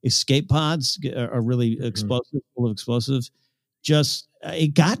escape pods are really explosive, full of explosives. Just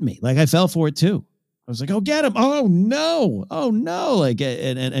it got me. Like I fell for it too. I was like, "Oh, get him! Oh no! Like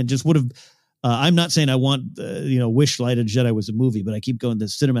and just would have. I'm not saying I want wish Light of the Jedi was a movie, but I keep going the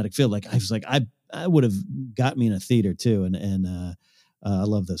cinematic field. Like I was like I would have got me in a theater too, and I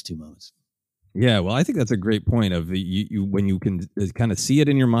love those two moments. Yeah, well, I think that's a great point of you when you can kind of see it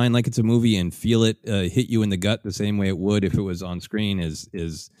in your mind like it's a movie and feel it hit you in the gut the same way it would if it was on screen is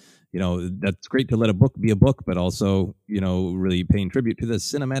that's great to let a book be a book, but also, really paying tribute to the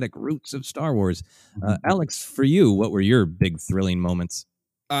cinematic roots of Star Wars. Alex, for you, what were your big thrilling moments?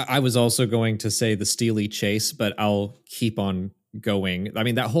 I was also going to say the Steely chase, but I'll keep on going. I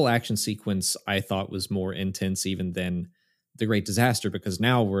mean, that whole action sequence I thought was more intense even than the Great Disaster, because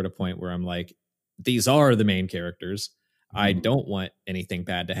now we're at a point where I'm like, these are the main characters. I don't want anything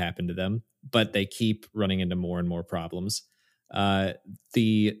bad to happen to them, but they keep running into more and more problems.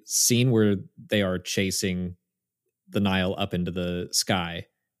 The scene where they are chasing the Nile up into the sky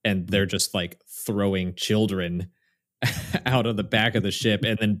and they're just like throwing children out of the back of the ship,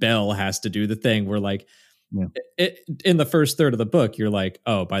 and then Bell has to do the thing where like in the first third of the book, you're like,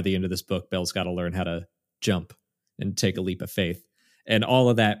 oh, by the end of this book, Bell's got to learn how to jump and take a leap of faith. And all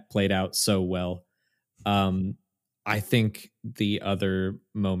of that played out so well. I think the other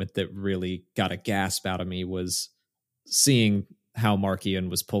moment that really got a gasp out of me was seeing how Markian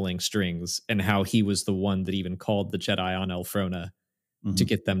was pulling strings and how he was the one that even called the Jedi on Elphrona to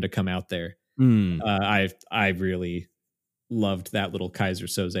get them to come out there. I really loved that little Kaiser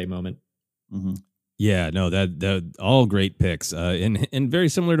Soze moment. Yeah, no, that all great picks, and very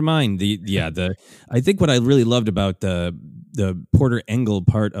similar to mine. I think what I really loved about the Porter Engel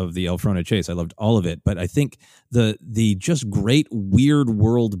part of the Elphrona chase, I loved all of it, but I think the just great weird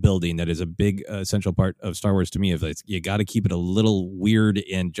world building that is a big essential part of Star Wars to me. Of you got to keep it a little weird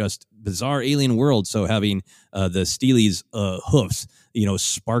and just bizarre alien world. So having the Steely's hoofs,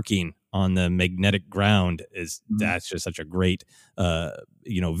 sparking on the magnetic ground that's just such a great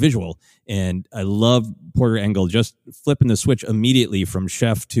visual. And I love Porter Engel just flipping the switch immediately from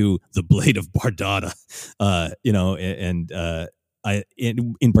chef to the Blade of Bardada.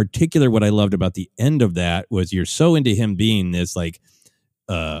 In particular, what I loved about the end of that was you're so into him being this like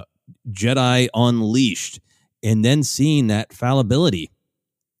Jedi unleashed, and then seeing that fallibility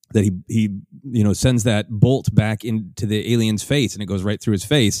that he sends that bolt back into the alien's face, and it goes right through his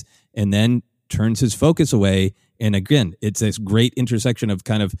face, and then turns his focus away. And again, it's this great intersection of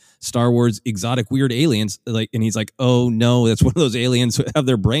kind of Star Wars exotic weird aliens, and he's like, oh no, that's one of those aliens who have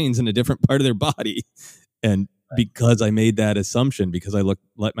their brains in a different part of their body. And because I made that assumption, because I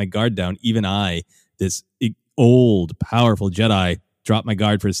let my guard down, even I, this old, powerful Jedi, dropped my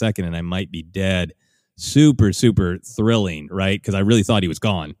guard for a second and I might be dead. Super, super thrilling, right? Because I really thought he was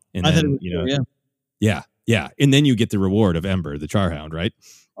gone. And then, yeah. And then you get the reward of Ember, the Charhound, right?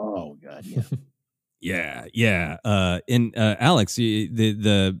 Oh, God, yeah. Yeah. And Alex,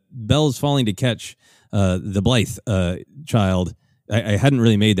 the Bell's falling to catch the Blythe child. I hadn't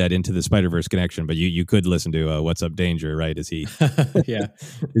really made that into the Spider-Verse connection, but you could listen to What's Up Danger, right? As he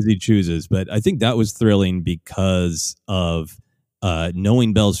as he chooses. But I think that was thrilling because of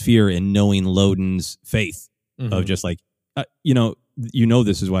knowing Bell's fear and knowing Loden's faith of just like,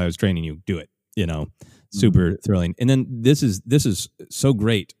 this is why I was training you. Do it. Super thrilling. And then this is so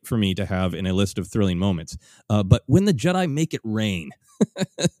great for me to have in a list of thrilling moments. But when the Jedi make it rain.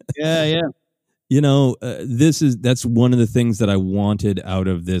 Yeah. That's one of the things that I wanted out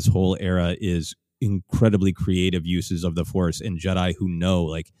of this whole era is incredibly creative uses of the Force and Jedi who know,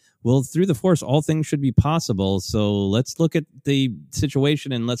 like, well, through the Force, all things should be possible. So let's look at the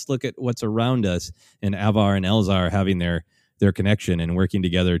situation and let's look at what's around us. And Avar and Elzar having their connection and working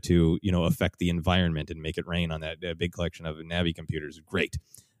together to, affect the environment and make it rain on that big collection of Navi computers. Great.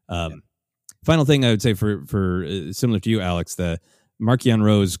 Final thing I would say for similar to you, Alex, the Marchion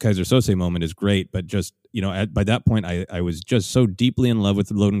Rose Kaiser Sose moment is great, but just, by that point, I was just so deeply in love with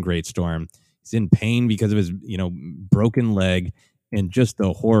Loden Greatstorm. He's in pain because of his, broken leg, and just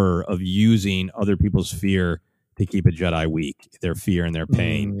the horror of using other people's fear to keep a Jedi weak. Their fear and their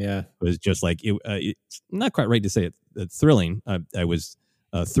pain was just like, it's not quite right to say it thrilling. I was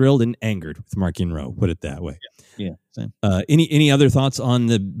thrilled and angered with Marchion Ro, put it that way. Yeah. Same. Any other thoughts on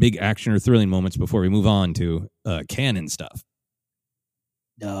the big action or thrilling moments before we move on to canon stuff?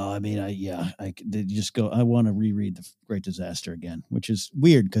 No, I mean, I just go. I want to reread The Great Disaster again, which is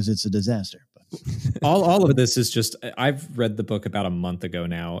weird because it's a disaster. But all of this is just. I've read the book about a month ago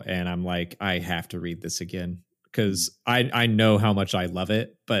now, and I'm like, I have to read this again because I know how much I love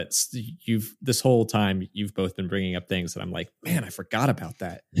it. But this whole time you've both been bringing up things that I'm like, man, I forgot about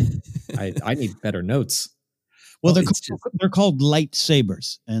that. I need better notes. Well, they're called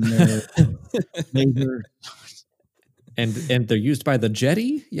lightsabers, and they're major. And they're used by the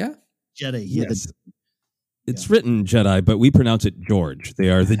Jedi, yeah? Jedi, yes. It's written Jedi, but we pronounce it George. They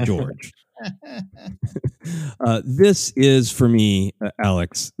are the George. This is, for me,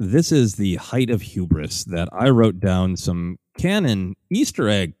 Alex, this is the height of hubris that I wrote down some canon Easter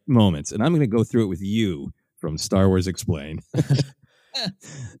egg moments, and I'm going to go through it with you from Star Wars Explained.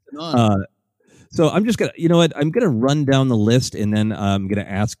 So I'm just going to, I'm going to run down the list, and then I'm going to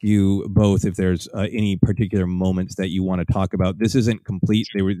ask you both if there's any particular moments that you want to talk about. This isn't complete.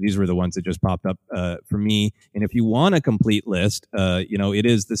 These were the ones that just popped up for me. And if you want a complete list, it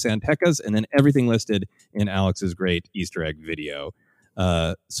is the San Tekkas and then everything listed in Alex's great Easter egg video.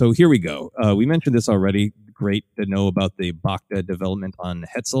 So here we go. We mentioned this already. Great to know about the Bacta development on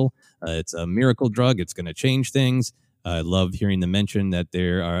Hetzel. It's a miracle drug. It's going to change things. I love hearing the mention that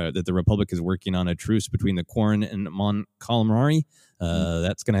that the Republic is working on a truce between the Quarren and Mon Calamari.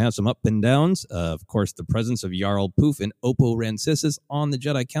 That's going to have some up and downs. Of course, the presence of Jarl Poof and Oppo Rancisis on the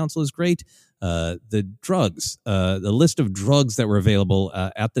Jedi Council is great. The drugs, the list of drugs that were available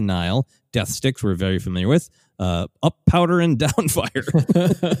at the Nile, death sticks we're very familiar with, up powder and down fire.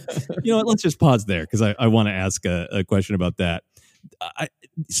 You know what? Let's just pause there because I want to ask a question about that.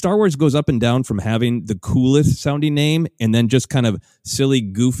 Star Wars goes up and down from having the coolest sounding name and then just kind of silly,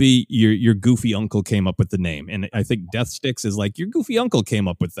 goofy, your goofy uncle came up with the name. And I think Death Sticks is like, your goofy uncle came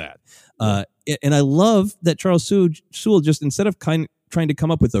up with that. And I love that Charles Soule just, instead of trying to come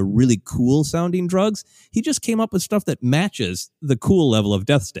up with a really cool sounding drugs, he just came up with stuff that matches the cool level of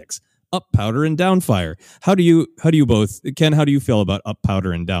Death Sticks. Up powder and down fire. How do you both, Ken, how do you feel about up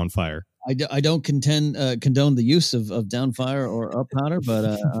powder and down fire? I don't condone the use of downfire or up powder, but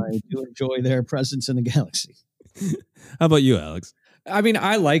I do enjoy their presence in the galaxy. How about you, Alex? I mean,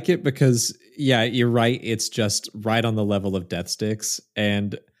 I like it because, yeah, you're right. It's just right on the level of Death Sticks.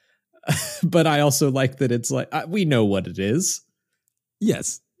 But I also like that it's like, we know what it is.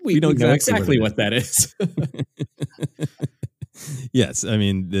 Yes. We know exactly what that is. Yes, I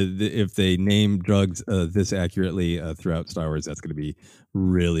mean, if they name drugs this accurately throughout Star Wars, that's going to be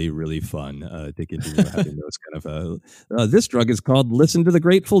really, really fun to continue having those kind of. This drug is called "Listen to the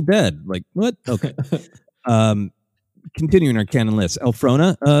Grateful Dead." Like what? Okay. Continuing our canon list,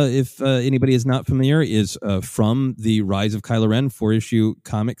 Elphrona, if anybody is not familiar, is from the Rise of Kylo Ren 4-issue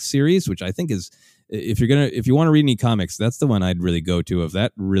comic series, which I think is. If you want to read any comics, that's the one I'd really go to. If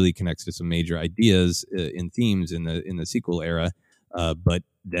that really connects to some major ideas in themes in the sequel era, but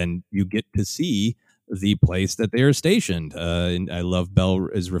then you get to see the place that they are stationed. And I love Bell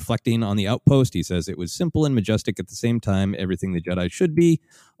is reflecting on the outpost. He says it was simple and majestic at the same time, everything the Jedi should be.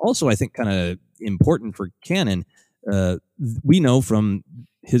 Also, I think kind of important for canon. We know from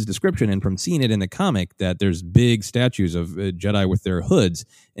his description and from seeing it in the comic that there's big statues of Jedi with their hoods,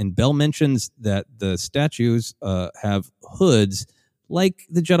 and Bell mentions that the statues have hoods like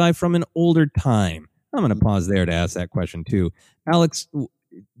the Jedi from an older time. I'm going to pause there to ask that question too. Alex,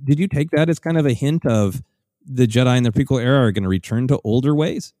 did you take that as kind of a hint of the Jedi in the prequel era are going to return to older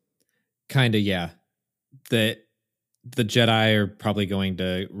ways? Kind of, yeah. That the Jedi are probably going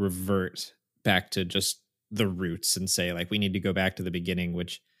to revert back to just the roots and say like we need to go back to the beginning,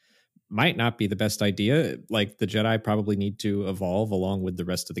 which might not be the best idea. Like the Jedi probably need to evolve along with the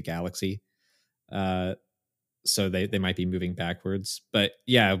rest of the galaxy. So they might be moving backwards. But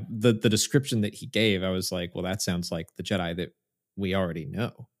yeah, the description that he gave, I was like, well, that sounds like the Jedi that we already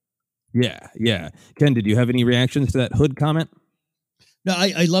know. Yeah. Ken, did you have any reactions to that Hood comment? No,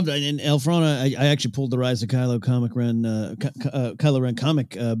 I loved it. And Elfrana, I actually pulled the Rise of Kylo Ren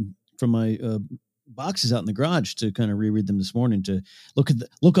comic from my boxes out in the garage to kind of reread them this morning, to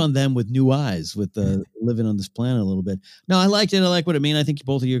look on them with new eyes, with living on this planet a little bit. No, I liked it. I like what it means. I think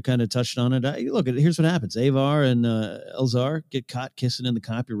both of you kind of touched on it. Here's what happens. Avar and Elzar get caught kissing in the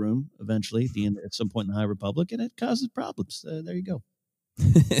copy room eventually at some point in the High Republic, and it causes problems. There you go.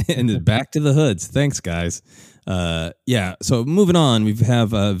 And then back to the Hoods. Thanks, guys. So moving on, we have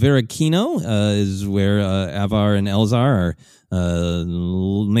Veracino is where Avar and Elzar are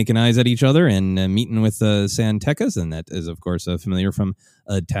making eyes at each other and meeting with San Tekkas, and that is, of course, familiar from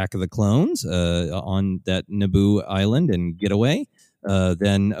Attack of the Clones on that Naboo island and Getaway.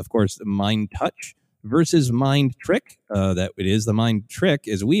 Then, of course, Mind Touch versus Mind Trick. That it is the Mind Trick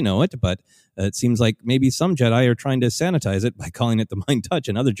as we know it, but it seems like maybe some Jedi are trying to sanitize it by calling it the Mind Touch,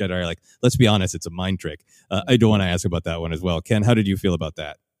 and other Jedi are like, let's be honest, it's a mind trick. I do want to ask about that one as well. Ken, how did you feel about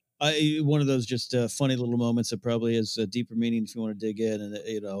that? One of those just funny little moments that probably has a deeper meaning if you want to dig in. And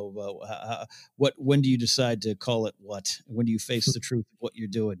when do you decide to call it what? When do you face the truth of what you're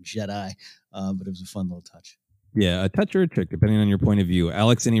doing, Jedi? But it was a fun little touch. Yeah, a touch or a trick, depending on your point of view.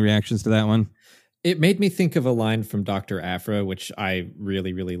 Alex, any reactions to that one? It made me think of a line from Dr. Aphra, which I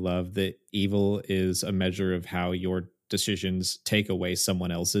really, really love, that evil is a measure of how your decisions take away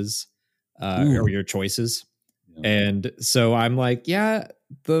someone else's or your choices. Yeah. And so I'm like, yeah,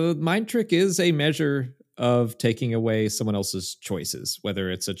 the mind trick is a measure of taking away someone else's choices,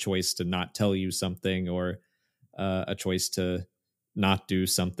 whether it's a choice to not tell you something or a choice to not do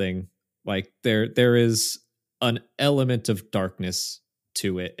something. Like there is an element of darkness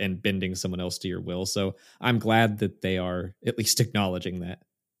to it and bending someone else to your will. So I'm glad that they are at least acknowledging that.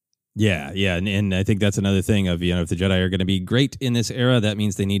 Yeah. And I think that's another thing of, if the Jedi are going to be great in this era, that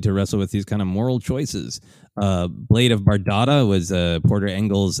means they need to wrestle with these kind of moral choices. Blade of Bardata was Porter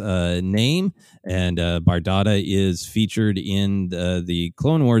Engel's name, and Bardata is featured in the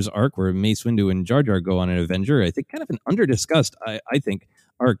Clone Wars arc where Mace Windu and Jar Jar go on an Avenger. I think kind of an under-discussed, I think,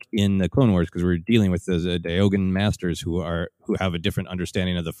 arc in the Clone Wars, because we're dealing with the Diogen masters who have a different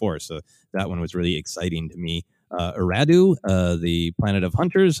understanding of the Force. So that one was really exciting to me. Aradu, the planet of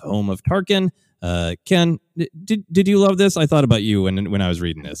hunters, home of Tarkin. Ken, did you love this? I thought about you when I was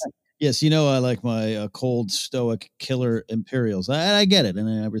reading this. Yes, I like my cold, stoic killer Imperials. I get it,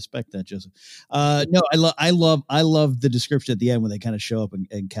 and I respect that, Joseph. No, I love the description at the end when they kind of show up,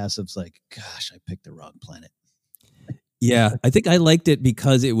 and Kasav's like, "Gosh, I picked the wrong planet." Yeah, I think I liked it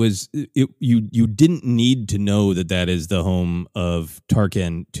because you didn't need to know that is the home of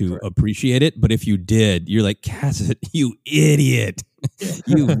Tarkin to appreciate it. But if you did, you're like, Cassidy, you idiot.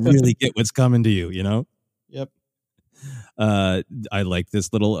 You really get what's coming to you, Yep. I like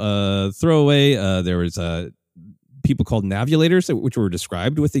this little throwaway. There was people called navulators, which were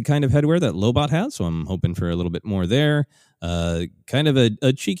described with the kind of headwear that Lobot has. So I'm hoping for a little bit more there. Kind of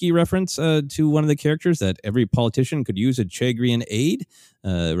a cheeky reference to one of the characters that every politician could use a Chagrian aid,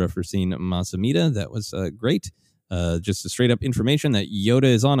 referencing Masamita. That was great. Just a straight up information that Yoda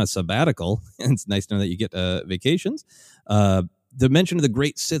is on a sabbatical. And it's nice to know that you get vacations. The mention of the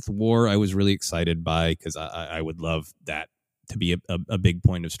Great Sith War, I was really excited by, because I would love that to be a big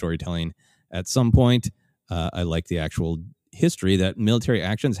point of storytelling at some point. I like the actual history that military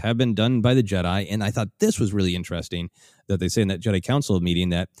actions have been done by the Jedi. And I thought this was really interesting that they say in that Jedi Council meeting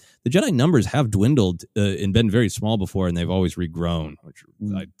that the Jedi numbers have dwindled and been very small before, and they've always regrown, which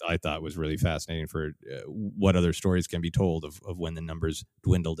I thought was really fascinating for what other stories can be told of when the numbers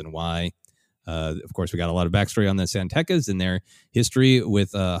dwindled and why. Of course, we got a lot of backstory on the San Tekkas and their history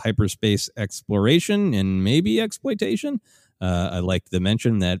with hyperspace exploration and maybe exploitation. I liked the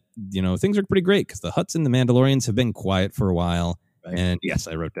mention that, things are pretty great because the Hutts and the Mandalorians have been quiet for a while. Right. And yes,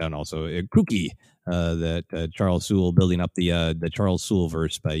 I wrote down also Kruki, that Charles Soule building up the Charles Soule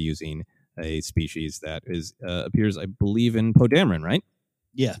verse by using a species that appears, I believe, in Poe Dameron, right?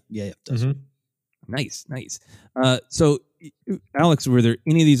 Yeah. It does. Mm-hmm. Nice. So, Alex, were there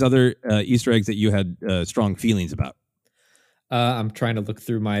any of these other Easter eggs that you had strong feelings about? I'm trying to look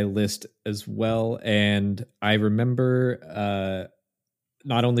through my list as well, and I remember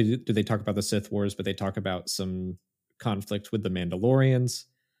not only do they talk about the Sith Wars, but they talk about some conflict with the Mandalorians.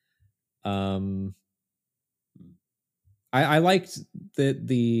 I liked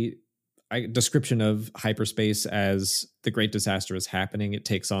the description of hyperspace as the great disaster is happening. It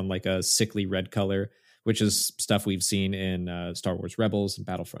takes on like a sickly red color, which is stuff we've seen in Star Wars Rebels and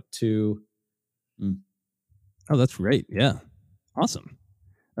Battlefront 2. Oh, that's great. Yeah. Awesome.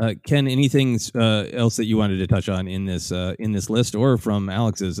 Ken, anything else that you wanted to touch on in this list, or from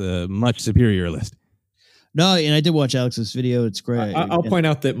Alex's much superior list? No, and I did watch Alex's video. It's great. I'll point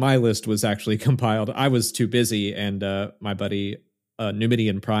out that my list was actually compiled. I was too busy, and my buddy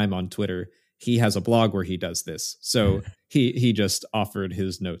Numidian Prime on Twitter, he has a blog where he does this. So he just offered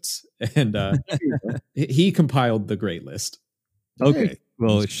his notes, and he compiled the great list. Okay.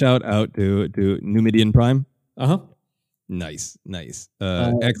 Well, shout out to Numidian Prime. Uh-huh. Nice.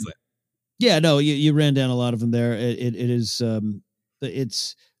 Excellent. Yeah, no, you ran down a lot of them there. It is,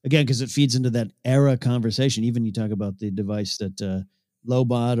 it's, again, because it feeds into that era conversation. Even you talk about the device that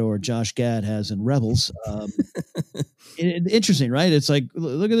Lobot or Josh Gad has in Rebels. Interesting, right? It's like,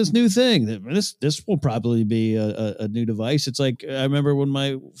 look at this new thing. This will probably be a new device. It's like, I remember when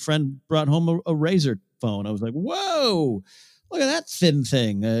my friend brought home a Razer phone. I was like, whoa, look at that thin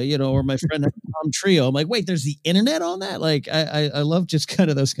thing, or my friend had a Palm Trio. I'm like, wait, there's the internet on that? Like, I love just kind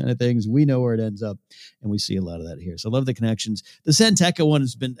of those kind of things. We know where it ends up, and we see a lot of that here. So I love the connections. The Santeca one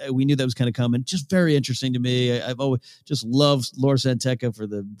has been, we knew that was kind of coming. Just very interesting to me. I've always just loved Lor Santeca for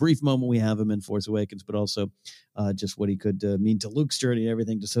the brief moment we have him in Force Awakens, but also just what he could mean to Luke's journey and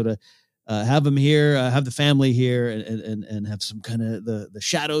everything, to sort of have him here, have the family here, and have some kind of the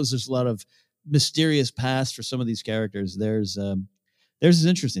shadows. There's a lot of mysterious past for some of these characters. Theirs is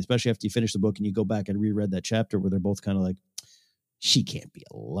interesting, especially after you finish the book and you go back and reread that chapter where they're both kind of like, she can't be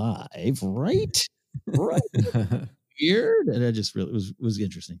alive, right? Weird. And it just really was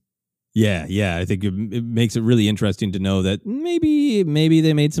interesting. Yeah. I think it makes it really interesting to know that maybe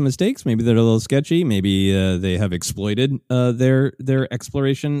they made some mistakes. Maybe they're a little sketchy. Maybe they have exploited their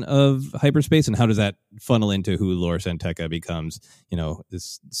exploration of hyperspace. And how does that funnel into who Lor Santeca becomes?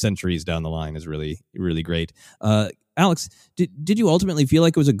 This centuries down the line is really, really great. Alex, did you ultimately feel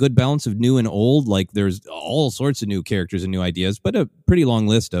like it was a good balance of new and old? Like there's all sorts of new characters and new ideas, but a pretty long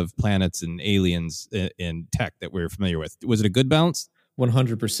list of planets and aliens and tech that we're familiar with. Was it a good balance?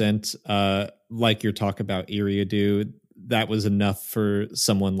 100%. Like your talk about Eriadu, that was enough for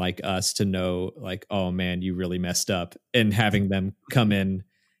someone like us to know, like, oh man, you really messed up. And having them come in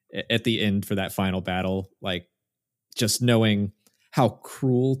at the end for that final battle, like just knowing how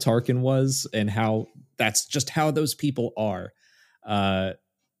cruel Tarkin was and how that's just how those people are.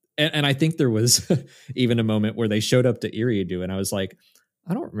 And I think there was even a moment where they showed up to Eriadu and I was like,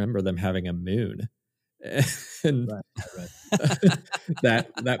 I don't remember them having a moon. And right.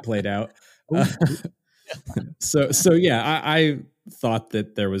 that played out. So yeah, I thought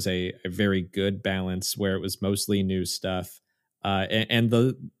that there was a very good balance where it was mostly new stuff, and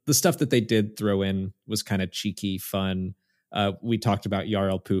the stuff that they did throw in was kind of cheeky, fun. We talked about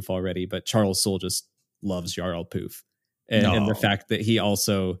Yarael Poof already, but Charles Soule just loves Yarael Poof, and the fact that he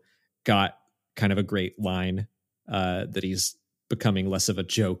also got kind of a great line that he's becoming less of a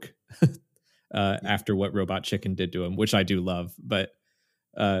joke. After what Robot Chicken did to him, which I do love, but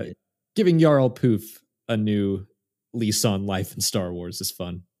giving Yarael Poof a new lease on life in Star Wars is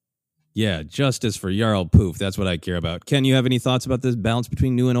fun. Yeah, justice for Yarael Poof. That's what I care about. Ken, you have any thoughts about this balance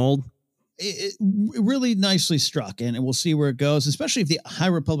between new and old? It really nicely struck, and we'll see where it goes, especially if the High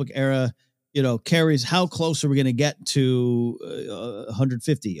Republic era, carries. How close are we going to get to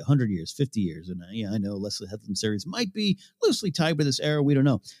 150, 100 years, 50 years? And I know Leslie Headland series might be loosely tied with this era. We don't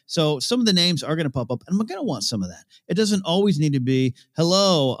know. So some of the names are going to pop up, and I'm going to want some of that. It doesn't always need to be,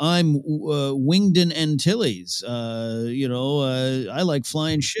 hello, I'm Wingdon Antilles. I like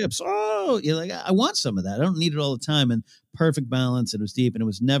flying ships. Oh, I want some of that. I don't need it all the time. And perfect balance. And it was deep, and it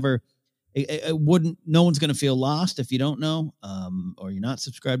was never... no one's going to feel lost if you don't know, or you're not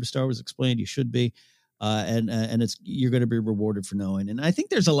subscribed to Star Wars Explained. You should be, and you're going to be rewarded for knowing. And I think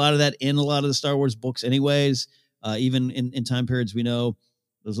there's a lot of that in a lot of the Star Wars books, anyways. Even in time periods, we know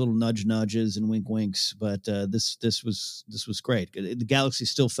those little nudges and wink winks. But this was great. The galaxy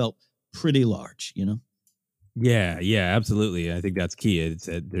still felt pretty large, Yeah, absolutely. I think that's key.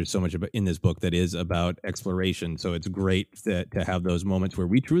 There's so much in this book that is about exploration. So it's great to have those moments where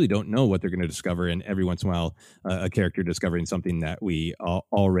we truly don't know what they're going to discover. And every once in a while, a character discovering something that we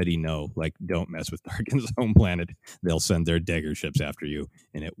already know, like don't mess with Tarkin's home planet. They'll send their dagger ships after you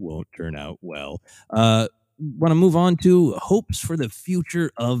and it won't turn out well. Want to move on to hopes for the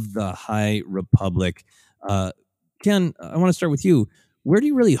future of the High Republic. Ken, I want to start with you. Where do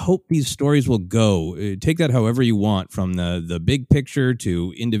you really hope these stories will go? Take that however you want, from the big picture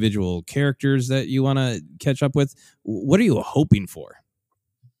to individual characters that you want to catch up with. What are you hoping for?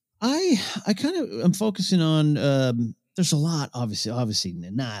 I kind of am focusing on there's a lot obviously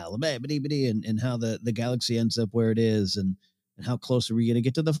Nile and how the galaxy ends up where it is and how close are we going to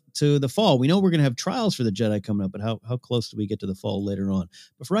get to the fall. We know we're going to have trials for the Jedi coming up, but how close do we get to the fall later on?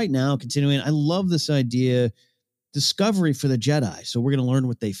 But for right now, continuing, I love this idea, discovery for the Jedi. So we're going to learn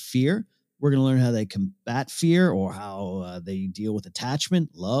what they fear. We're going to learn how they combat fear or how they deal with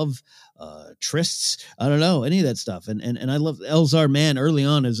attachment, love, trysts. I don't know, any of that stuff. And I love Elzar Mann early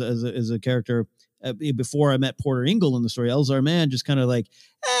on as a character. Before I met Porter Engle in the story, Elzar Mann just kind of like,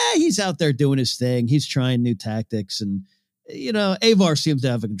 he's out there doing his thing. He's trying new tactics. And, Avar seems to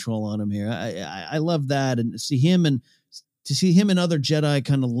have a control on him here. I love that. And to see him and other Jedi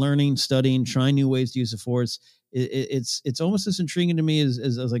kind of learning, studying, trying new ways to use the Force. It's almost as intriguing to me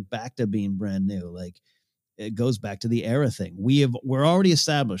as like Bacta being brand new. Like it goes back to the era thing. We're already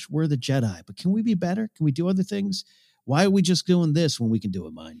established. We're the Jedi, but can we be better? Can we do other things? Why are we just doing this when we can do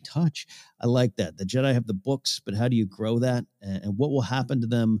a mind touch? I like that. The Jedi have the books, but how do you grow that? And what will happen to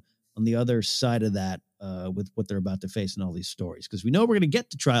them on the other side of that with what they're about to face in all these stories? Because we know we're going to get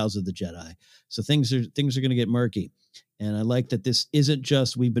to Trials of the Jedi. So things are going to get murky. And I like that this isn't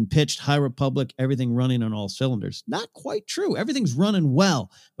just we've been pitched High Republic, everything running on all cylinders. Not quite true. Everything's running well,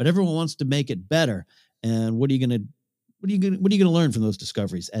 but everyone wants to make it better. And what are you going to learn from those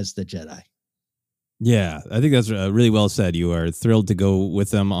discoveries as the Jedi? Yeah, I think that's really well said. You are thrilled to go with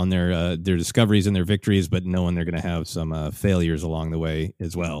them on their discoveries and their victories, but knowing they're going to have some failures along the way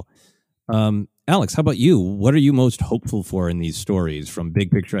as well. Alex, how about you? What are you most hopeful for in these stories, from big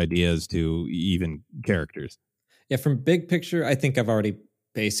picture ideas to even characters? Yeah, from big picture, I think I've already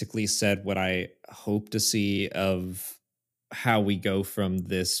basically said what I hope to see of how we go from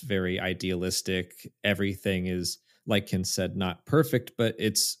this very idealistic, everything is, like Ken said, not perfect, but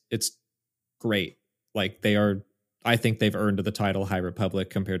it's great. Like I think they've earned the title High Republic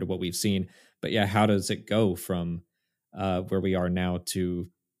compared to what we've seen. But yeah, how does it go from where we are now to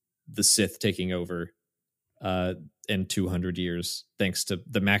the Sith taking over in 200 years, thanks to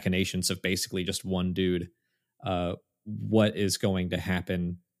the machinations of basically just one dude? What is going to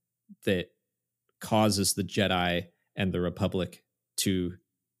happen that causes the Jedi and the Republic to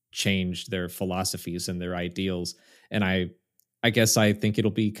change their philosophies and their ideals? And I guess I think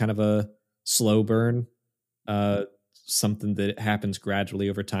it'll be kind of a slow burn, something that happens gradually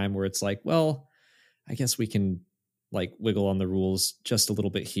over time, where it's like, well, I guess we can like wiggle on the rules just a little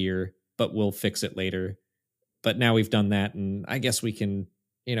bit here, but we'll fix it later. But now we've done that, and I guess we can,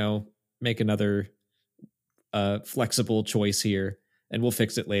 make another flexible choice here, and we'll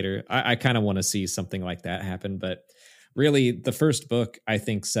fix it later. I kind of want to see something like that happen, but really the first book, I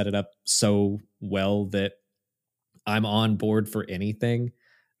think, set it up so well that I'm on board for anything.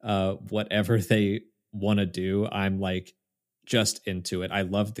 Whatever they want to do, I'm like just into it. I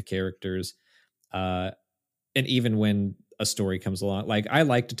love the characters. And even when a story comes along, like I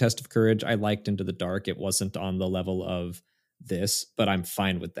liked A Test of Courage, I liked Into the Dark. It wasn't on the level of this, but I'm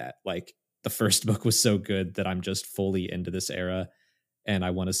fine with that. Like the first book was so good that I'm just fully into this era and I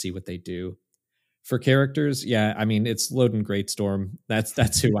want to see what they do. For characters, yeah, I mean, it's Loden Greatstorm.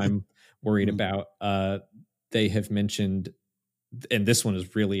 That's who I'm worried about. They have mentioned, and this one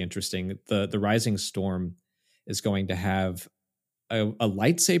is really interesting, the Rising Storm is going to have a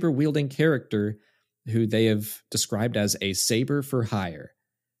lightsaber wielding character who they have described as a saber for hire.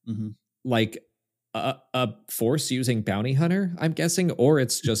 Mm-hmm. Like a Force using bounty hunter, I'm guessing, or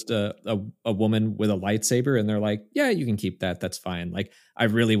it's just a woman with a lightsaber and they're like, yeah, you can keep that. That's fine. Like, I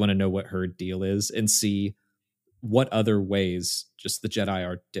really want to know what her deal is and see what other ways just the Jedi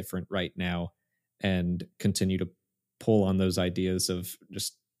are different right now, and continue to pull on those ideas of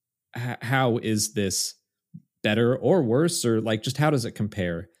just how is this better or worse, or like just how does it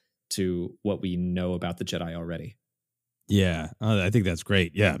compare to what we know about the Jedi already? Yeah, I think that's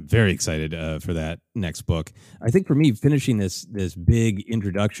great. Yeah, very excited for that next book. I think for me, finishing this big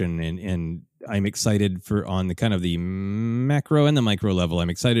introduction, and I'm excited on the kind of the macro and the micro level. I'm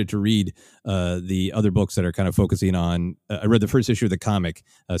excited to read the other books that are kind of focusing on. I read the first issue of the comic,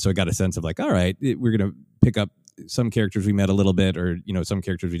 so I got a sense of like, all right, we're going to pick up some characters we met a little bit, or some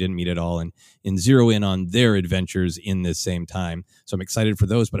characters we didn't meet at all, and zero in on their adventures in this same time. So I'm excited for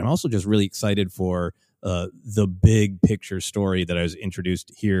those, but I'm also just really excited for the big picture story that I was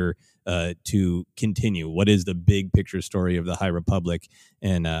introduced here to continue. What is the big picture story of the High Republic?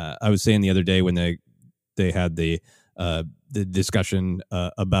 And I was saying the other day when they had the discussion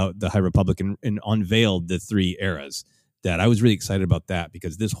about the High Republic and unveiled the 3 eras, that I was really excited about that,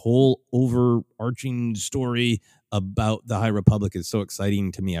 because this whole overarching story about the High Republic is so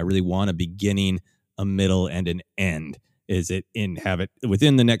exciting to me. I really want a beginning, a middle, and an end. is it have it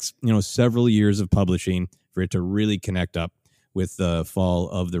within the next several years of publishing for it to really connect up with the fall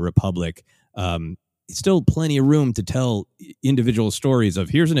of the Republic. Still plenty of room to tell individual stories of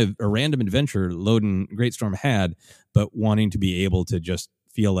here's a random adventure Loden Greatstorm had, but wanting to be able to just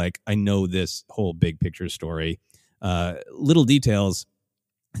feel like I know this whole big picture story. Little details.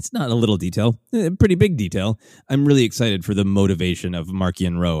 It's not a little detail, a pretty big detail. I'm really excited for the motivation of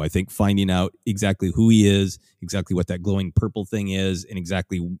Marchion Ro. I think finding out exactly who he is, exactly what that glowing purple thing is, and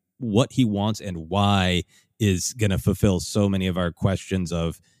exactly what he wants and why is going to fulfill so many of our questions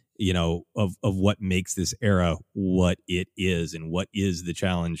of what makes this era what it is and what is the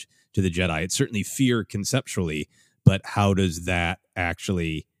challenge to the Jedi. It's certainly fear conceptually, but how does that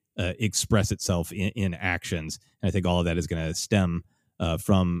actually express itself in actions? And I think all of that is going to stem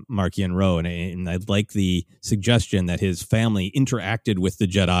from Marchion Ro. And I like the suggestion that his family interacted with the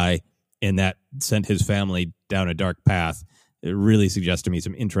Jedi and that sent his family down a dark path. It really suggests to me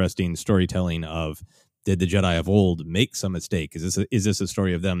some interesting storytelling of, did the Jedi of old make some mistake? Is this a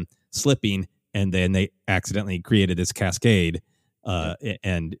story of them slipping and then they accidentally created this cascade?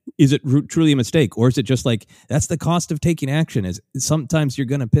 And is it truly a mistake? Or is it just like, that's the cost of taking action, is sometimes you're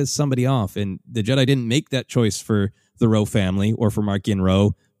going to piss somebody off, and the Jedi didn't make that choice for the Ro family or for Marchion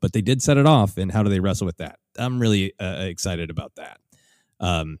Ro, but they did set it off. And how do they wrestle with that? I'm really excited about that.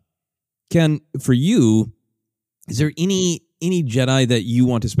 Ken, for you, is there any Jedi that you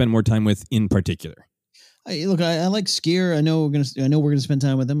want to spend more time with in particular? I like Skier. I know we're gonna spend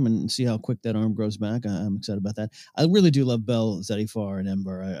time with him and see how quick that arm grows back. I'm excited about that. I really do love Bell, Zettifar, and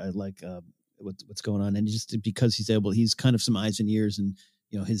Ember. I like what's going on, and just because he's kind of some eyes and ears, and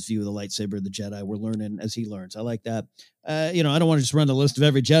his view of the lightsaber of the Jedi. We're learning as he learns. I like that. I don't want to just run the list of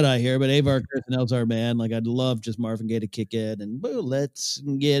every Jedi here, but Avar, Kriss, and Elzar, man, like I'd love just Marvin Gaye to kick in and let's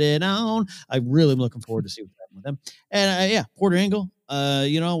get it on. I really am looking forward to see what's happening with them. And Porter Engle.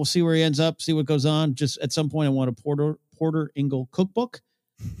 We'll see where he ends up, see what goes on. Just at some point, I want a Porter Engle cookbook,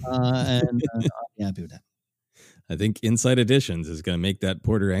 and I'm happy with that. I think Inside Editions is going to make that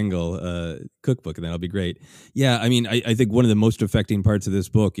Porter Engle cookbook, and that'll be great. Yeah, I mean, I think one of the most affecting parts of this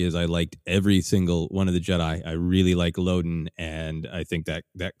book is I liked every single one of the Jedi. I really like Loden, and I think that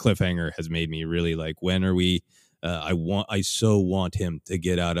cliffhanger has made me really like, when are we? I so want him to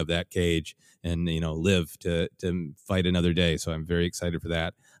get out of that cage and live to fight another day. So I'm very excited for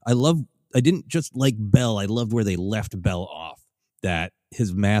that. I didn't just like Bell. I loved where they left Bell off. That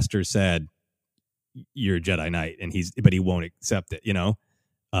his master said, "You're a Jedi Knight," and but he won't accept it.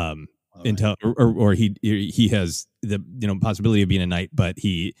 Until or he has the possibility of being a knight, but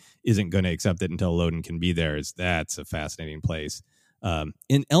he isn't going to accept it until Loden can be there. That's a fascinating place.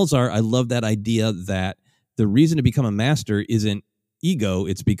 In Elzar, I love that idea that the reason to become a master isn't ego.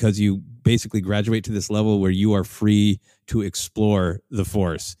 It's because you basically graduate to this level where you are free to explore the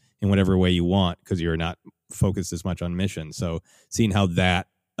Force in whatever way you want, because you're not focused as much on mission. So seeing how that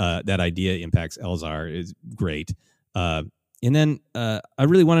idea impacts Elzar is great. And then I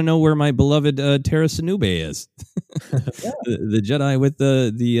really want to know where my beloved Tera Sinube is. the Jedi with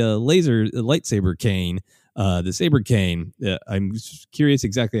the lightsaber cane. The saber cane. I'm curious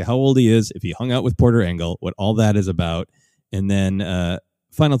exactly how old he is, if he hung out with Porter Engle, what all that is about. And then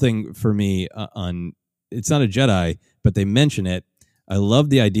final thing for me it's not a Jedi, but they mention it. I love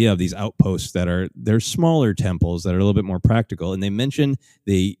the idea of these outposts they're smaller temples that are a little bit more practical. And they mention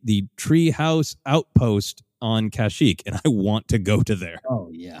the Treehouse outpost on Kashyyyk, and I want to go to there. Oh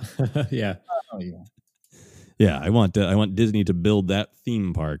yeah. Yeah. Oh yeah. Yeah, I want Disney to build that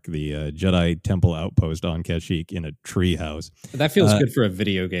theme park, the Jedi Temple Outpost on Kashyyyk, in a tree house. That feels good for a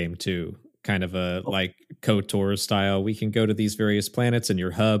video game too. Kind of a like KOTOR style. We can go to these various planets, and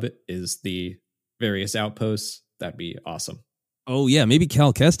your hub is the various outposts. That'd be awesome. Oh yeah, maybe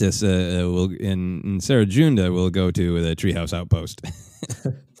Cal Kestis will in Sarah Junda will go to the Treehouse Outpost.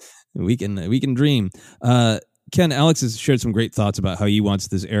 we can dream. Ken, Alex has shared some great thoughts about how he wants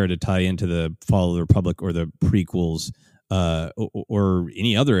this era to tie into the Fall of the Republic or the prequels, or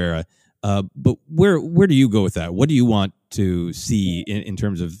any other era. But where do you go with that? What do you want to see in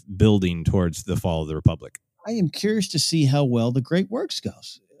terms of building towards the Fall of the Republic? I am curious to see how well the Great Works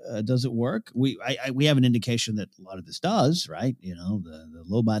goes. Does it work? We have an indication that a lot of this does, right? The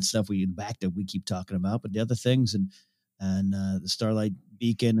Lobot stuff we keep talking about, but the other things and the Starlight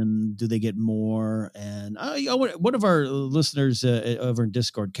Beacon, and do they get more? And one of our listeners over in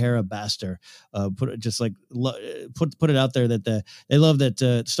Discord, Kara Baster, put it out there that they love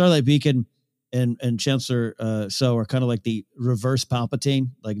that Starlight Beacon and Chancellor So are kind of like the reverse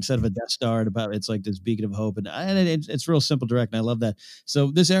Palpatine. Like instead of a Death Star, it's like this beacon of hope, and it's real simple, direct, and I love that.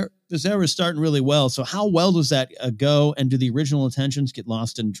 So this era is starting really well. So how well does that go? And do the original intentions get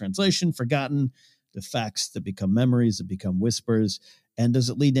lost in translation, forgotten? The facts that become memories, that become whispers, and does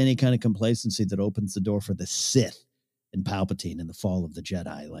it lead to any kind of complacency that opens the door for the Sith and Palpatine and the fall of the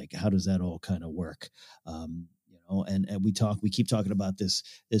Jedi? Like, how does that all kind of work? And we keep talking about this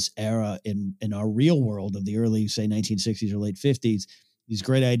era in our real world of the early, say, 1960s or late 50s. These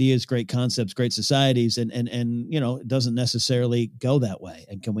great ideas, great concepts, great societies, and it doesn't necessarily go that way.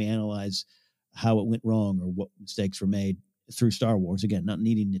 And can we analyze how it went wrong or what mistakes were made through Star Wars? Again, not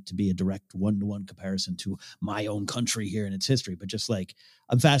needing it to be a direct one-to-one comparison to my own country here in its history, but just like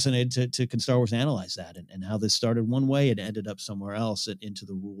I'm fascinated to can Star Wars analyze that and how this started one way and ended up somewhere else into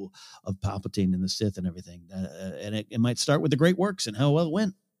the rule of Palpatine and the Sith and everything. And it might start with the great works and how well it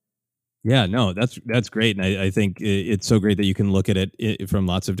went. Yeah, no, that's great. And I think it's so great that you can look at it from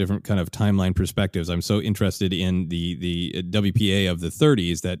lots of different kind of timeline perspectives. I'm so interested in the WPA of the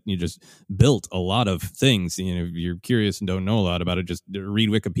 30s that you just built a lot of things. If you're curious and don't know a lot about it, just read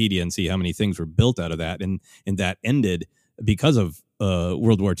Wikipedia and see how many things were built out of that. And that ended because of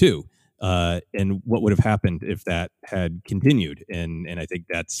World War II. And what would have happened if that had continued. And I think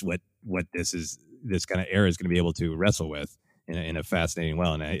that's what this kind of era is going to be able to wrestle with in a fascinating way.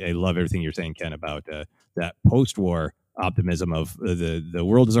 And I love everything you're saying, Ken, about that post-war optimism of the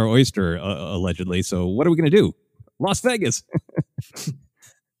world is our oyster, allegedly. So what are we going to do? Las Vegas.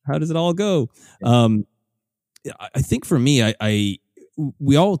 How does it all go? I think for me,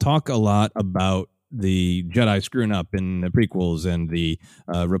 we all talk a lot about the Jedi screwing up in the prequels and the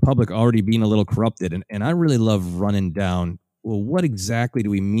Republic already being a little corrupted. And I really love running down, well, what exactly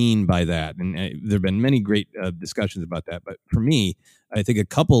do we mean by that? And there have been many great discussions about that. But for me, I think a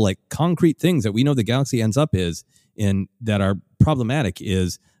couple like concrete things that we know the galaxy ends up is and that are problematic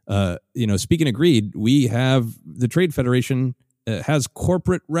is, speaking of greed, we have the Trade Federation has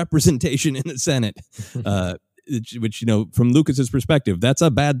corporate representation in the Senate, which, from Lucas's perspective, that's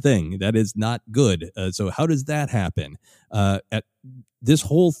a bad thing. That is not good. So how does that happen? This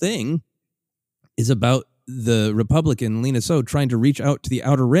whole thing is about the Republic and Lina Soh trying to reach out to the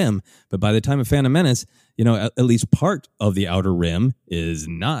Outer Rim, but by the time of Phantom Menace, at least part of the Outer Rim is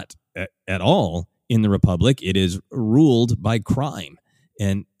not at all in the Republic. It is ruled by crime.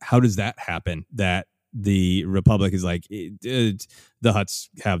 And how does that happen? That the Republic is like, the Hutts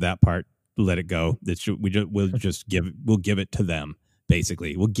have that part, let it go. We'll give it to them.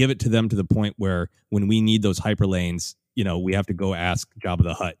 Basically, we'll give it to them to the point where when we need those hyperlanes, we have to go ask Jabba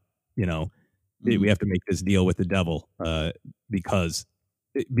the Hutt. We have to make this deal with the devil because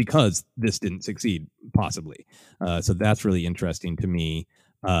this didn't succeed, possibly. So that's really interesting to me.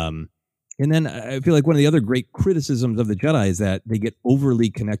 And then I feel like one of the other great criticisms of the Jedi is that they get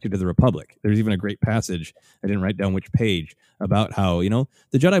overly connected to the Republic. There's even a great passage, I didn't write down which page, about how, the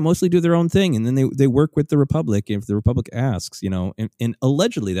Jedi mostly do their own thing, and then they work with the Republic if the Republic asks, and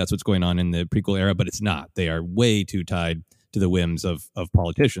allegedly that's what's going on in the prequel era, but it's not. They are way too tied to the whims of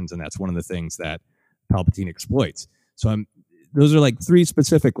politicians, and that's one of the things that Palpatine exploits. So those are like three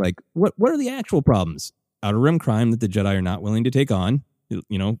specific, like, what are the actual problems? Outer Rim crime that the Jedi are not willing to take on,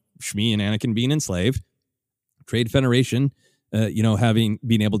 Shmi and Anakin being enslaved, Trade Federation,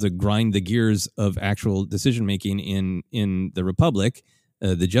 being able to grind the gears of actual decision making in the Republic,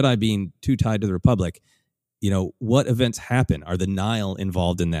 the Jedi being too tied to the Republic. What events happen? Are the Nihil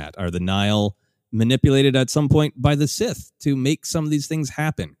involved in that? Are the Nihil manipulated at some point by the Sith to make some of these things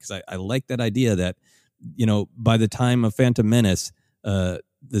happen? Because I like that idea that, by the time of Phantom Menace, the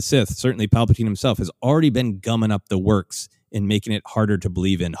Sith, certainly Palpatine himself, has already been gumming up the works and making it harder to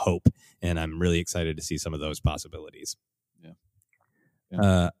believe in hope. And I'm really excited to see some of those possibilities.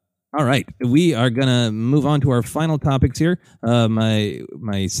 Yeah. All right. We are going to move on to our final topics here.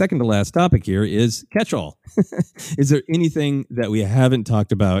 My second to last topic here is catch-all. Is there anything that we haven't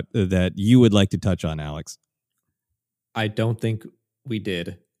talked about that you would like to touch on, Alex? I don't think we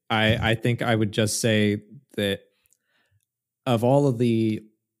did. I think I would just say that of all of the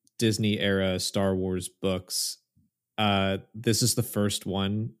Disney era Star Wars books, this is the first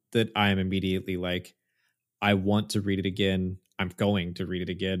one that I am immediately like, I want to read it again. I'm going to read it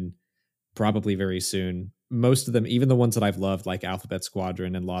again, probably very soon. Most of them, even the ones that I've loved, like Alphabet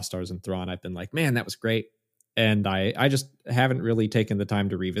Squadron and Lost Stars and Thrawn, I've been like, man, that was great. And I just haven't really taken the time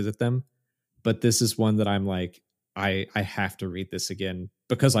to revisit them. But this is one that I'm like, I have to read this again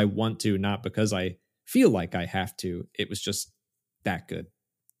because I want to, not because I feel like I have to. It was just that good.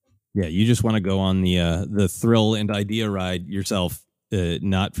 Yeah, you just want to go on the thrill and idea ride yourself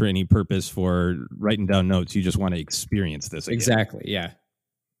not for any purpose for writing down notes. You just want to experience this again. Exactly. Yeah.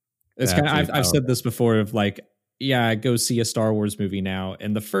 It's kind of, I've said this before of like, yeah, go see a Star Wars movie now.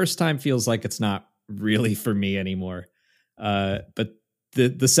 And the first time feels like it's not really for me anymore. But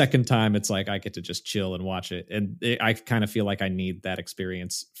the second time it's like I get to just chill and watch it. And I kind of feel like I need that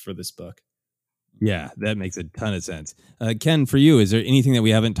experience for this book. Yeah, that makes a ton of sense. Ken, for you, is there anything that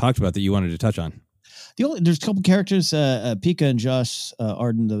we haven't talked about that you wanted to touch on? There's a couple characters, Pika and Josh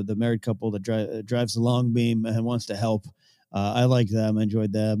Arden, the married couple that drives the long beam and wants to help. I like them, I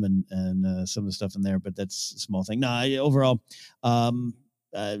enjoyed them, and some of the stuff in there, but that's a small thing. Overall,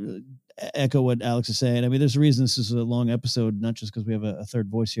 echo what Alex is saying. I mean, there's a reason this is a long episode, not just because we have a third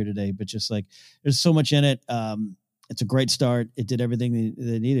voice here today, but just like there's so much in it. It's a great start. It did everything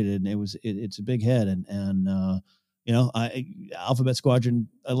they needed, and it's a big hit. And Alphabet Squadron,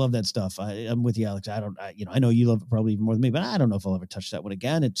 I love that stuff. I'm with you, Alex. I know you love it probably even more than me, but I don't know if I'll ever touch that one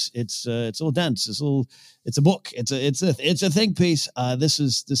again. It's a little dense. It's a book. It's a think piece. This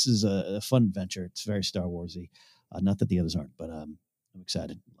is a fun adventure. It's very Star Warsy. Not that the others aren't, but I'm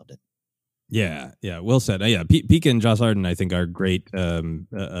excited. Loved it. Yeah, well said. Pika and Josh Arden, I think, are great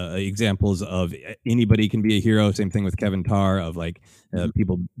examples of anybody can be a hero. Same thing with Kevin Tarr, of like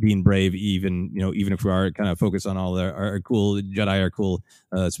people being brave, even if we are kind of focused on all our cool Jedi, our cool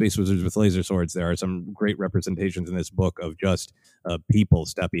space wizards with laser swords. There are some great representations in this book of just people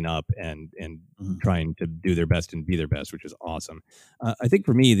stepping up and trying to do their best and be their best, which is awesome. I think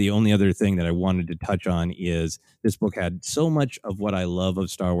for me, the only other thing that I wanted to touch on is this book had so much of what I love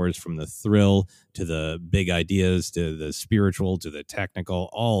of Star Wars, from the thrill to the big ideas, to the spiritual, to the technical,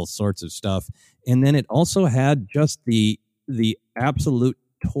 all sorts of stuff. And then it also had just the absolute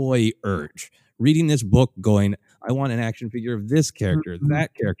toy urge. Reading this book going, I want an action figure of this character,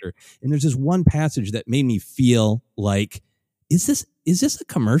 that character. And there's this one passage that made me feel like, is this a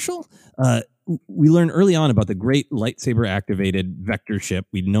commercial? We learned early on about the great lightsaber activated vector ship.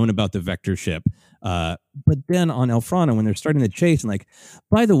 We'd known about the vector ship. But then on Elfrana, when they're starting the chase, and like,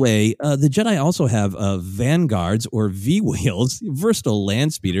 by the way, the Jedi also have vanguards or V-wheels, versatile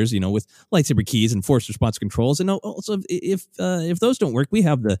land speeders, with lightsaber keys and force response controls. And also, if those don't work, we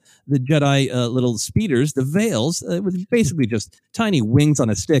have the Jedi little speeders, the Veils, with basically just tiny wings on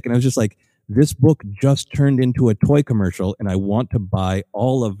a stick. And I was just like, this book just turned into a toy commercial, and I want to buy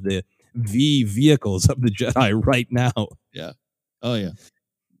all of the V vehicles of the Jedi right now. Yeah. Oh, yeah.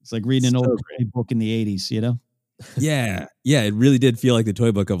 It's like reading an old book in the 80s, Yeah, it really did feel like the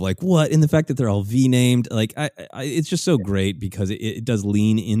toy book of like, what? And the fact that they're all V named, like, it's just so great because it does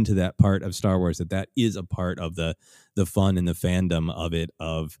lean into that part of Star Wars that is a part of the fun and the fandom of it,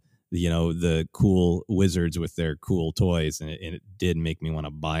 of the cool wizards with their cool toys, and it did make me want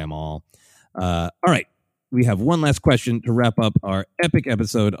to buy them all. All right, we have one last question to wrap up our epic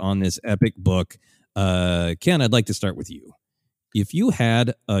episode on this epic book. Ken, I'd like to start with you. If you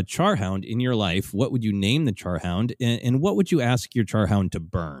had a Charhound in your life, what would you name the Charhound, and what would you ask your Charhound to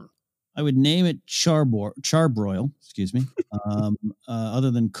burn? I would name it Charbroil, excuse me,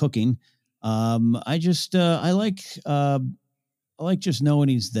 other than cooking. I like just knowing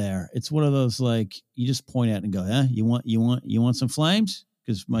he's there. It's one of those, like, you just point at it and go, you want some flames?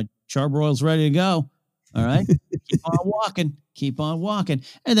 Because my Charbroil's ready to go. All right. Keep on walking.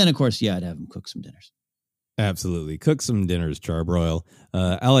 And then, of course, I'd have him cook some dinners. Absolutely. Cook some dinners, Charbroil.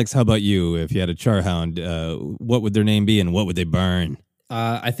 Alex, how about you? If you had a Charhound, what would their name be and what would they burn?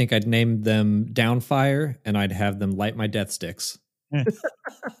 I think I'd name them Downfire, and I'd have them light my death sticks.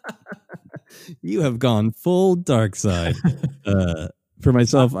 You have gone full dark side. For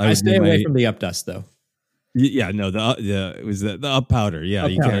myself, I stay away from the Updust, though. Yeah, no, it was the Up Powder. Yeah,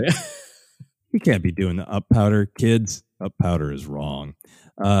 Up Powder. You can't be doing the Up Powder, kids. Up Powder is wrong.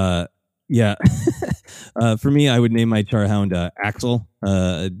 Yeah. For me, I would name my Charhound Axel.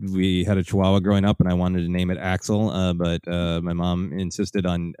 We had a Chihuahua growing up, and I wanted to name it Axel, but my mom insisted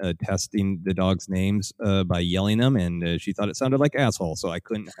on testing the dog's names by yelling them, and she thought it sounded like asshole, so I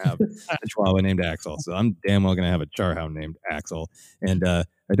couldn't have a Chihuahua named Axel. So I'm damn well going to have a Charhound named Axel. And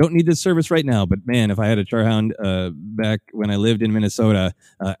I don't need this service right now, but man, if I had a Charhound back when I lived in Minnesota,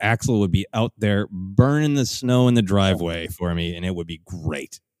 Axel would be out there burning the snow in the driveway for me, and it would be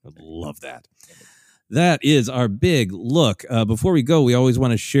great. I'd love that. That is our big look. Before we go, we always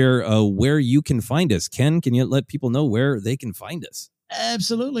want to share where you can find us. Ken, can you let people know where they can find us?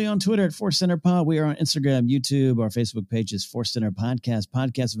 Absolutely. On Twitter at Force Center Pod. We are on Instagram, YouTube. Our Facebook page is Force Center Podcast.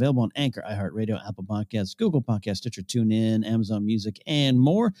 Podcast available on Anchor, iHeartRadio, Apple Podcasts, Google Podcasts, Stitcher, TuneIn, Amazon Music, and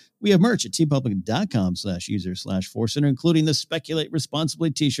more. We have merch at tpublic.com/user/Force Center, including the Speculate Responsibly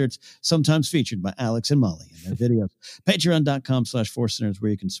t-shirts, sometimes featured by Alex and Molly in their videos. Patreon.com/Force Center is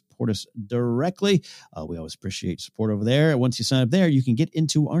where you can support us directly. We always appreciate support over there. Once you sign up there, you can get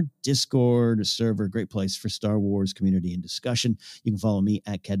into our Discord server. Great place for Star Wars community and discussion. You can follow me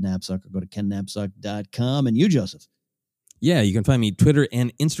at KenNapzok or go to kennapzok.com. And you, Joseph? Yeah, you can find me Twitter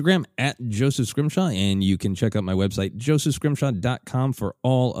and Instagram at Joseph Scrimshaw, and you can check out my website, josephscrimshaw.com, for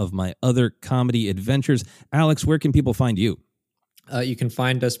all of my other comedy adventures. Alex, where can people find you? You can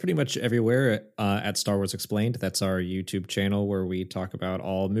find us pretty much everywhere at Star Wars Explained. That's our YouTube channel where we talk about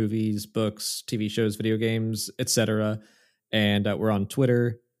all movies, books, TV shows, video games, etc. And we're on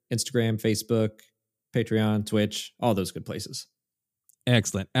Twitter, Instagram, Facebook, Patreon, Twitch, all those good places.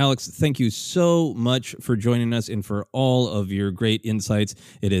 Excellent. Alex, thank you so much for joining us and for all of your great insights.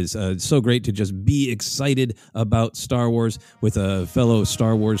 It is so great to just be excited about Star Wars with a fellow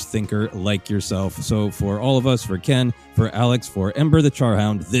Star Wars thinker like yourself. So for all of us, for Ken, for Alex, for Ember the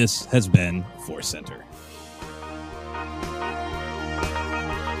Charhound, this has been Force Center.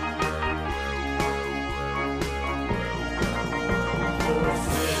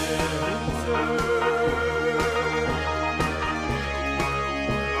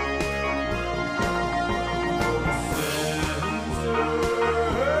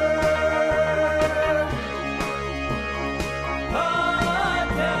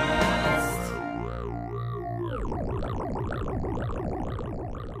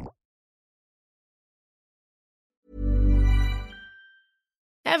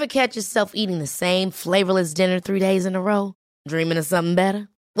 Ever catch yourself eating the same flavorless dinner 3 days in a row? Dreaming of something better?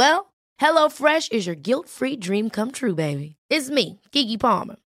 Well, HelloFresh is your guilt-free dream come true, baby. It's me, Keke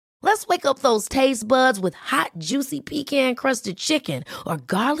Palmer. Let's wake up those taste buds with hot, juicy pecan-crusted chicken or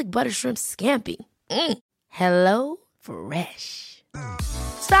garlic butter shrimp scampi. Hello Fresh.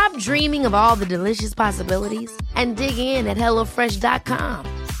 Stop dreaming of all the delicious possibilities and dig in at HelloFresh.com.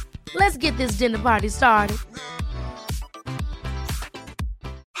 Let's get this dinner party started.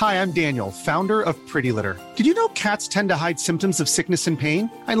 Hi, I'm Daniel, founder of Pretty Litter. Did you know cats tend to hide symptoms of sickness and pain?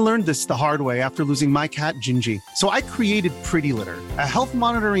 I learned this the hard way after losing my cat, Gingy. So I created Pretty Litter, a health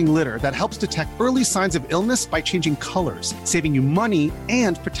monitoring litter that helps detect early signs of illness by changing colors, saving you money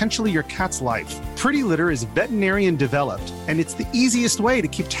and potentially your cat's life. Pretty Litter is veterinarian developed, and it's the easiest way to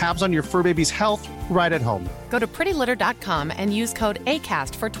keep tabs on your fur baby's health right at home. Go to prettylitter.com and use code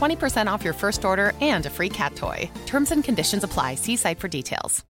ACAST for 20% off your first order and a free cat toy. Terms and conditions apply. See site for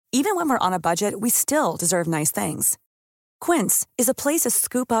details. Even when we're on a budget, we still deserve nice things. Quince is a place to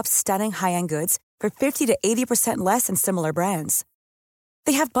scoop up stunning high-end goods for 50 to 80% less than similar brands.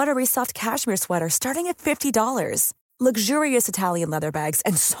 They have buttery soft cashmere sweaters starting at $50, luxurious Italian leather bags,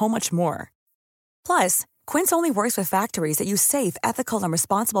 and so much more. Plus, Quince only works with factories that use safe, ethical, and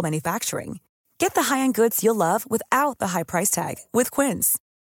responsible manufacturing. Get the high-end goods you'll love without the high price tag with Quince.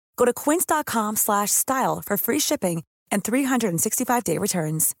 Go to quince.com/style for free shipping and 365-day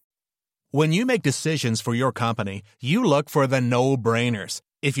returns. When you make decisions for your company, you look for the no-brainers.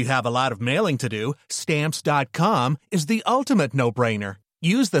 If you have a lot of mailing to do, Stamps.com is the ultimate no-brainer.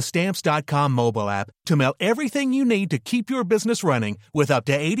 Use the Stamps.com mobile app to mail everything you need to keep your business running with up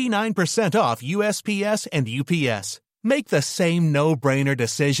to 89% off USPS and UPS. Make the same no-brainer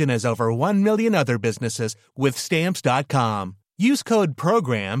decision as over 1 million other businesses with Stamps.com. Use code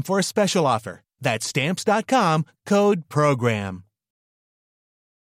PROGRAM for a special offer. That's Stamps.com, code PROGRAM.